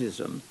or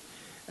Buddhism,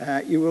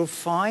 you will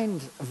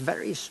find a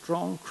very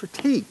strong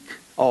critique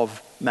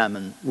of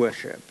Mammon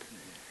worship.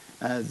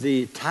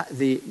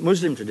 The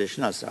Muslim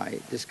tradition, as I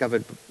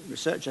discovered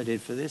research I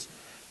did for this,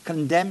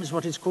 condemns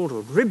what is called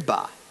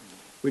riba,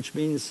 which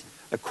means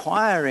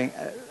acquiring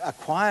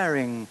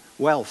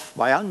wealth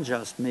by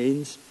unjust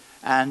means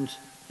and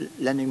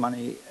lending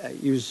money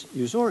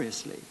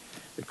usuriously.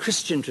 The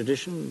Christian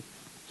tradition,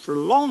 for a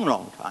long,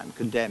 long time,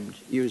 condemned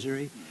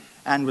usury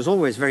and was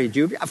always very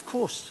dubious. Of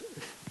course,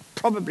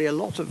 probably a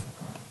lot of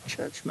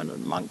churchmen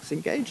and monks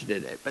engaged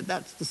in it, but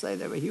that's to say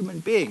they were human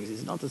beings.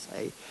 It's not to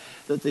say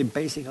that the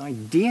basic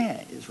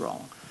idea is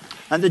wrong.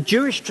 And the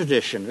Jewish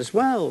tradition as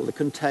well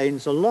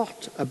contains a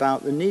lot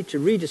about the need to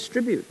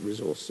redistribute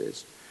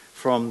resources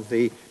from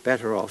the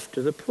better off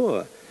to the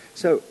poor.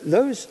 So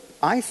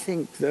I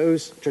think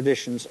those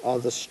traditions are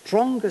the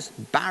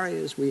strongest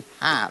barriers we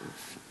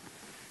have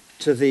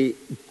to the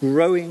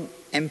growing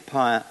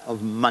empire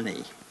of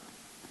money.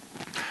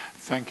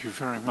 Thank you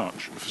very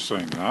much for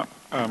saying that,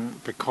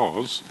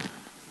 because,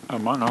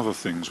 among other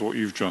things, what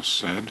you've just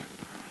said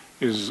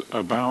is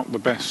about the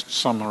best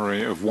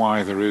summary of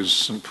why there is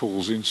St.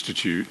 Paul's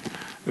Institute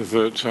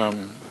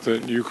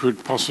that you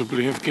could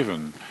possibly have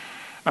given.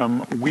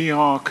 We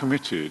are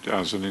committed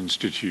as an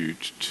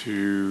institute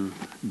to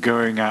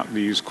going at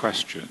these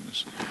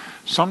questions.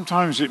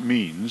 Sometimes it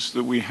means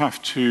that we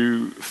have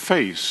to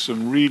face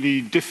some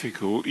really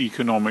difficult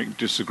economic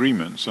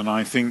disagreements, and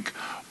I think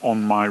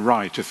on my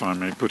right, if I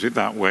may put it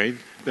that way,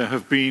 there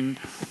have been,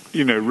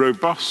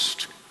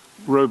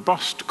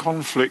 robust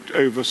conflict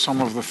over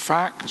some of the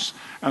facts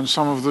and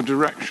some of the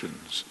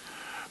directions.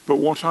 But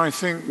what I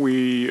think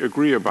we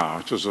agree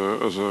about as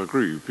a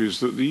group is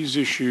that these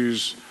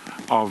issues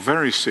are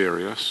very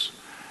serious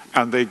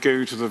and they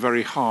go to the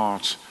very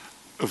heart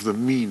of the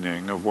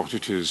meaning of what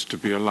it is to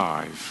be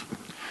alive.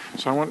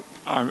 So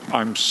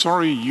I'm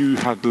sorry you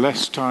had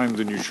less time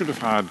than you should have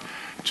had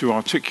to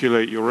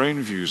articulate your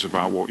own views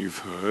about what you've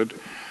heard.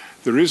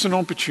 There is an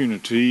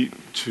opportunity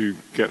to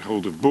get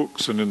hold of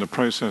books and in the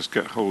process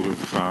get hold of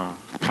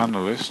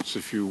panelists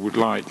if you would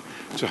like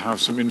to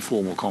have some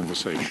informal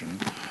conversation.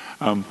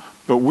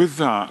 But with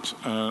that,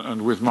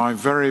 and with my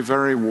very,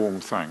 very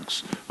warm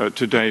thanks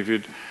to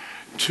David,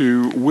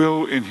 to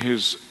Will in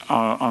his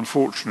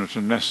unfortunate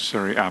and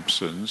necessary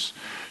absence,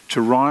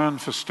 to Ryan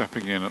for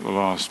stepping in at the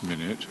last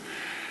minute,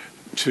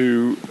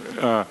 to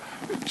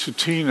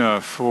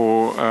Tina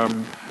for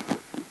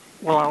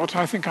what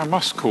I think I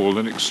must call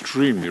an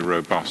extremely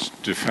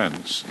robust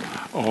defence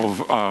of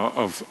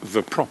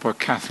the proper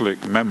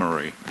Catholic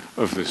memory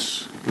of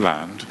this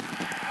land,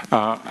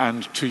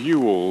 and to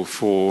you all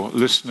for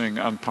listening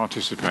and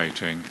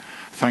participating.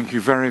 Thank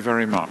you very,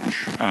 very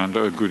much, and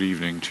a good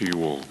evening to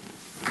you all.